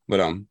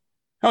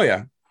 oh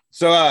yeah.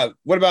 So,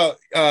 what about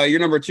your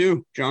number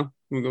 2, John?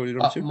 We'll go to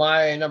number 2.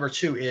 My number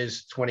 2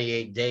 is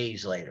 28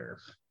 Days Later.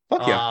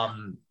 Fuck yeah.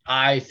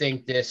 I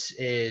think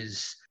it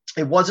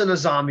wasn't a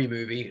zombie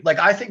movie. Like,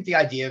 I think the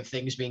idea of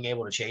things being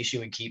able to chase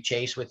you and keep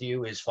chase with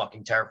you is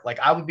fucking terrible.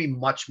 Like, I would be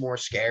much more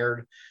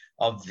scared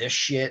of this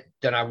shit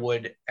than I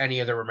would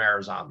any of the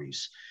Romero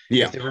zombies.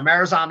 Yeah. If the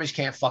Romero zombies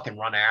can't fucking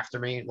run after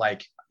me,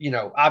 like, you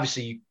know,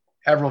 obviously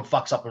everyone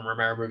fucks up in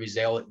Romero movies.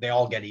 They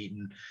all get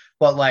eaten.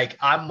 But like,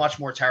 I'm much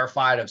more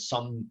terrified of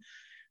some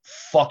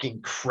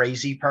fucking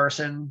crazy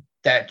person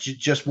that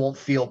just won't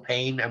feel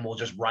pain and will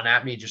just run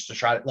at me just to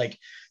try to like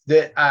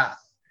the.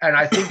 And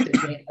I think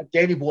that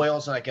Danny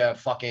Boyle's like a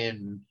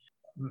fucking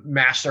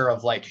master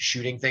of like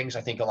shooting things.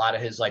 I think a lot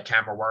of his like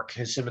camera work,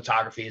 his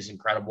cinematography is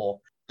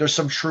incredible. There's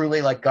some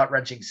truly like gut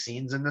wrenching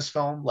scenes in this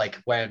film, like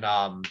when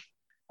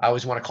I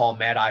always want to call him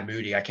Mad Eye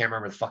Moody. I can't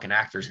remember the fucking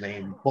actor's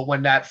name, but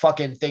when that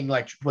fucking thing,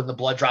 like when the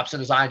blood drops in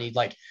his eye and he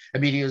like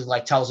immediately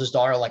like tells his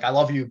daughter, like, I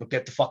love you, but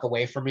get the fuck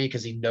away from me.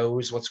 Cause he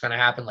knows what's going to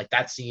happen. Like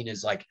that scene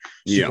is like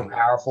super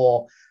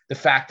powerful. The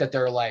fact that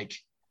they're like,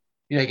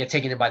 you know, they get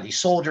taken in by these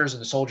soldiers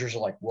and the soldiers are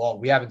like, well,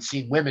 we haven't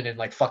seen women in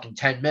like fucking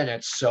 10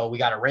 minutes. So we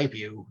got to rape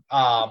you.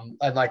 And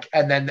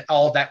then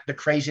all that, the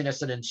craziness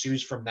that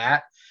ensues from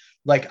that.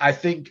 Like, I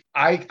think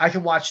I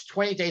can watch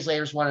 28 Days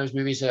Later is one of those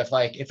movies that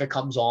if it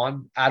comes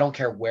on, I don't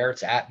care where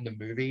it's at in the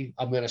movie,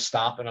 I'm going to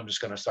stop and I'm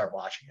just going to start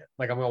watching it.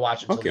 Like, I'm going to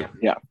watch it until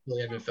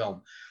the end of the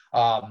film.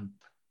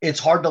 It's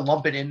hard to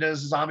lump it into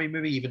as a zombie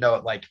movie, even though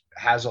it like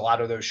has a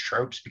lot of those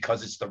tropes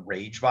because it's the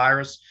rage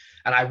virus.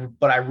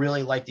 But I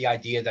really like the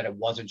idea that it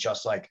wasn't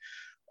just like,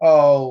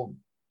 oh,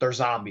 they're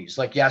zombies.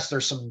 Like, yes,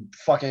 there's some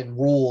fucking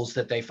rules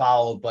that they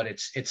follow, but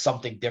it's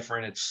something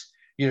different. It's,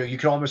 you know, you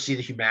can almost see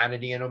the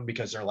humanity in them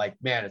because they're like,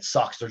 man, it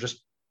sucks.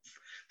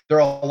 They're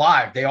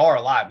alive. They are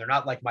alive. They're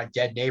not like my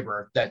dead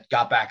neighbor that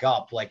got back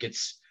up. Like,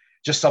 it's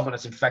just someone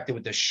that's infected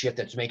with this shit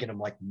that's making them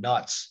like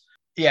nuts.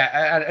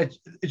 Yeah. And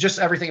just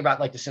everything about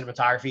like the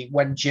cinematography.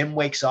 When Jim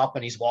wakes up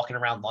and he's walking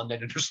around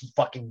London and there's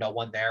fucking no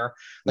one there.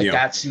 Like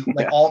that's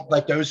like all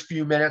like those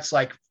few minutes,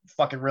 like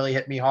fucking really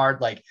hit me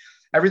hard. Like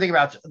everything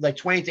about like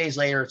 28 Days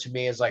Later to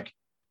me is like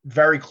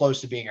very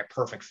close to being a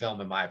perfect film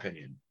in my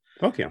opinion.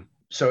 Okay.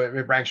 So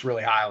it ranks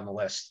really high on the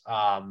list.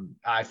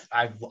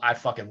 I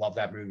fucking love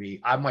that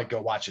movie. I might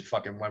go watch it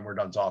fucking when we're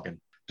done talking.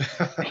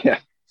 Yeah,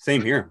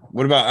 same here.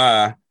 What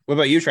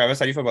about you, Travis?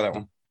 How do you feel about that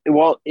one?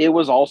 Well, it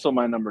was also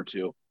my number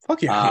 2.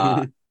 Fuck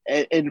yeah.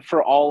 And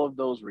for all of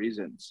those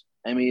reasons.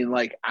 I mean,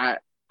 like I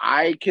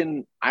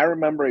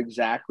remember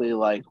exactly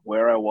like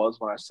where I was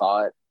when I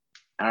saw it.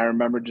 And I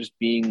remember just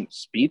being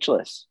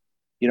speechless.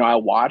 You know, I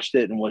watched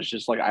it and was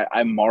just like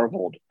I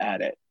marveled at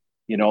it.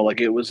 You know,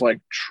 like it was like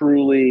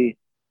truly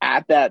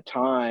at that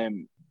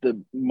time,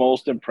 the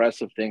most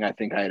impressive thing I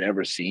think I had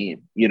ever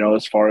seen, you know,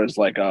 as far as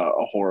like a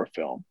horror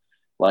film,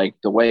 like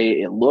the way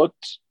it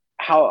looked,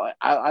 how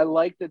I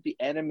like that the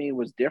enemy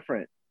was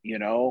different, you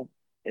know,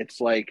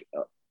 it's like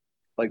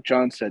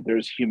John said,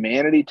 there's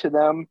humanity to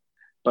them,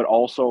 but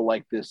also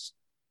like this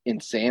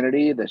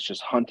insanity that's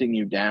just hunting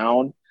you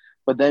down.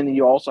 But then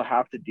you also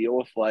have to deal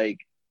with like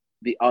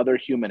the other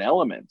human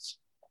elements.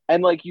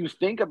 And like, you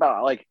think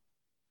about like,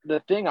 the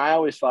thing I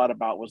always thought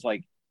about was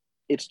like,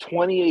 it's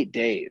 28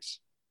 days.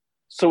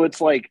 So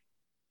it's like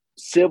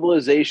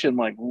civilization,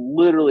 like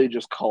literally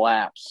just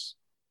collapse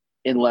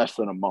in less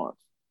than a month.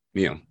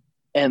 Yeah.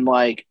 And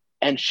like,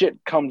 and shit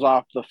comes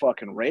off the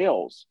fucking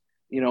rails,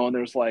 you know, and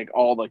there's like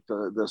all like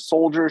the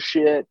soldier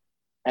shit.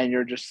 And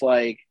you're just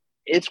like,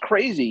 it's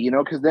crazy, you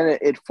know, cause then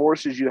it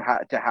forces you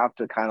to have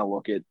to kind of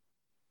look at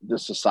the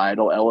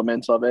societal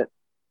elements of it,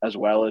 as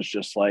well as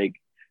just like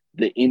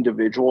the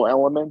individual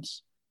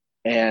elements.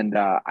 And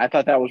I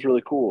thought that was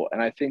really cool.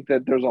 And I think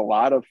that there's a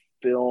lot of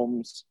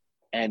films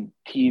and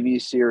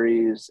TV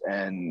series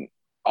and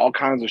all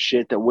kinds of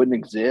shit that wouldn't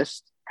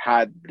exist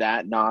had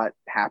that not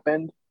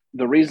happened.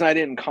 The reason I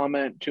didn't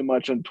comment too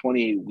much on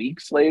 28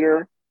 Weeks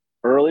Later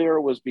earlier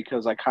was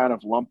because I kind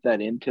of lumped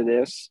that into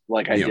this,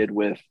 like I did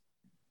with,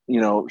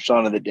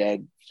 Shaun of the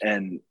Dead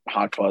and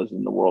Hot Fuzz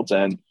and The World's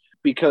End,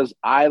 because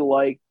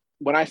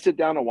when I sit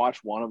down to watch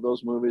one of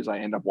those movies, I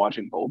end up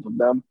watching both of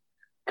them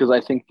because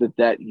I think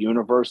that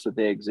universe that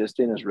they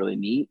exist in is really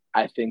neat.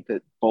 I think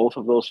that both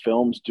of those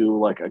films do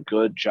like a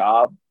good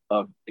job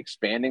of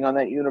expanding on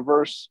that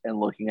universe and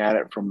looking at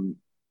it from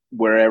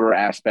wherever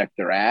aspect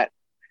they're at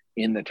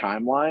in the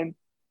timeline.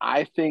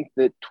 I think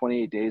that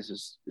 28 Days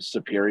is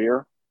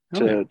superior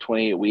to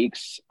 28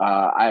 Weeks.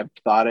 I've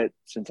thought it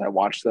since I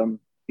watched them,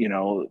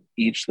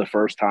 each the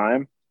first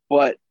time.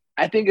 But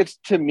I think it's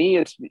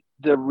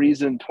the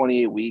reason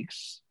 28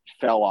 Weeks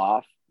fell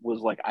off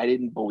was like, I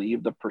didn't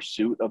believe the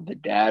pursuit of the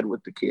dad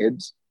with the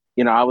kids.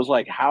 I was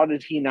like, how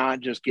did he not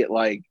just get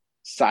like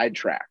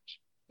sidetracked?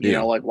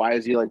 Like, why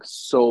is he like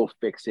so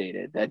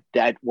fixated?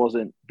 That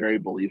wasn't very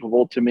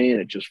believable to me.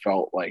 And it just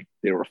felt like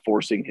they were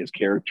forcing his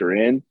character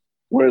in.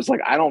 Whereas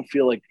like, I don't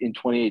feel like in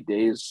 28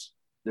 Days,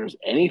 there's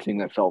anything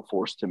that felt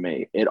forced to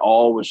me. It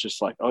all was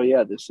just like, oh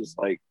yeah, this is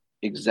like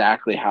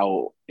exactly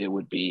how it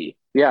would be.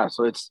 Yeah.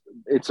 So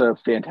it's a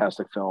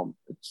fantastic film.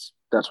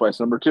 That's why it's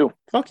number 2.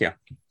 Fuck yeah.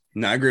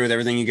 No, I agree with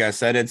everything you guys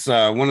said. It's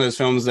one of those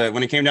films that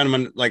when it came down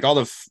to like all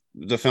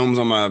the films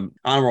on my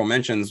honorable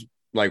mentions,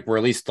 like were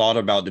at least thought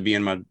about to be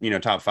in my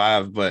top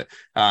 5, but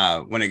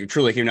when it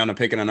truly came down to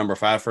picking a number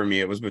 5 for me,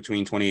 it was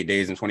between 28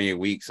 Days and 28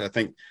 Weeks. I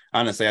think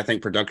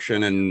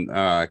production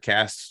and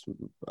cast,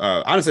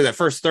 honestly, that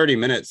first 30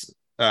 minutes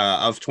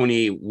of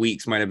 28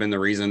 Weeks might have been the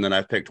reason that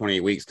I picked 28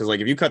 Weeks, because like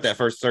if you cut that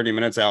first 30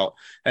 minutes out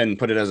and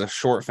put it as a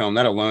short film,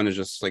 that alone is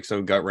just like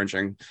so gut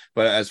wrenching.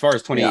 But as far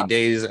as 28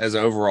 Days as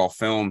an overall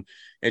film,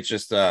 it's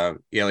just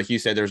like you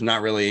said, there's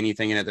not really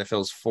anything in it that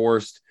feels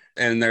forced,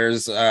 and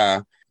there's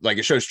like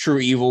it shows true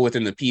evil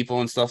within the people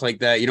and stuff like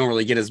that. You don't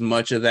really get as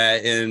much of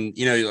that. And,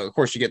 of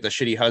course you get the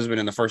shitty husband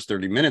in the first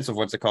 30 minutes of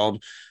what's it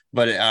called,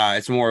 but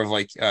it's more of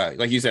like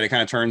you said, it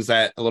kind of turns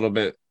that a little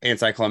bit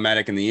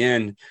anticlimactic in the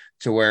end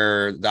to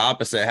where the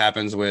opposite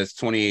happens with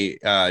 28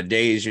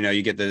 Days.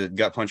 You get the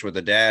gut punch with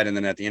the dad. And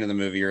then at the end of the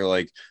movie, you're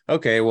like,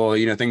 okay, well,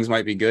 things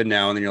might be good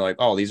now. And then you're like,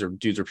 oh, these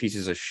dudes are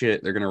pieces of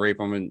shit. They're going to rape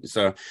them. And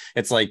so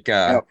it's like,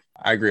 I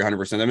agree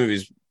 100%. That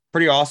movie's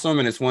pretty awesome,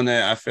 and it's one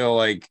that I feel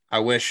like I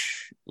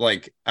wish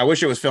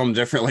it was filmed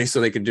differently so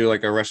they could do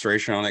like a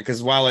restoration on it,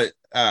 because while it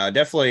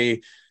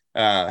definitely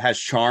has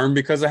charm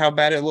because of how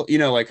bad it looks,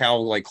 like how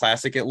like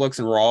classic it looks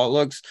and raw it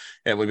looks,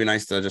 it would be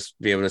nice to just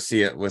be able to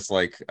see it with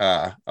like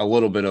a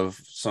little bit of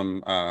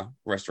some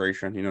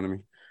restoration, you know what I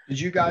mean? Did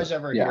you guys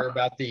ever hear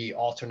about the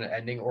alternate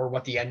ending or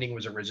what the ending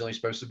was originally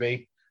supposed to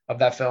be of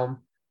that film?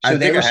 So I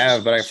think I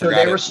have, but I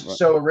forgot.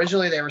 So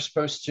originally they were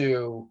supposed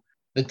to,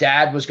 the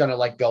dad was going to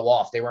like go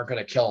off. They weren't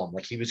going to kill him.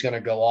 Like he was going to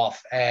go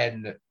off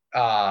and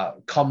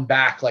come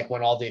back like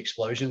when all the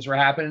explosions were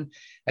happening.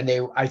 And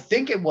I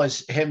think it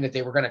was him that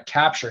they were going to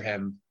capture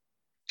him.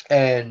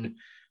 And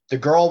the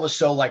girl was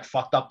so like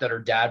fucked up that her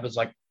dad was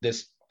like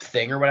this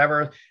thing or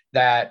whatever,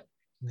 that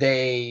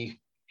they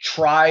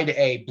tried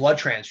a blood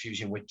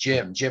transfusion with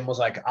Jim. Jim was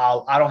like,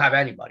 I don't have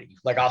anybody.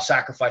 Like I'll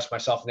sacrifice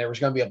myself. And there was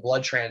going to be a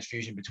blood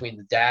transfusion between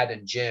the dad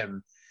and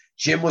Jim.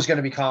 Jim was going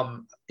to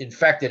become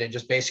infected and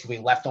just basically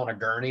left on a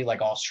gurney,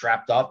 like all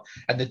strapped up.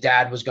 And the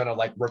dad was going to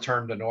like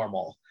return to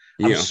normal.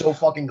 Yeah. I'm so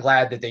fucking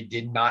glad that they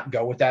did not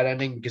go with that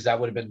ending, because that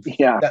would have been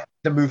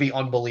the movie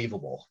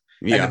unbelievable.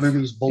 Yeah. And the movie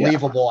was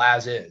believable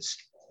as is.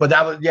 But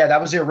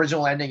that was the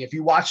original ending. If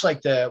you watch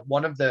like it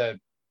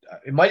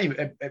might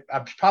even,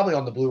 I'm probably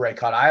on the Blu-ray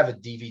cut. I have a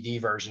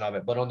DVD version of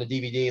it, but on the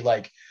DVD,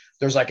 like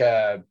there's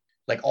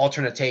like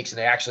alternate takes, and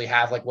they actually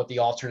have like what the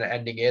alternate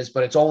ending is,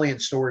 but it's only in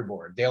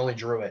storyboard. They only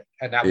drew it.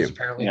 And that was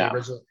apparently the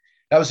original.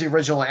 That was the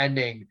original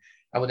ending.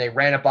 And when they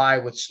ran it by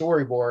with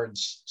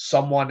storyboards,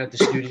 someone at the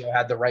studio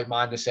had the right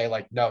mind to say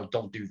like, no,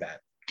 don't do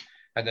that.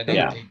 And then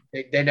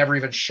they never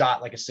even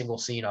shot like a single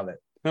scene of it.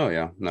 Oh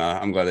yeah. No,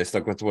 I'm glad they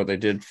stuck with what they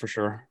did for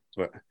sure.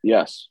 But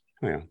yes.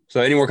 Oh, yeah.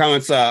 So any more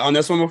comments on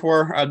this one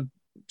before I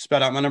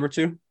spat out my number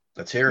 2?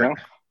 Let's hear it.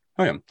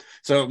 Oh yeah.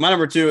 So my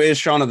number 2 is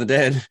Shaun of the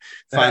Dead.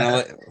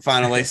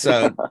 Finally.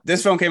 So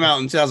this film came out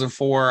in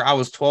 2004. I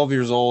was 12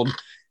 years old,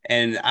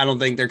 and I don't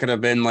think there could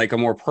have been like a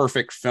more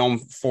perfect film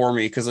for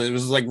me, because it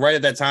was like right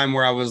at that time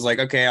where I was like,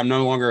 okay, I'm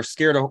no longer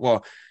scared of,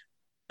 well,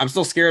 I'm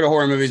still scared of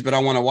horror movies, but I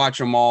want to watch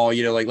them all,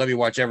 like let me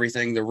watch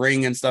everything. The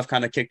Ring and stuff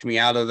kind of kicked me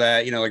out of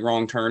that, like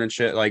Wrong Turn and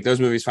shit. Like those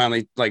movies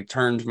finally like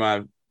turned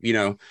my,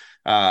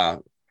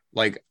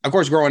 like, of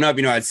course, growing up,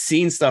 I'd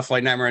seen stuff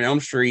like Nightmare on Elm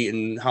Street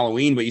and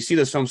Halloween, but you see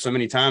those films so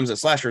many times that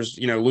slashers,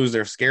 lose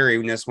their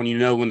scariness when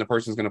when the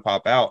person's going to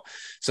pop out.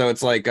 So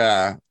it's like,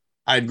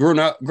 I'd grown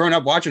up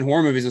watching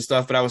horror movies and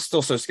stuff, but I was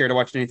still so scared to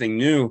watch anything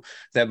new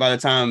that by the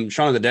time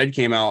Shaun of the Dead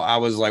came out, I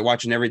was like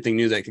watching everything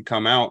new that could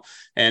come out.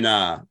 And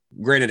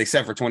granted,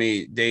 except for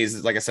 28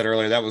 Days, like I said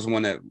earlier, that was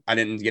one that I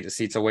didn't get to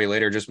see till way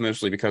later, just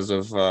mostly because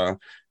of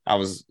I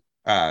was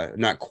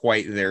not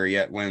quite there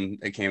yet when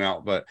it came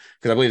out, but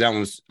because I believe that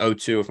one was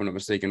 02, if I'm not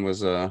mistaken,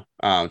 was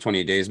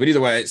 28 Days. But either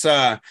way, it's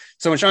so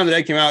when Shaun of the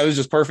Dead came out, it was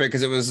just perfect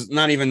because it was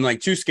not even like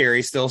too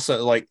scary still.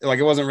 So like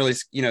it wasn't really,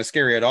 you know,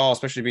 scary at all,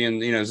 especially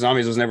being, you know,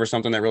 zombies was never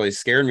something that really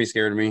scared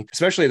me,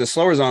 especially the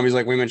slower zombies,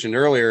 like we mentioned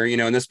earlier, you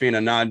know, and this being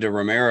a nod to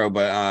Romero,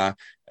 but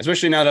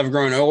especially now that I've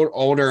grown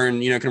older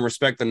and, you know, can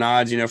respect the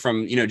nods, you know,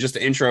 from, you know, just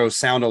the intro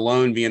sound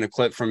alone being a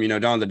clip from, you know,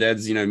 Dawn of the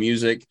Dead's, you know,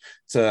 music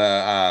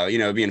to, you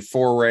know, being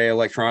Foray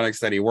Electronics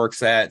that he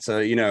works at. So,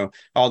 you know,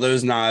 all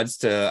those nods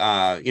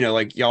to, you know,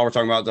 like y'all were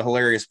talking about the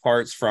hilarious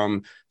parts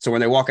from, so when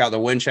they walk out the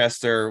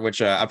Winchester,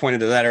 which I pointed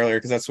to that earlier,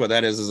 because that's what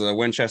that is a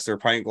Winchester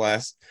pint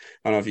glass.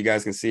 I don't know if you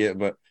guys can see it,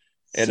 but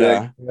it,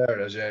 there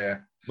it is. Yeah.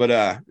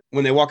 But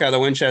when they walk out of the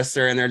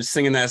Winchester and they're just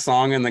singing that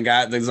song and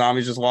the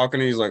zombie's just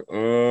walking and he's like,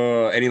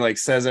 oh, and he like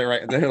says it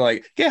right. They're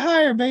like, get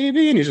higher,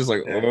 baby. And he's just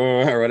like,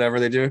 oh, or whatever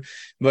they do.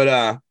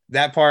 But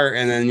that part,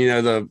 and then, you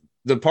know,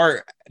 the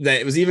part that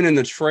it was even in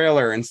the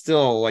trailer and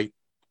still like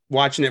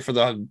watching it for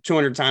the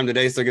 200th time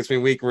today still gets me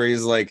weak, where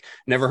he's like,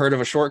 never heard of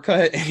a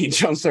shortcut, and he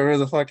jumps over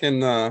the fucking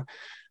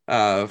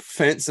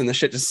fence and the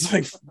shit just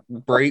like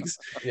breaks.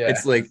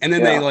 It's like, and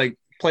then they like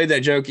played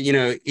that joke, you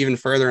know, even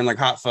further in like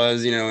Hot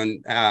Fuzz, you know,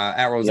 and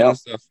Arrows and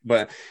stuff.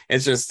 But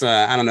it's just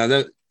I don't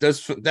know,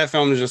 that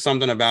film is just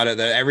something about it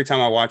that every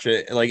time I watch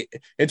it,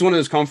 like it's one of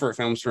those comfort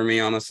films for me,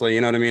 honestly.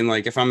 You know what I mean?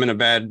 Like if I'm in a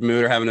bad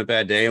mood or having a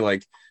bad day,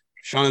 like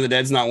Shaun of the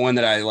Dead's not one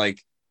that I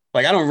like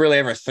I don't really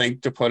ever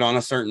think to put on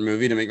a certain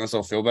movie to make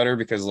myself feel better,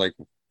 because like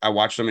I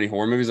watch so many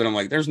horror movies and I'm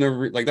like, there's no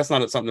like that's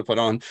not something to put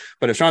on.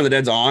 But if Shaun of the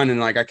Dead's on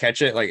and like I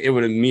catch it, like it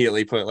would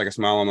immediately put like a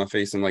smile on my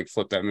face and like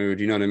flip that mood.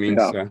 You know what I mean?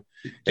 Yeah. So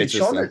it's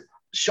just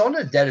Shaun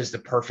of the Dead is the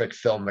perfect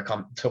film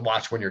to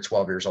watch when you're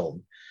 12 years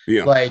old.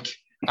 Yeah. Like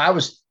I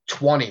was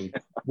 20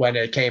 when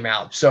it came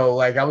out. So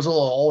like I was a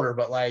little older,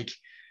 but like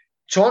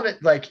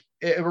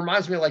it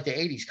reminds me of like the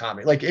 80s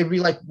comedy. Like it'd be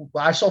like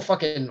I saw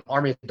fucking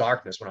Army of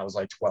Darkness when I was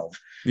like 12.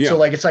 Yeah. So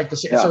like it's like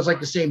so it's like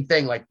the same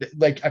thing. Like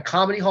a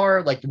comedy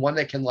horror, like the one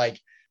that can like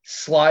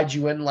slide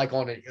you in like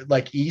on it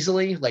like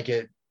easily, like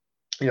it,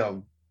 you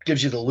know,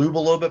 gives you the lube a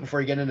little bit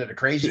before you get into the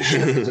crazy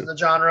shit in the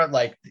genre.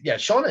 Like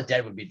Shaun of the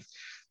Dead would be,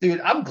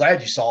 dude, I'm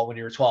glad you saw it when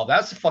you were 12.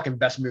 That's the fucking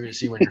best movie to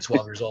see when you're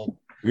 12 years old.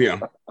 Yeah.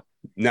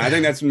 No, I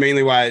think that's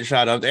mainly why it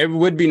shot up. It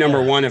would be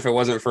number one if it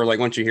wasn't for like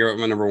once you hear what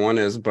my number one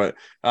is. But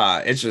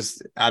it's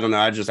just, I don't know.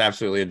 I just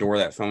absolutely adore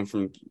that film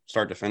from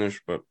start to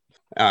finish. But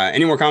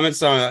any more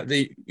comments you want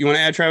to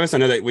add, Travis? I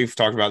know that we've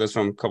talked about this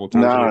film a couple of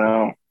times.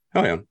 No.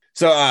 Oh, yeah.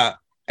 So,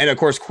 and of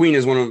course, Queen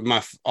is one of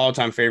my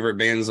all-time favorite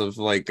bands of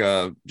like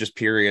just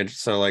period.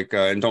 So like,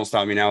 and Don't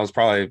Stop Me Now is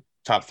probably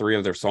top 3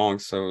 of their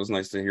songs. So it was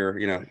nice to hear,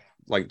 you know,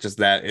 like just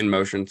that in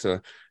motion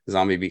to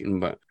Zombie Beaten.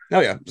 But oh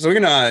yeah, so we're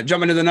gonna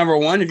jump into the number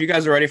one if you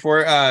guys are ready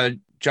for it.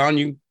 John,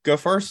 you go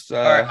first.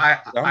 All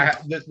right,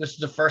 this is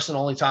the first and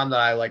only time that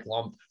I like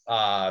lump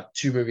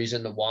 2 movies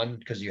into one,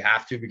 because you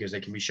have to, because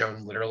they can be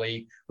shown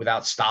literally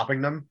without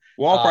stopping them.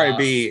 We'll all probably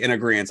be in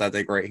agreement, I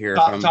think, right here.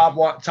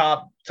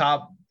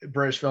 Top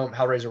British film,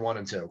 Hellraiser 1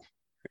 and 2.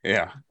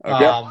 Yeah.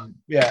 Okay.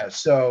 Yeah.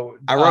 So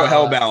I wrote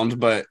Hellbound,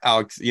 but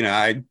Alex, you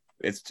know,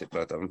 it's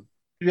both of them.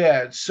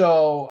 Yeah,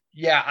 so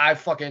yeah, I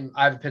have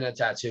a pinhead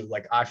tattoo.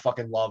 Like I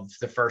fucking love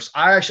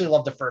I actually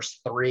love the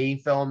first 3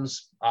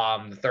 films.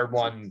 The third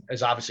one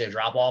is obviously a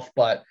drop off,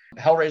 but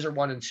Hellraiser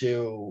 1 and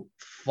 2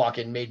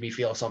 fucking made me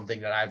feel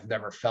something that I've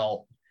never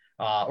felt,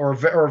 or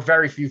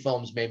very few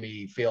films made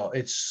me feel.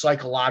 It's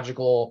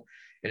psychological.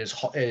 It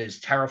is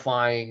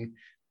terrifying.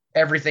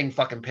 Everything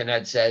fucking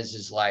Pinhead says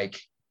is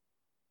like,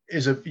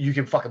 you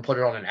can fucking put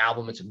it on an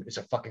album. It's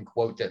a fucking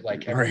quote that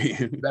like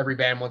every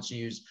band wants to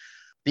use.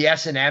 The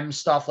S&M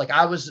stuff, like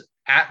I was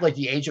at like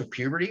the age of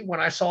puberty when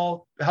I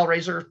saw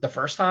Hellraiser the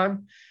first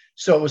time.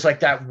 So it was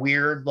like that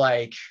weird,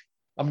 like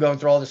I'm going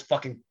through all this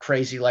fucking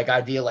crazy like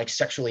idea, like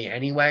sexually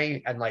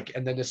anyway. And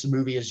then this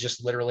movie is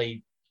just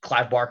literally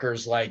Clive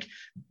Barker's like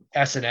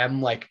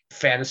S&M, like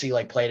fantasy,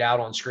 like played out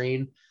on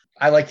screen.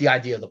 I like the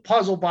idea of the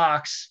puzzle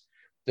box.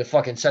 The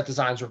fucking set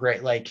designs were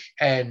great. Like,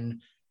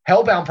 and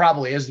Hellbound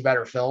probably is the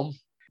better film.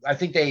 I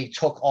think they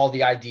took all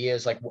the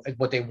ideas, like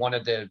what they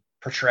wanted to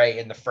portray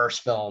in the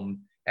first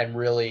film, and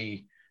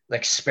really like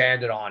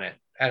expanded on it,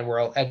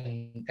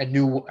 and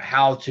knew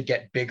how to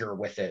get bigger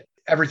with it.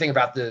 Everything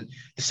about the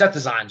set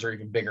designs are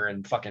even bigger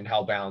in fucking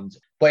Hellbound.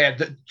 But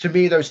yeah, to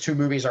me, those 2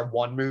 movies are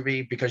one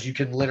movie, because you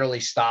can literally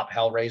stop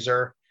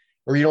Hellraiser,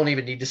 or you don't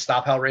even need to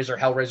stop Hellraiser.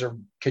 Hellraiser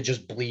could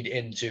just bleed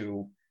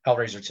into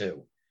Hellraiser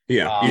 2.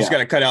 Yeah, you just got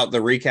to cut out the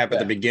recap at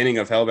the beginning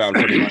of Hellbound.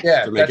 Pretty much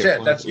to make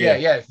that's it.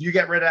 Yeah. If you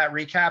get rid of that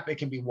recap, it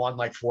can be one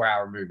like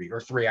 4-hour movie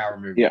or 3-hour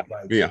movie.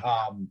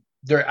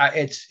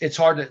 It's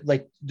hard to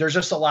like. There's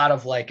just a lot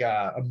of like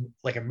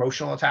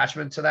emotional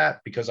attachment to that,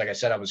 because like I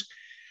said,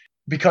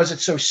 because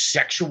it's so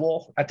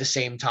sexual at the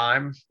same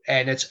time,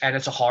 and it's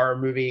a horror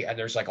movie, and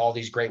there's like all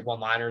these great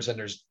one-liners, and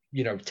there's,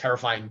 you know,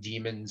 terrifying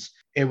demons.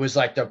 It was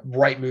like the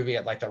right movie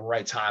at like the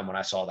right time when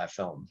I saw that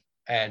film.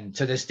 And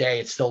to this day,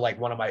 it's still like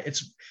one of my,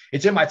 it's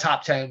in my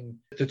top 10.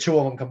 The two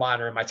of them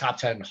combined are in my top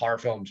 10 horror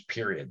films,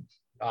 period.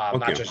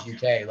 Not just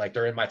UK, like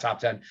they're in my top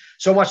 10.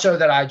 So much so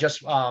that I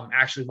just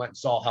actually went and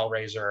saw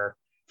Hellraiser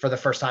for the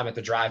first time at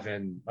the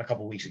drive-in a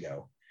couple weeks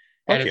ago.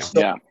 And it's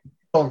still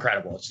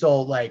incredible. It's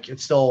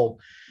still,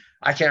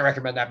 I can't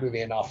recommend that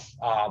movie enough.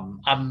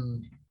 I'm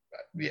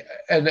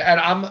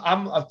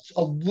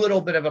a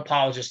little bit of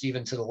apologist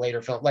even to the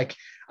later film. Like,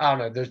 I don't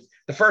know, there's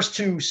the first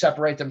two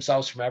separate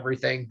themselves from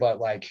everything, but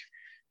like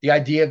the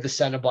idea of the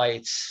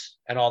Cenobites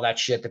and all that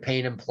shit, the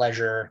pain and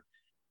pleasure.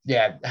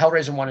 Yeah,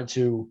 Hellraiser 1 and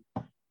 2,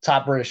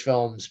 top British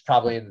films,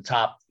 probably in the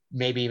top,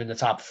 maybe even the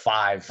top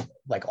 5,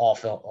 like all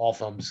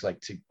films,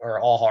 like or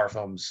all horror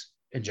films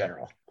in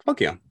general. Fuck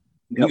yeah.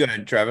 You go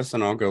ahead, Travis,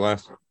 and I'll go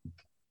last.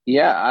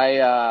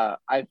 Yeah,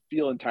 I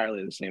feel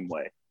entirely the same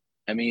way.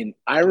 I mean,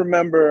 I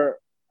remember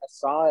I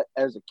saw it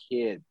as a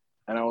kid,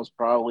 and I was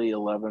probably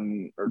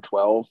 11 or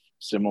 12,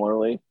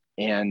 similarly.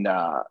 And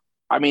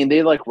I mean,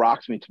 they like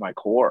rocked me to my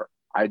core.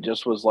 I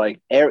just was like,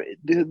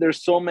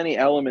 there's so many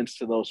elements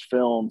to those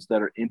films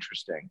that are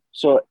interesting.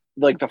 So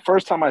like the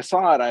first time I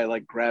saw it, I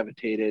like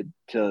gravitated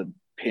to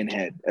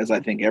Pinhead, as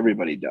I think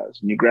everybody does.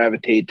 And you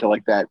gravitate to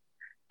like that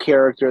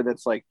character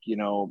that's like, you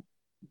know,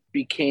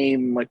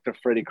 became like the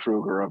Freddy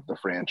Krueger of the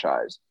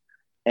franchise.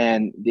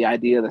 And the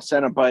idea of the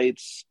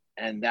Cenobites,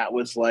 and that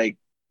was like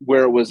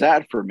where it was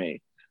at for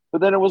me. But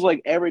then it was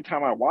like every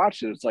time I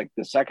watched it, it's like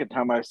the second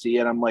time I see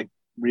it, I'm like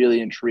really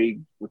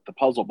intrigued with the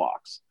puzzle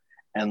box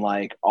and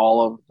like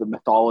all of the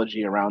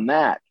mythology around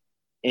that,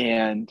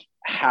 and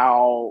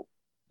how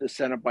the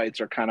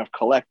Cenobites are kind of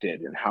collected,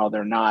 and how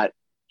they're not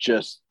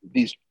just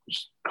these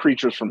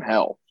creatures from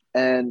hell.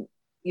 And,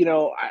 you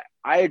know,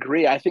 I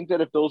agree. I think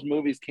that if those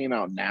movies came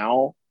out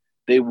now,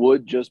 they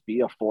would just be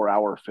a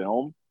 4-hour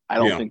film. I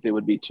don't think they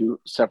would be two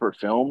separate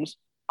films.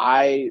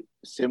 I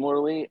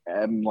similarly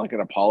am like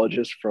an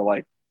apologist for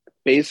like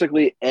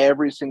basically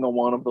every single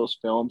one of those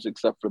films,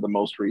 except for the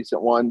most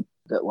recent one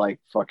that like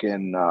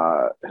fucking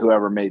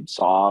whoever made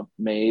Saw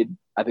made.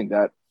 I think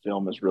that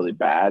film is really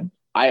bad.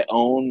 I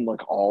own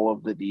like all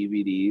of the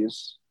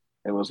DVDs.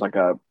 It was like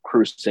a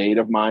crusade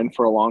of mine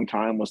for a long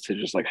time, was to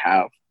just like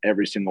have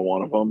every single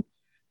one of them.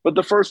 But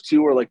the first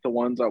two are like the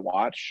ones I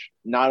watch,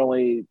 not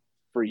only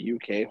for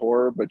UK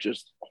horror, but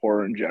just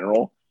horror in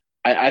general.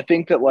 I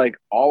think that like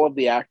all of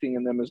the acting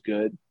in them is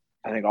good.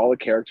 I think all the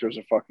characters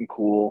are fucking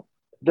cool.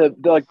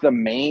 The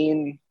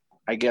main,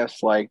 I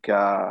guess, like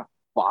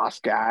boss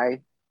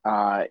guy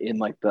in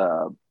like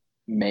the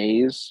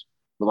maze,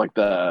 like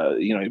the,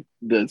 you know,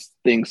 the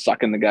thing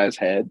sucking the guy's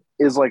head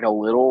is like a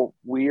little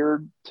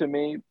weird to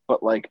me,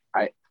 but like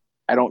I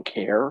don't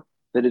care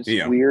that it's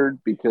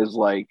weird, because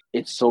like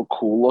it's so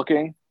cool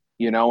looking,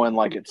 you know, and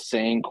like it's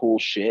saying cool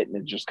shit, and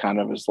it just kind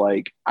of is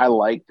like, I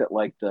like that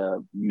like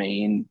the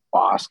main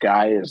boss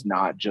guy is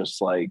not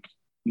just like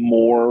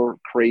more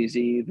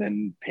crazy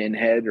than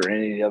Pinhead or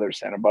any of the other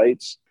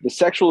Cenobites. The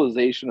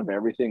sexualization of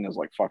everything is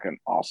like fucking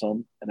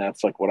awesome, and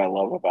that's like what I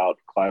love about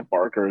Clive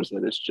Barker, is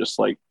that it's just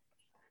like,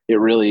 it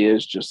really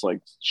is just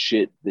like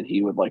shit that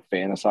he would like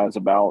fantasize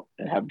about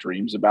and have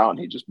dreams about, and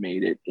he just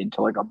made it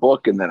into like a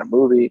book and then a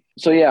movie.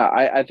 So yeah,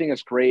 I think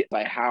it's great.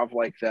 I have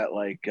like that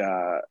like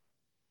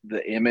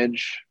the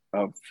image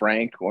of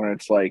Frank where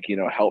it's like, you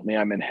know, help me,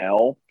 I'm in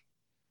hell.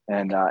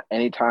 And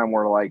anytime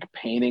we're like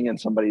painting in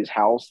somebody's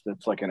house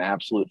that's like an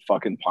absolute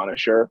fucking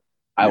Punisher,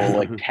 I will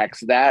like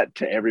text that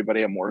to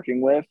everybody I'm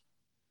working with.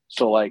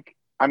 So like,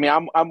 I mean,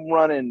 I'm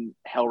running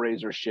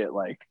Hellraiser shit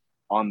like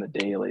on the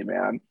daily,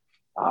 man.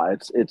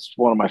 It's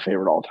one of my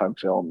favorite all-time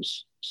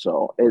films.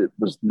 So it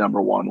was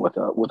number one with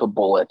a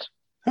bullet.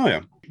 Oh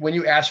yeah. When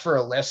you asked for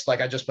a list, like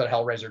I just put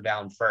Hellraiser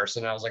down first,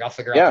 and I was like, I'll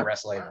figure out the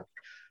rest later.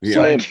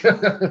 Yeah.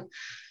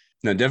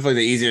 No, definitely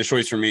the easiest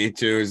choice for me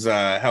too is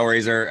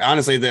Hellraiser.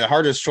 Honestly, the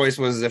hardest choice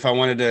was if I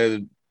wanted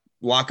to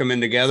lock them in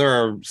together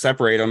or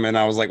separate them, and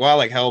I was like, well, I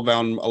like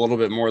Hellbound a little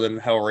bit more than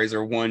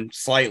Hellraiser 1,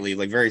 slightly,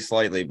 like very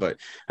slightly, but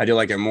I do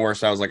like it more.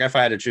 So I was like, if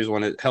I had to choose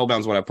one,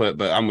 Hellbound's what I put.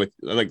 But I'm with,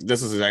 like,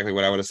 this is exactly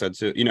what I would have said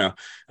too. You know,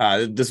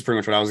 this is pretty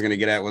much what I was going to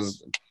get at,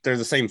 was they're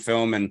the same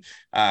film, and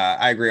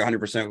I agree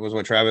 100% with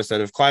what Travis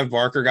said. If Clive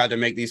Barker got to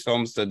make these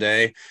films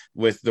today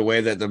with the way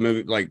that the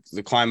movie, like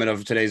the climate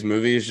of today's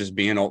movies just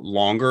being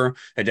longer,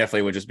 it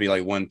definitely would just be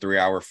like 1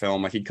 3-hour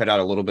film. Like he'd cut out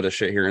a little bit of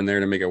shit here and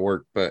there to make it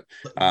work, but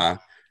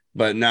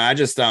no, I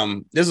just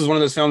this is one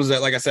of those films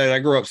that, like I said, I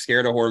grew up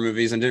scared of horror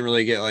movies and didn't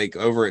really get like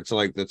over it to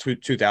like the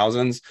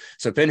 2000s.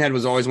 So Pinhead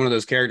was always one of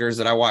those characters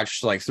that I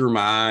watched like through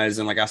my eyes,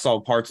 and like I saw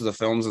parts of the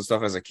films and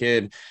stuff as a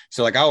kid.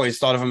 So like I always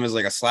thought of him as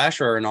like a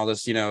slasher and all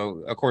this, you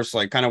know, of course,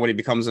 like kind of what he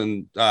becomes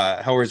in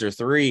Hellraiser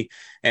 3.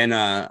 And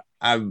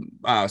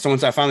so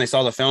once I finally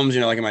saw the films,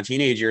 you know, like in my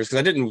teenage years, because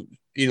I didn't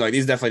you know, like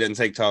these definitely didn't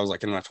take till I was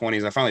like in my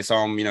 20s. I finally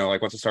saw them, you know,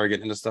 like once I started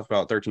getting into stuff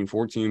about 13,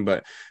 14.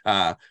 But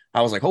I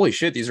was like, holy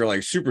shit, these are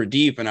like super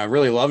deep, and I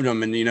really loved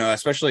them. And you know,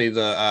 especially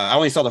I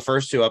only saw the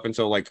first two up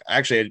until like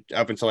last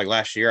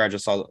year. I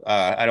just saw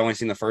I'd only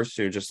seen the first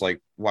two, just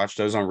like watched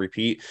those on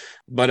repeat.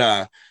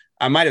 But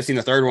I might have seen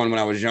the third one when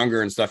I was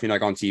younger and stuff, you know,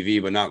 like on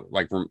TV, but not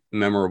like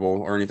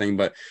memorable or anything.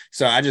 But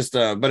so I just,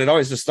 but it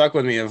always just stuck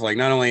with me of like,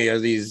 not only are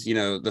these, you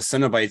know, the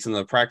Cenobites and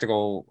the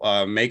practical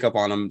makeup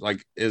on them,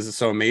 like is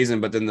so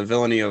amazing, but then the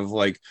villainy of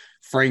like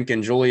Frank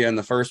and Julia in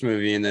the first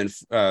movie, and then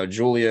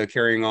Julia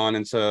carrying on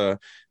into,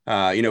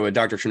 you know, with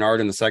Dr.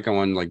 Channard in the second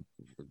one, like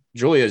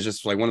Julia is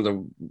just like one of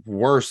the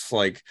worst,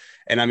 like,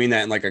 and I mean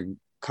that in like a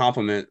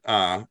compliment,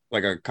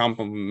 like a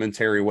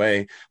complimentary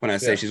way when I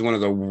say she's one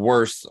of the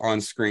worst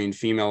on-screen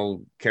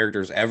female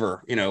characters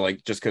ever, you know,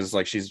 like just because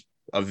like she's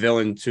a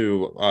villain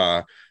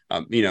to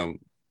you know,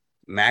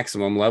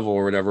 maximum level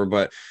or whatever,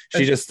 but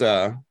she just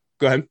go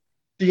ahead.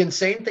 The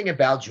insane thing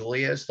about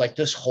Julia is like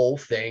this whole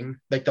thing,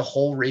 like the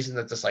whole reason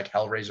that this like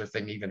Hellraiser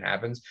thing even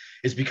happens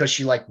is because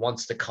she like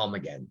wants to come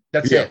again.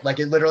 That's it.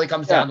 Like it literally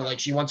comes down to like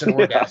she wants an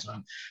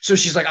orgasm. So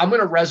she's like, I'm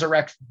gonna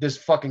resurrect this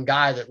fucking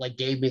guy that like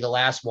gave me the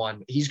last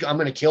one. I'm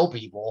gonna kill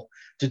people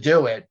to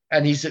do it,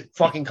 and he's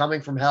fucking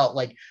coming from hell.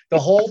 Like the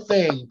whole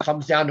thing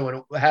comes down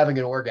to having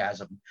an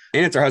orgasm.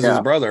 And it's her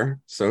husband's brother,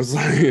 so it's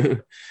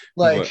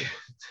like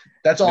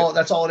that's all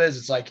it is.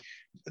 It's like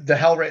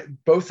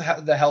both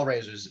the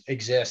Hellraisers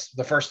exist.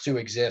 The first two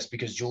exist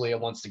because Julia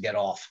wants to get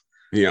off.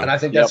 Yeah. And I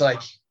think that's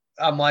like,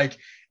 I'm like,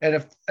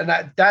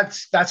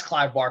 that's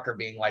Clive Barker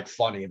being like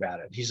funny about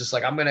it. He's just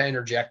like, I'm going to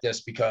interject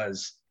this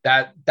because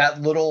that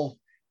little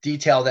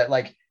detail that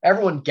like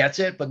everyone gets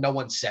it, but no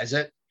one says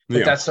it.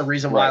 But that's the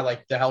reason why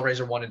like the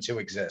Hellraiser 1 and 2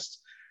 exist.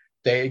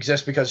 They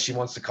exist because she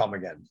wants to come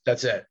again.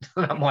 That's it.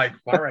 I'm like,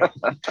 all right.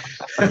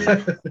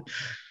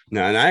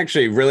 No, and I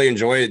actually really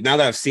enjoy it. Now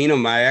that I've seen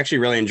them, I actually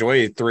really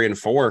enjoy 3 and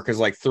 4 because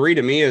like 3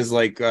 to me is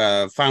like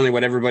finally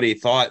what everybody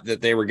thought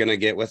that they were going to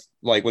get with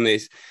like when they,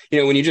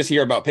 you know, when you just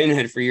hear about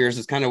Pinhead for years,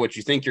 it's kind of what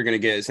you think you're going to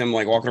get is him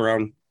like walking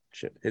around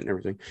hitting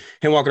everything,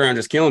 him walking around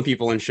just killing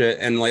people and shit.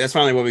 And like that's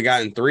finally what we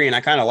got in 3. And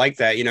I kind of like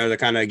that, you know, to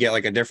kind of get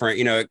like a different,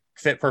 you know, it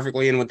fit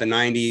perfectly in with the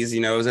 90s,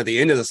 you know, it was at the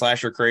end of the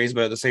slasher craze,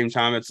 but at the same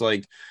time, it's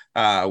like,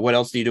 what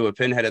else do you do with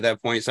Pinhead at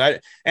that point? So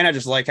I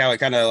just like how it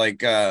kind of like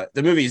the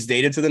movie's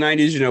dated to the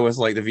 90s, you know, with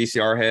like the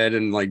VCR head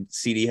and like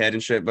CD head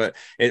and shit, but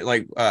it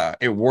like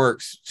it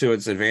works to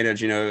its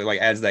advantage, you know, it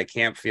like adds that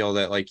camp feel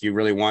that like you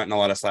really want in a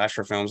lot of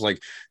slasher films,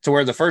 like to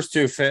where the first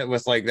two fit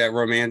with like that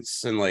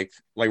romance and like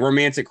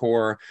romantic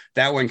horror.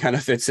 That one kind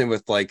of fits in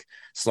with like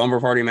Slumber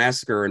Party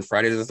Massacre and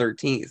Friday the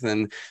 13th,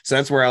 and so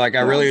that's where I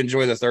really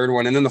enjoy the third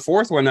one. And then the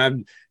fourth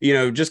one, you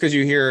know, just because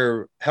you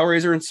hear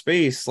Hellraiser in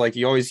space, like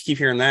you always keep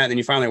hearing that, and then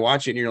you finally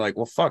watch it and you're like,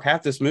 well fuck,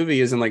 half this movie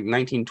is in like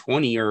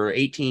 1920 or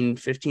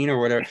 1815 or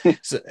whatever.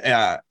 So,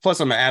 plus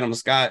I'm an Adam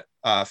Scott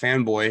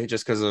fanboy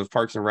just because of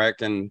Parks and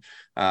Rec and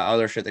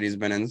other shit that he's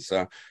been in,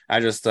 so I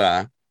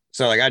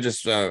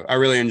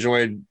really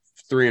enjoyed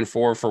 3 and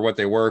 4 for what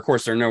they were. Of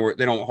course, they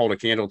don't hold a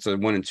candle to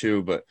 1 and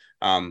 2, but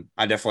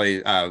I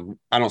definitely I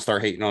don't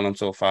start hating on them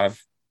until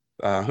 5.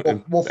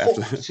 In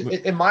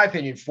my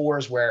opinion, 4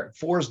 is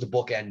the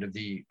bookend of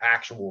the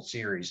actual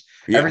series.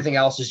 Everything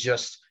else is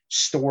just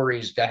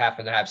stories that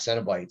happen to have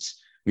Cenobites.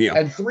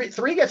 And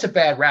 3 gets a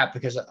bad rap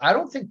because I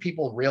don't think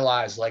people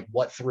realize like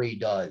what 3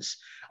 does.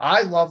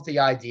 I love the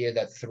idea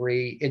that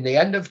 3 in the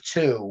end of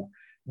 2,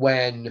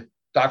 when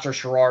Dr.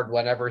 Channard,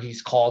 whenever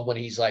he's called, when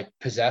he's like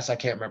possessed, I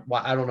can't remember.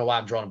 I don't know why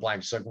I'm drawing a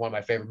blank. It's like one of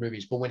my favorite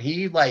movies. But when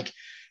he like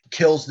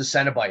kills the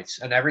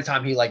Cenobites, and every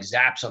time he like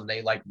zaps them,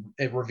 they like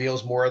it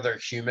reveals more of their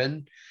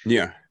human.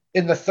 Yeah.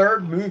 In the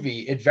third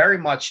movie, it very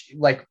much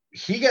like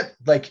he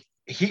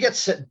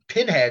gets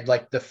Pinhead,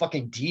 like the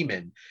fucking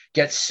demon,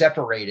 gets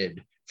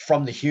separated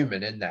from the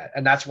human in that,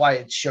 and that's why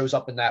it shows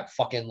up in that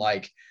fucking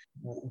like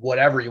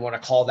whatever you want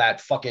to call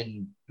that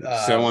fucking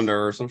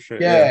cylinder or some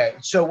shit.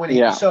 So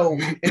so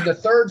in the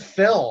third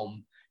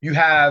film, you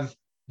have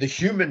the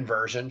human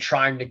version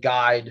trying to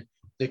guide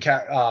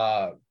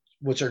the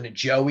what's her name,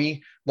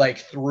 Joey, like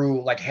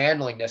through like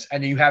handling this,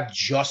 and you have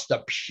just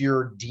a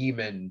pure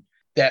demon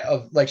that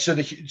of like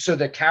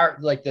the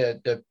character, like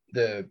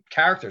the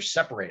characters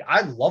separate.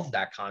 I love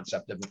that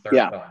concept of the third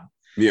film.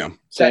 Yeah,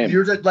 that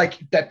you're like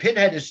that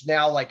Pinhead is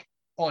now like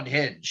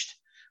unhinged.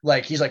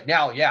 Like he's like,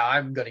 now,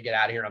 I'm gonna get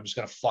out of here and I'm just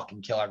gonna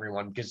fucking kill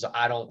everyone because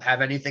I don't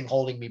have anything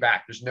holding me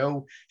back. There's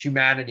no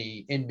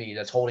humanity in me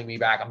that's holding me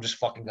back. I'm just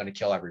fucking gonna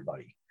kill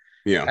everybody.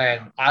 Yeah.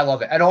 And I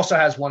love it. And also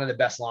has one of the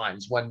best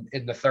lines when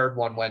in the third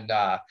one when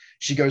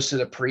she goes to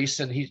the priest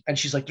and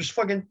she's like,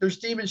 there's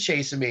demons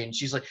chasing me. And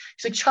he's like,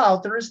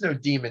 child, there is no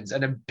demons.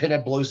 And then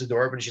Pinhead blows the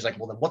door open and she's like,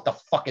 well, then what the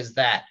fuck is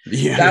that?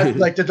 Yeah. That,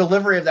 like the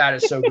delivery of that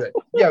is so good.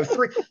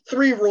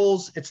 Three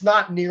rules. It's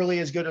not nearly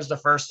as good as the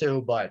first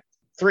two, but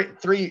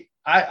three.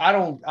 I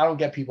don't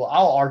get people.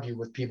 I'll argue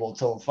with people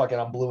until fucking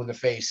I'm blue in the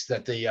face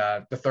that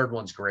the third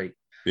one's great.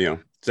 Yeah.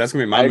 So that's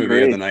gonna be my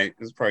movie of the night.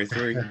 It's probably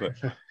 3,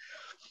 but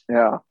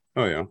yeah.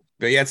 Oh yeah,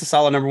 but yeah, it's a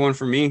solid number one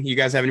for me. You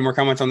guys have any more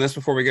comments on this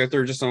before we go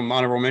through just some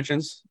honorable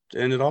mentions to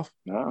end it off?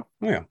 No.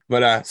 Oh yeah,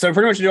 but so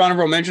pretty much to do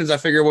honorable mentions, I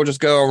figure we'll just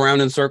go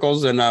around in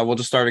circles, and we'll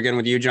just start again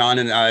with you, John.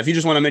 And if you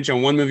just want to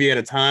mention one movie at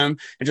a time,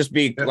 and just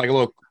be like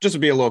just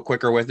be a little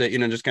quicker with it,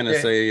 just kind of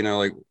say,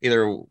 like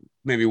either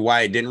maybe why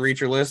it didn't reach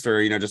your list,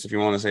 or just if you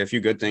want to say a few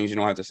good things, you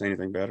don't have to say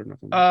anything bad or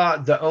nothing.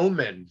 The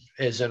Omen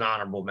is an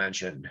honorable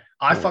mention.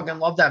 I fucking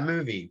love that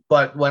movie,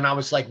 but when I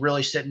was like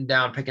really sitting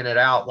down picking it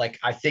out, like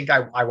I think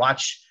I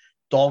watched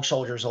Dog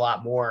Soldiers a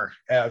lot more.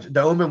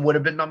 The Omen would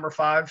have been number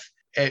 5.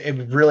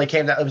 It really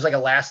came down. It was like a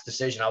last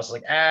decision. I was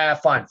like,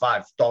 fine,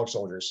 5 Dog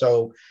Soldiers.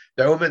 So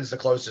the Omen's the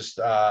closest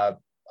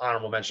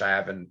honorable mention I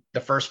have, and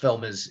the first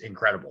film is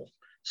incredible.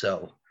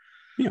 So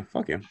yeah,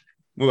 fuck yeah.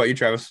 What about you,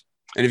 Travis?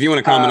 And if you want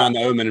to comment on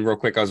the Omen real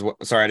quick,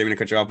 sorry, I didn't mean to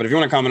cut you off, but if you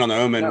want to comment on the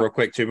Omen real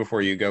quick too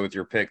before you go with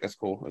your pick, that's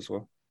cool as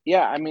well.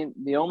 Yeah, I mean,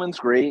 the Omen's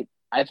great.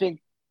 I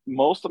think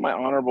most of my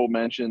honorable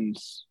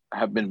mentions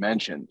have been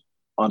mentioned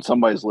on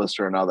somebody's list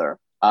or another.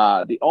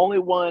 The only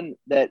one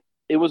that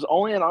it was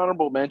only an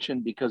honorable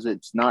mention because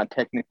it's not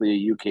technically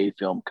a UK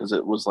film because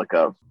it was like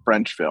a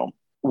French film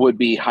would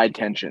be High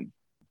Tension.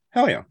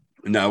 Hell yeah.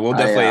 No, we'll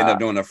definitely end up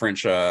doing a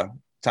French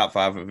top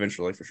 5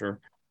 eventually for sure.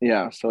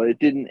 Yeah, so it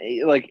didn't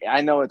I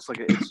know it's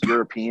it's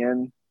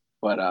European,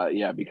 but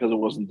yeah, because it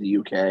wasn't the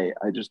UK,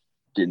 I just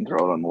didn't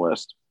throw it on the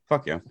list.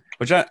 Fuck yeah.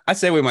 Which I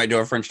say we might do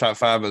a French top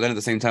 5, but then at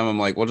the same time, I'm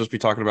like, we'll just be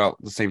talking about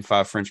the same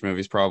 5 French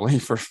movies probably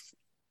for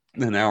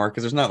an hour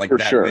because there's not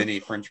many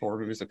French horror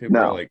movies that people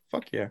are like,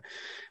 fuck yeah.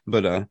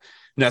 But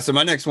so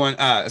my next one,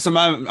 so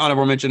my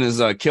honorable mention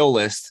is Kill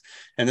List,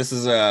 and this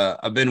is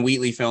a Ben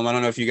Wheatley film. I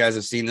don't know if you guys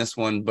have seen this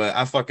one, but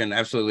I fucking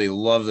absolutely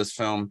love this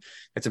film.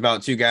 It's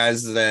about 2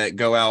 guys that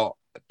go out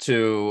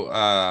to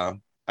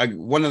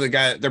one of the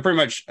guys, they're pretty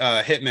much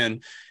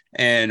hitmen,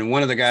 and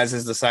one of the guys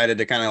has decided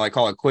to kind of like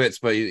call it quits,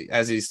 but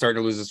as he's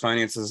starting to lose his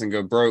finances and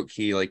go broke,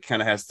 he like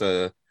kind of has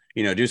to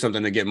do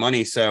something to get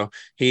money. So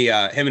him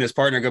and his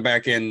partner go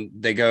back in,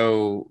 they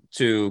go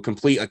to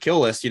complete a kill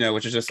list,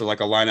 which is just like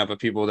a lineup of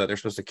people that they're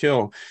supposed to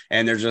kill.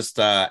 And they're just,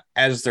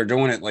 as they're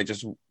doing it, like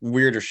just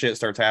weirder shit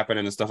starts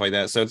happening and stuff like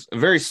that. So it's a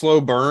very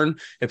slow burn.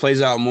 It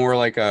plays out more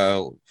like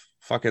a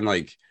fucking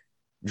like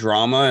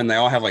drama, and they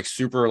all have like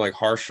super like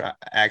harsh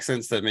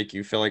accents that make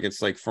you feel like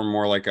it's like from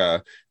more like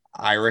a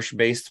Irish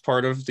based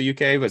part of the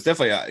UK, but it's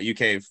definitely a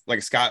UK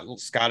like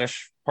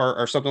Scottish part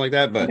or something like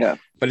that. But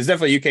it's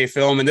definitely a UK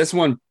film, and this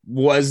one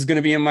was going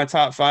to be in my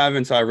top 5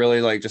 until I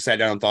really like just sat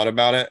down and thought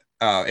about it.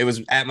 It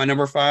was at my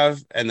number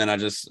 5, and then I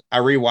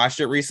rewatched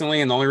it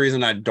recently, and the only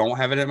reason I don't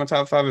have it at my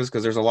top 5 is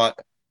because there's a lot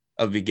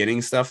of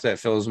beginning stuff that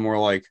feels more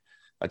like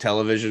a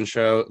television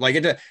show, like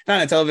it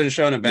not a television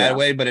show in a bad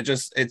way, but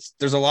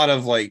there's a lot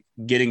of like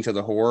getting to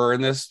the horror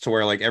in this to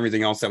where like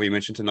everything else that we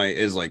mentioned tonight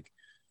is like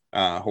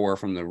horror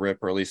from the rip,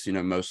 or at least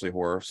mostly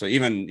horror. So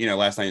even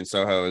Last Night in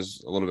Soho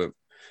is a little bit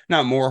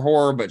not more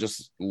horror, but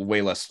just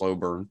way less slow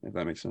burn, if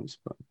that makes sense.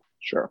 But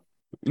sure,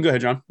 go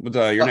ahead, John, with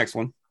your next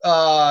one.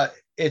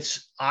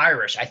 It's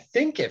Irish. I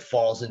think it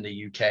falls in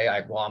the UK.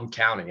 I'm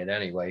counting it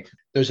anyway.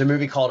 There's a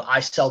movie called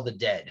I Sell the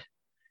Dead.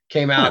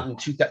 Came out in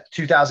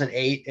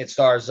 2008. It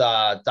stars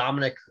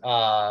Dominic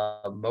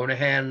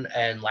Monaghan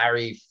and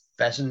Larry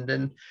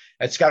Fessenden.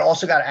 It's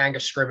also got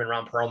Angus Scrimm and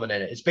Ron Perlman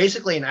in it. It's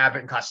basically an Abbott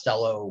and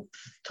Costello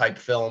type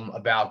film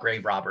about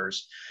grave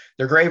robbers.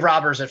 They're grave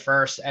robbers at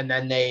first, and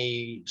then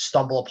they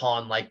stumble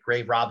upon like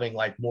grave robbing,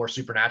 like more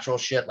supernatural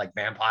shit, like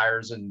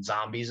vampires and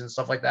zombies and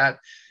stuff like that.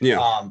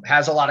 Yeah,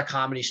 has a lot of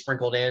comedy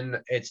sprinkled in.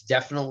 It's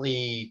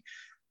definitely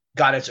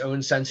got its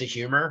own sense of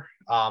humor.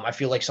 I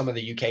feel like some of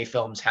the UK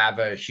films have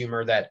a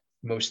humor that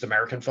most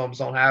American films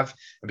don't have.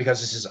 And because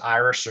this is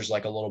Irish, there's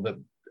like a little bit,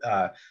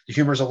 the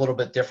humor is a little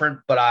bit different,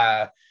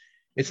 but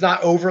it's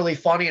not overly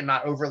funny and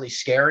not overly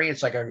scary.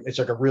 It's like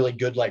a really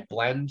good like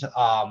blend.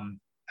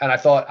 And I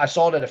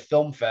saw it at a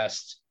film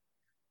fest,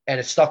 and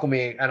it stuck with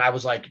me. And I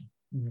was like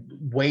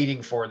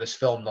waiting for this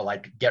film to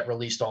like get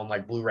released on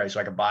like Blu-ray so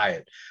I could buy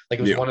it. Like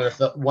it was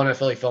one of the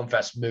Philly Film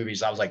Fest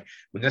movies. I was like,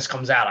 when this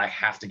comes out, I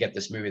have to get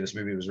this movie. This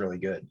movie was really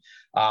good.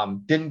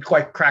 Didn't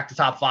quite crack the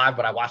top 5,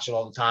 but I watch it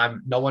all the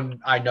time. No one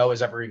I know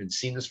has ever even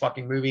seen this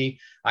fucking movie.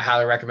 I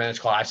highly recommend it. It's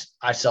called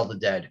I Sell the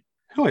Dead.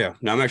 Oh yeah.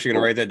 Now I'm actually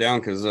gonna write that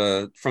down because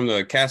from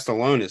the cast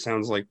alone, it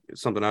sounds like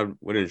something I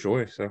would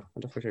enjoy. So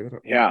I'll definitely check it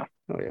out. Yeah.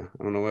 Oh yeah.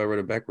 I don't know why I wrote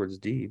it backwards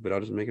D, but I'll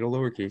just make it a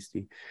lowercase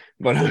d.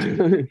 But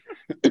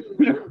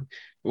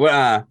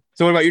well,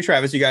 so what about you,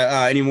 Travis? You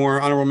got any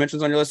more honorable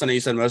mentions on your list? I know you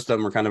said most of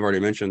them were kind of already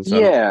mentioned. So.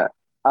 Yeah.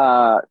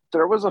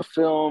 There was a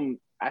film,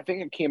 I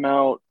think it came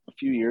out a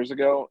few years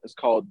ago. It's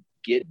called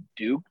Get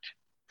Duked.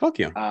 Fuck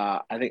yeah.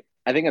 I think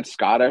it's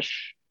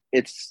Scottish.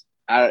 It's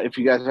if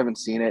you guys haven't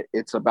seen it,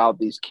 it's about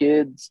these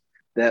kids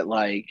that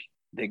like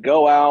they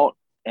go out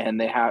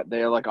and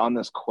they're like on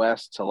this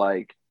quest to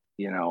like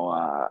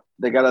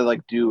they gotta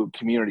like do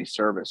community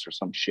service or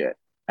some shit,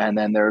 and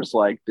then there's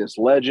like this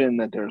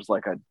legend that there's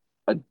like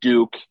a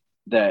duke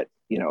that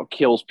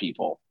kills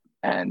people,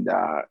 and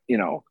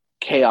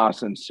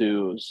chaos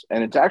ensues,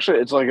 and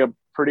it's like a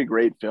pretty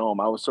great film.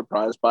 I was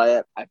surprised by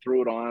it. I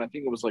threw it on. I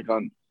think it was like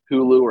on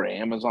Hulu or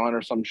Amazon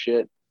or some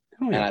shit.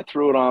 Oh, yeah. And I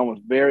threw it on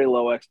with very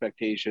low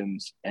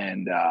expectations.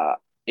 And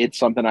it's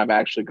something I've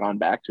actually gone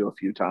back to a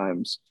few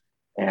times.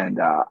 And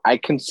I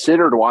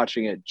considered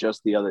watching it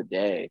just the other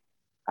day,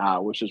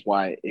 which is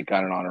why it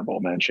got an honorable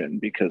mention,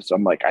 because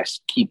I'm like, I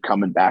keep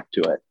coming back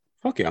to it.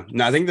 Fuck yeah.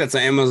 No, I think that's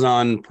an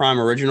Amazon Prime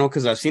original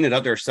because I've seen it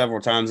up there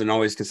several times and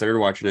always considered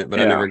watching it, but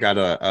I never got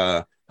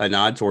a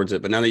nod towards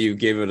it. But now that you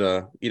gave it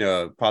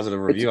a positive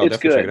review, I'll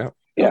definitely check it out.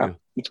 Yeah,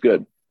 it's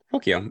good.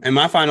 Fuck yeah. And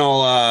my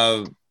final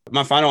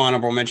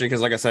honorable mention, because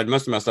like I said,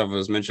 most of my stuff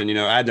was mentioned.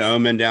 I had The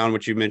Omen down,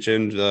 which you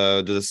mentioned,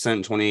 The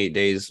Descent, 28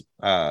 Days,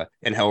 and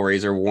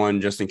Hellraiser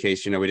 1, just in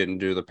case we didn't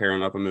do the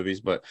Paranoia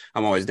movies, but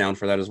I'm always down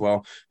for that as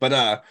well.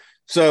 But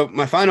so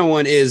my final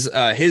one is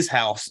His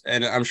House,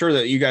 and I'm sure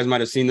that you guys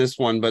might have seen this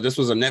one, but this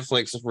was a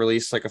Netflix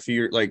release like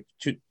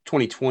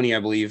 2020, I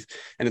believe,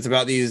 and it's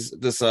about this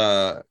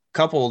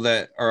couple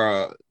that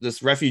are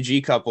this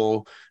refugee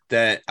couple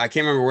that I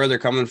can't remember where they're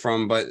coming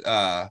from,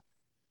 but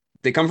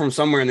they come from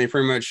somewhere and they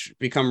pretty much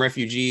become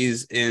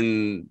refugees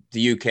in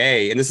the UK.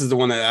 And this is the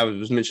one that I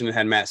was mentioning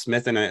had Matt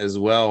Smith in it as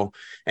well,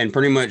 and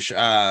pretty much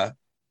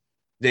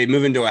they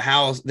move into a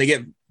house.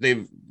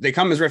 They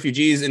come as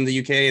refugees in the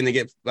UK and they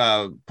get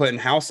put in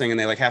housing, and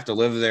they have to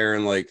live there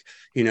and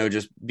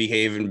just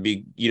behave and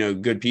be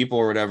good people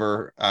or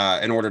whatever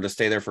in order to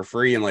stay there for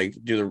free and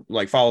do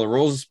the follow the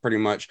rules pretty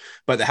much.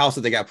 But the house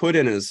that they got put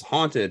in is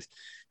haunted,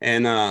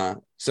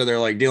 and so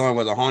they're dealing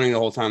with a haunting the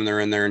whole time they're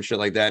in there and shit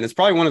like that. And it's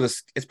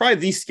probably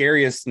the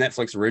scariest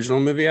Netflix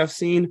original movie I've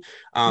seen,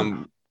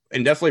 and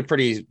definitely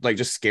pretty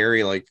just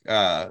scary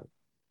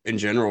in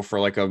general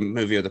for a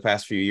movie of the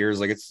past few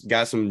years. It's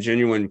got some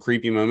genuine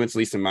creepy moments, at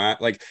least in my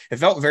it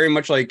felt very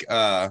much like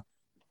a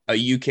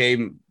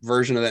UK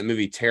version of that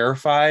movie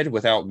Terrified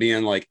without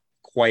being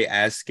quite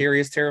as scary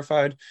as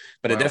Terrified,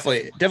 but wow.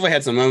 It definitely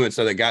had some moments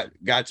that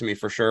got to me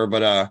for sure.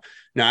 But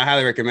no, I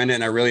highly recommend it,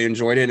 and I really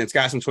enjoyed it. And it's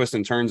got some twists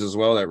and turns as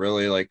well that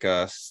really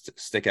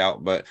stick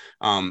out. But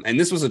and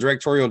this was a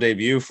directorial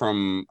debut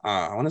from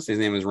I want to say his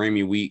name is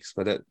Raimi Weeks,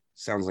 but that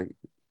sounds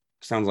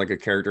like a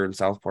character in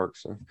South Park.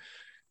 So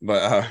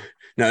but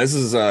no, this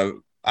is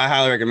I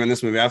highly recommend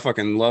this movie. I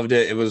fucking loved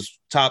it. It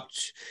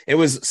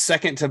was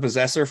second to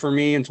Possessor for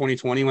me in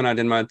 2020 when I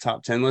did my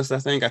top 10 list. I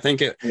think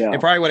it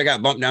probably would have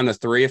got bumped down to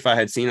 3 if I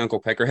had seen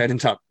Uncle Peckerhead in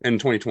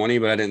 2020,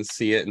 but I didn't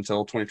see it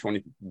until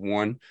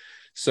 2021.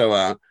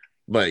 So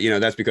but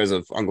that's because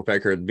of Uncle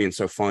Peckerhead being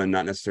so fun,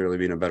 not necessarily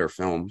being a better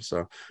film.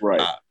 So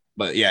right.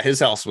 But yeah, His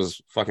House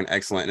was fucking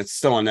excellent. It's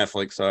still on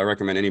Netflix, so I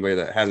recommend anybody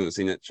that hasn't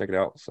seen it check it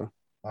out. So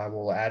I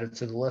will add it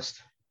to the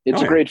list.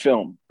 It's a great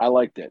film. I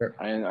liked it. Sure.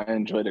 I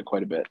enjoyed it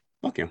quite a bit.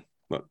 Okay.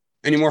 But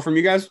any more from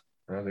you guys?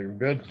 I think we're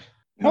good.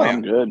 No,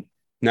 I'm good.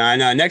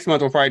 No. Next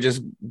month we'll probably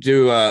just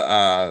do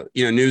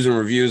news and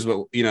reviews,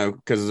 but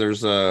because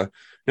there's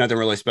nothing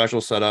really special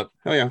set up.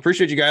 Oh yeah,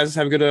 appreciate you guys.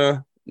 Have a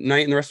good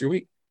night and the rest of your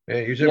week. Yeah,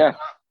 you too. Yeah.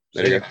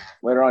 There you go.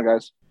 Later on,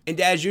 guys. And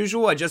as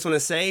usual, I just want to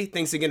say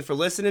thanks again for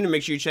listening, and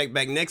make sure you check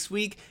back next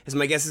week, as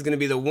my guest is going to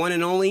be the one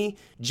and only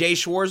Jay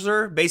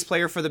Schwarzer, bass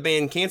player for the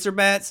band Cancer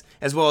Bats,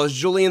 as well as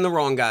Julian the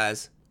Wrong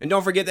Guys. And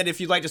don't forget that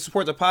if you'd like to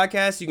support the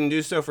podcast, you can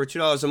do so for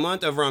 $2 a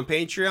month over on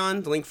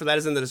Patreon. The link for that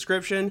is in the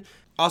description.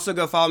 Also,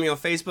 go follow me on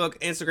Facebook,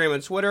 Instagram,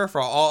 and Twitter for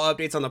all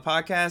updates on the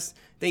podcast.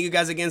 Thank you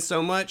guys again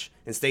so much,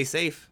 and stay safe.